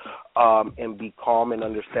situations and be calm and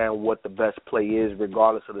understand what the best play is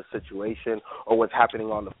regardless of the situation or what's happening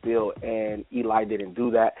on the field. And Eli didn't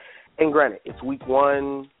do that. And granted, it's week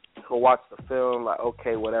one. He'll watch the film like,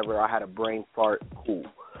 okay, whatever, I had a brain fart, cool.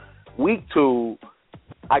 Week two,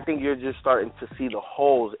 I think you're just starting to see the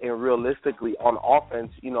holes. And realistically, on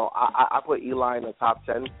offense, I put Eli in the top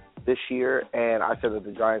 10 this year, and I said that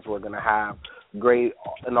the Giants were going to have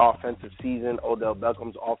an offensive season. Odell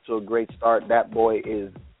Beckham's off to a great start. That boy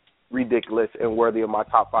is ridiculous and worthy of my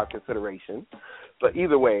top 5 consideration. But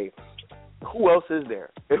either way, who else is there?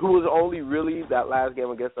 It was only really that last game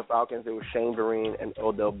against the Falcons. It was Shane Vereen and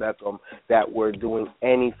Odell Beckham that were doing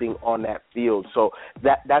anything on that field. So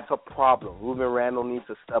that's a problem. Ruben Randle needs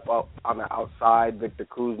to step up on the outside. Victor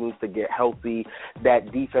Cruz needs to get healthy.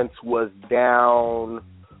 That defense was down.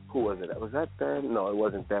 Who was it? Was that them? No, it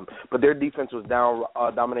wasn't them. But their defense was down.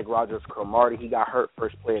 Dominic Rodgers-Cromartie, he got hurt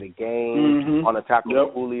first play of the game on a tackle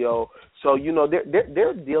with Julio. So,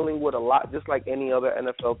 they're dealing with a lot, just like any other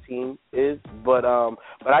NFL team is. But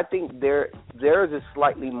I think theirs is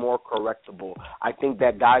slightly more correctable. I think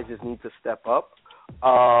that guys just need to step up.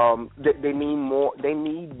 They need more. They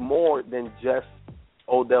need more than just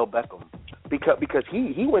Odell Beckham. Because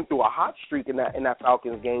he went through a hot streak in that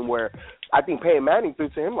Falcons game where I think Peyton Manning threw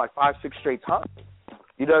to him like 5-6 straight times.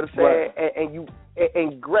 You know what I'm saying? Right.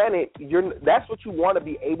 And granted, that's what you want to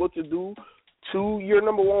be able to do to your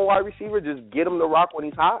number one wide receiver, just get him to rock when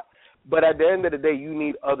he's hot. But at the end of the day, you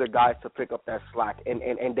need other guys to pick up that slack, and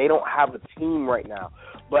they don't have a team right now.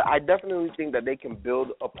 But I definitely think that they can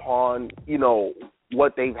build upon,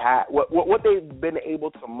 what they've had, what they've been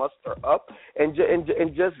able to muster up, and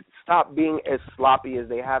just stop being as sloppy as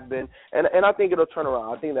they have been. And I think it'll turn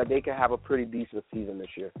around. I think that they can have a pretty decent season this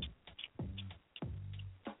year.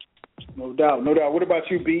 No doubt. What about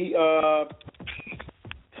you, B?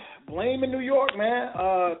 Blame in New York, man.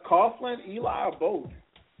 Coughlin, Eli, or both?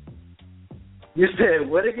 You said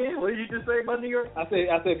what again? What did you just say about New York? I said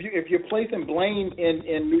if you're placing blame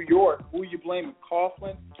in New York, who are you blaming?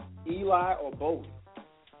 Coughlin, Eli, or both?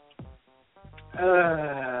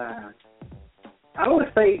 I would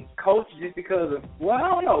say coach just because of, I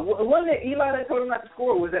don't know. Wasn't it Eli that told him not to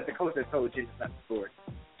score, or was that the coach that told Jimmy not to score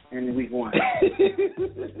in week one?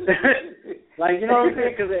 Like, you know what I'm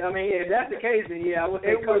saying? Because, if that's the case, then, I would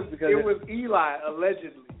say coach because it was Eli,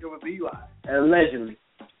 allegedly. It was Eli. Allegedly.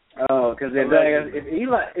 Oh, because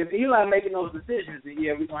if Eli making those decisions, then,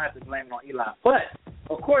 we're going to have to blame it on Eli. But,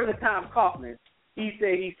 according to Tom Coughlin, he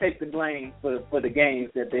said he takes the blame for the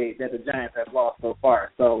games that the Giants have lost so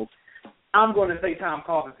far. So I'm going to say Tom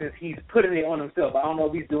Coughlin, since he's putting it on himself. I don't know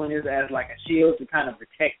if he's doing this as like a shield to kind of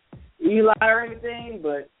protect Eli or anything,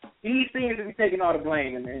 but he seems to be taking all the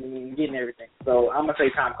blame and getting everything. So I'm going to say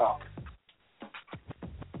Tom Coughlin.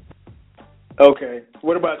 Okay.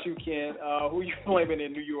 What about you, Ken? Who are you blaming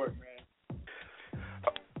in New York, man?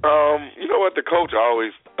 You know what? The coach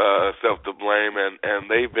always self to blame, and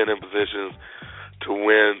they've been in positions to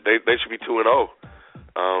win. They should be 2-0,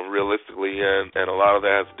 realistically, and a lot of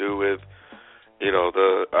that has to do with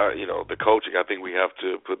the coaching. I think we have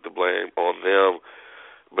to put the blame on them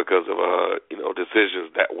because of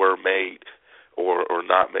decisions that were made or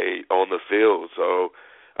not made on the field. So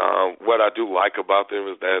what I do like about them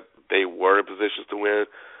is that they were in positions to win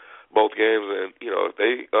both games, and if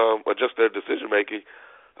they adjust their decision making,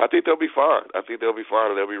 I think they'll be fine. And they'll be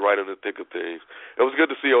right in the thick of things. It was good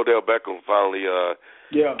to see Odell Beckham finally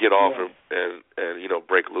get off and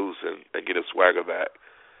break loose and get his swagger back.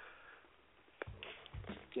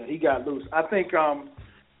 Yeah, he got loose. I think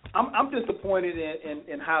I'm disappointed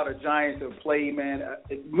in how the Giants have played, man.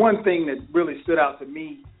 One thing that really stood out to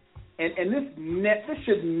me, and this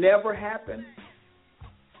should never happen.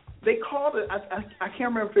 They called it. I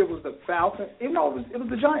can't remember if it was the Falcons. No, it was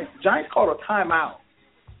the Giants. The Giants called a timeout.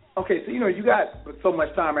 Okay, so you got so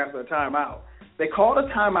much time after a timeout. They called a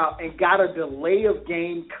timeout and got a delay of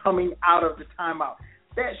game coming out of the timeout.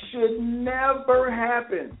 That should never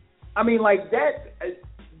happen. I mean, like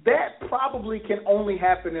that probably can only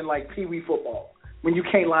happen in like Pee Wee football when you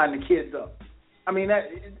can't line the kids up. I mean, I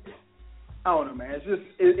don't know, man.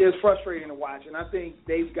 It's frustrating to watch, and I think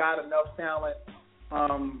they've got enough talent,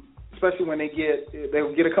 especially when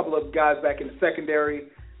they'll get a couple of guys back in the secondary.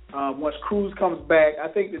 Once Cruz comes back, I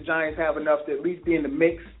think the Giants have enough to at least be in the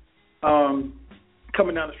mix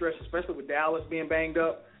coming down the stretch, especially with Dallas being banged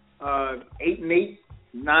up. 8-8,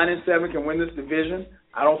 9-7 can win this division.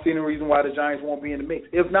 I don't see any reason why the Giants won't be in the mix.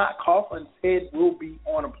 If not, Coughlin's head will be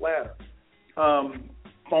on a platter.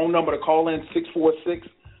 phone number to call in,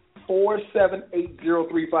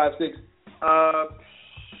 646-478-0356.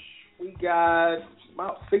 We got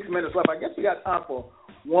about 6 minutes left. I guess we got time for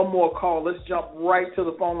one more call. Let's jump right to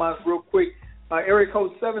the phone lines real quick. Area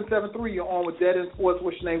code 773, you're on with Dead End Sports.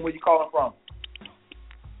 What's your name? Where you calling from?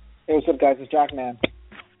 Hey, what's up, guys? It's Jockman.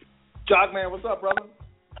 Jockman, what's up, brother?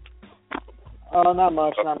 Not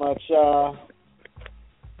much.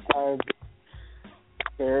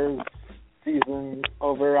 Bears season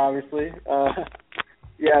over, obviously.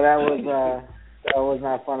 Yeah, that was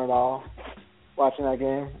not fun at all, watching that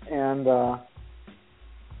game. And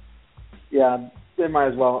yeah, they might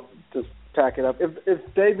as well just pack it up. If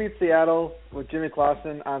they beat Seattle with Jimmy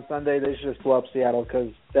Clausen on Sunday, they should just blow up Seattle,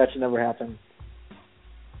 because that should never happen.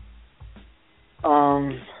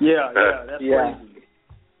 That's crazy.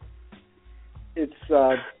 It's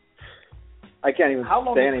I can't even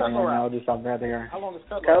say anything right now. Just how bad they are. How long is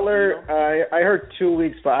Cutler? I heard 2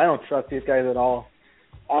 weeks, but I don't trust these guys at all.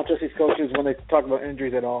 I don't trust these coaches when they talk about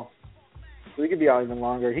injuries at all. So he could be out even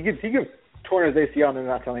longer. He could torn his ACL and they're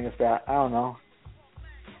not telling us that. I don't know.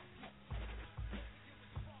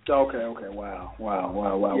 Okay. Wow. Yeah.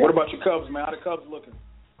 What about your Cubs, man? How the Cubs looking?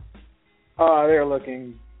 They're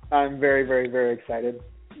looking. I'm very, very, very excited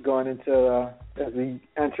going into as we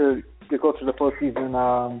get closer to the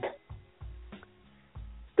postseason.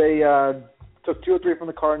 They took 2 or 3 from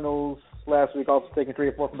the Cardinals last week, also taking 3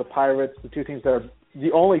 or 4 from the Pirates,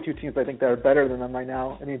 the only 2 teams I think that are better than them right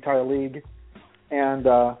now in the entire league. And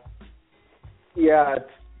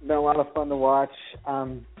it's been a lot of fun to watch.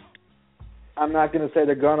 I'm not going to say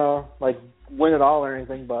they're gonna win it all or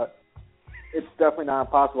anything, but it's definitely not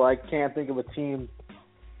impossible. I can't think of a team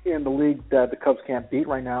in the league that the Cubs can't beat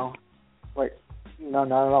right now. No,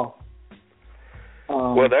 not at all.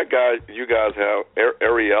 Well, that guy you guys have,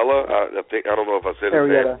 Ariella, I don't know if I said his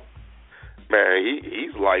name. Man,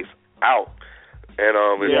 he's lights out. And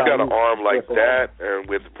if you got an arm like that, and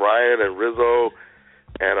with Bryant and Rizzo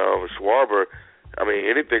and Schwarber, I mean,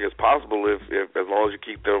 anything is possible if as long as you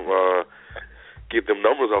keep them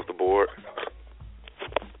numbers off the board.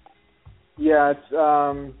 Yeah,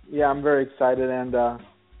 I'm very excited, and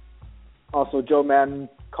also Joe Madden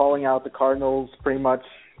calling out the Cardinals pretty much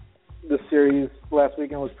this series last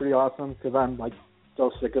weekend was pretty awesome, because I'm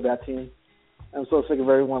so sick of that team. I'm so sick of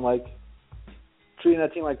everyone treating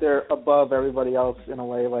that team like they're above everybody else in a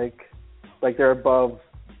way, like they're above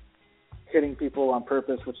hitting people on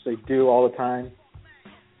purpose, which they do all the time.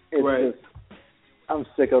 It's just, I'm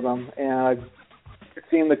sick of them, and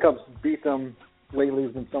seeing the Cubs beat them lately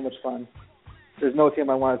has been so much fun. There's no team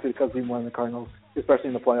I want to see the Cubs beat more than the Cardinals, especially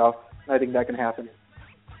in the playoffs. I think that can happen.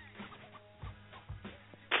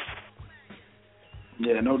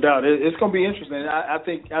 Yeah, no doubt. It's going to be interesting. I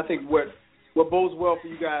think what bodes well for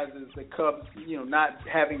you guys is the Cubs, not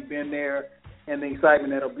having been there, and the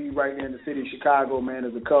excitement that'll be right here in the city of Chicago, man,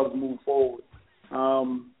 as the Cubs move forward.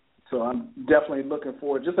 So I'm definitely looking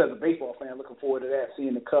forward, just as a baseball fan, looking forward to that,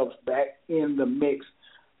 seeing the Cubs back in the mix.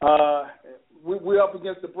 We're up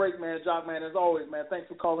against the break, man. Jock, man, as always, man, thanks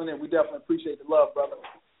for calling in. We definitely appreciate the love, brother.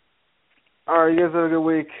 All right, you guys have a good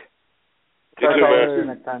week. You too, man.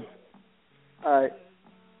 Next time. All right.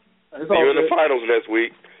 See you in the finals next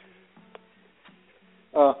week.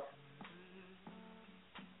 All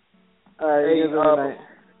right, hey, you guys have a good night.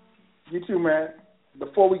 You too, man.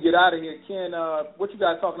 Before we get out of here, Ken, what you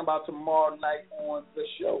guys talking about tomorrow night on the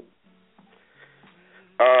show?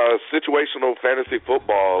 Situational fantasy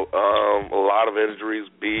football. A lot of injuries.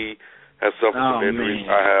 B has suffered some injuries.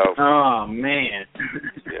 Man. I have. Oh, man.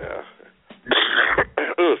 Yeah.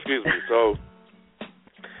 Excuse me. So,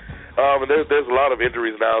 there's a lot of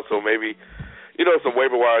injuries now, so maybe, some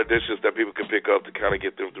waiver wire additions that people can pick up to kind of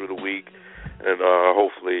get them through the week. And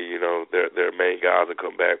hopefully, their main guys will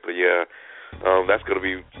come back. But, yeah, that's going to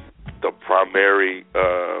be the primary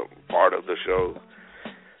part of the show.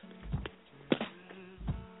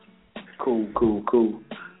 Cool.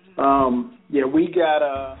 Yeah, we got.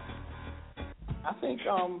 I think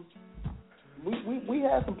we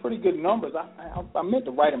had some pretty good numbers. I meant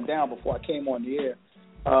to write them down before I came on the air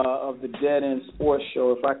of the Dead End Sports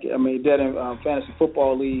Show. Dead End Fantasy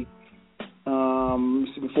Football League.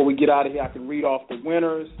 Before we get out of here, I can read off the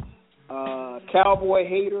winners. Cowboy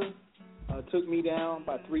Hater took me down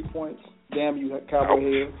by 3 points. Damn you, Cowboy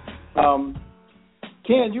Hater.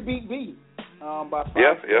 Ken, you beat B by 5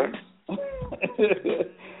 points.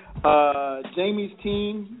 Jamie's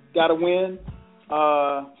team got a win.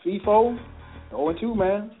 FIFO, 0-2,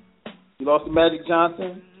 man. You lost to Magic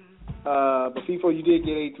Johnson. But FIFO, you did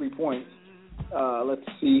get 83 points. Let's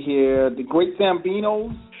see here. The Great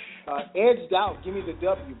Sambinos edged out. Give me the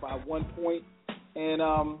W by 1 point. and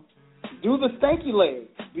do the stanky leg.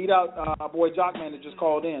 Beat out our boy Jockman that just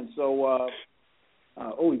called in. So,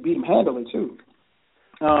 he beat him handily too.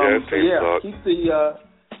 Keep the.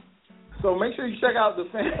 So make sure you check out the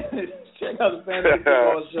fantasy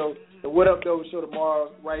football show, the What Up Though show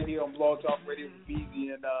tomorrow, right here on Blog Talk Radio with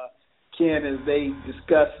BZ and Ken as they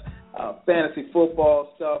discuss fantasy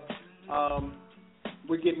football stuff.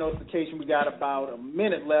 We're getting notification. We got about a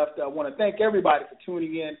minute left. I want to thank everybody for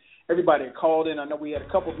tuning in. Everybody that called in. I know we had a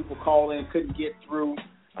couple of people call in, couldn't get through.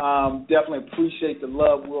 Definitely appreciate the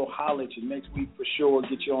love. We'll holler at you next week for sure.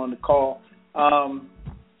 Get you on the call.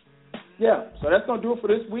 So that's gonna do it for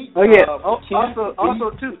this week. Oh yeah. Go ahead.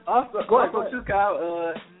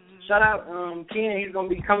 Kyle. Shout out Ken. He's gonna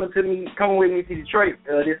be coming with me to Detroit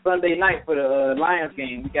this Sunday night for the Lions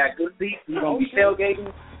game. We got good seats. He's gonna be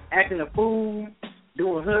tailgating, acting a fool,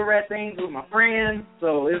 doing hood rat things with my friends.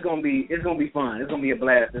 So it's gonna be fun. It's gonna be a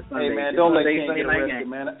blast this Sunday. Hey man, don't let Ken get arrested,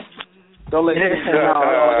 man. Don't let Ken get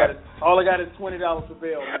arrested. All I got is $20 for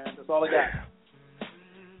bail, man. That's all I got.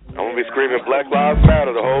 I'm going to be screaming Black Lives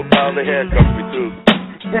Matter the whole time they handcuff me, too.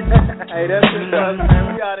 Hey, that's it, man.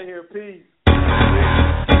 We out of here. Peace.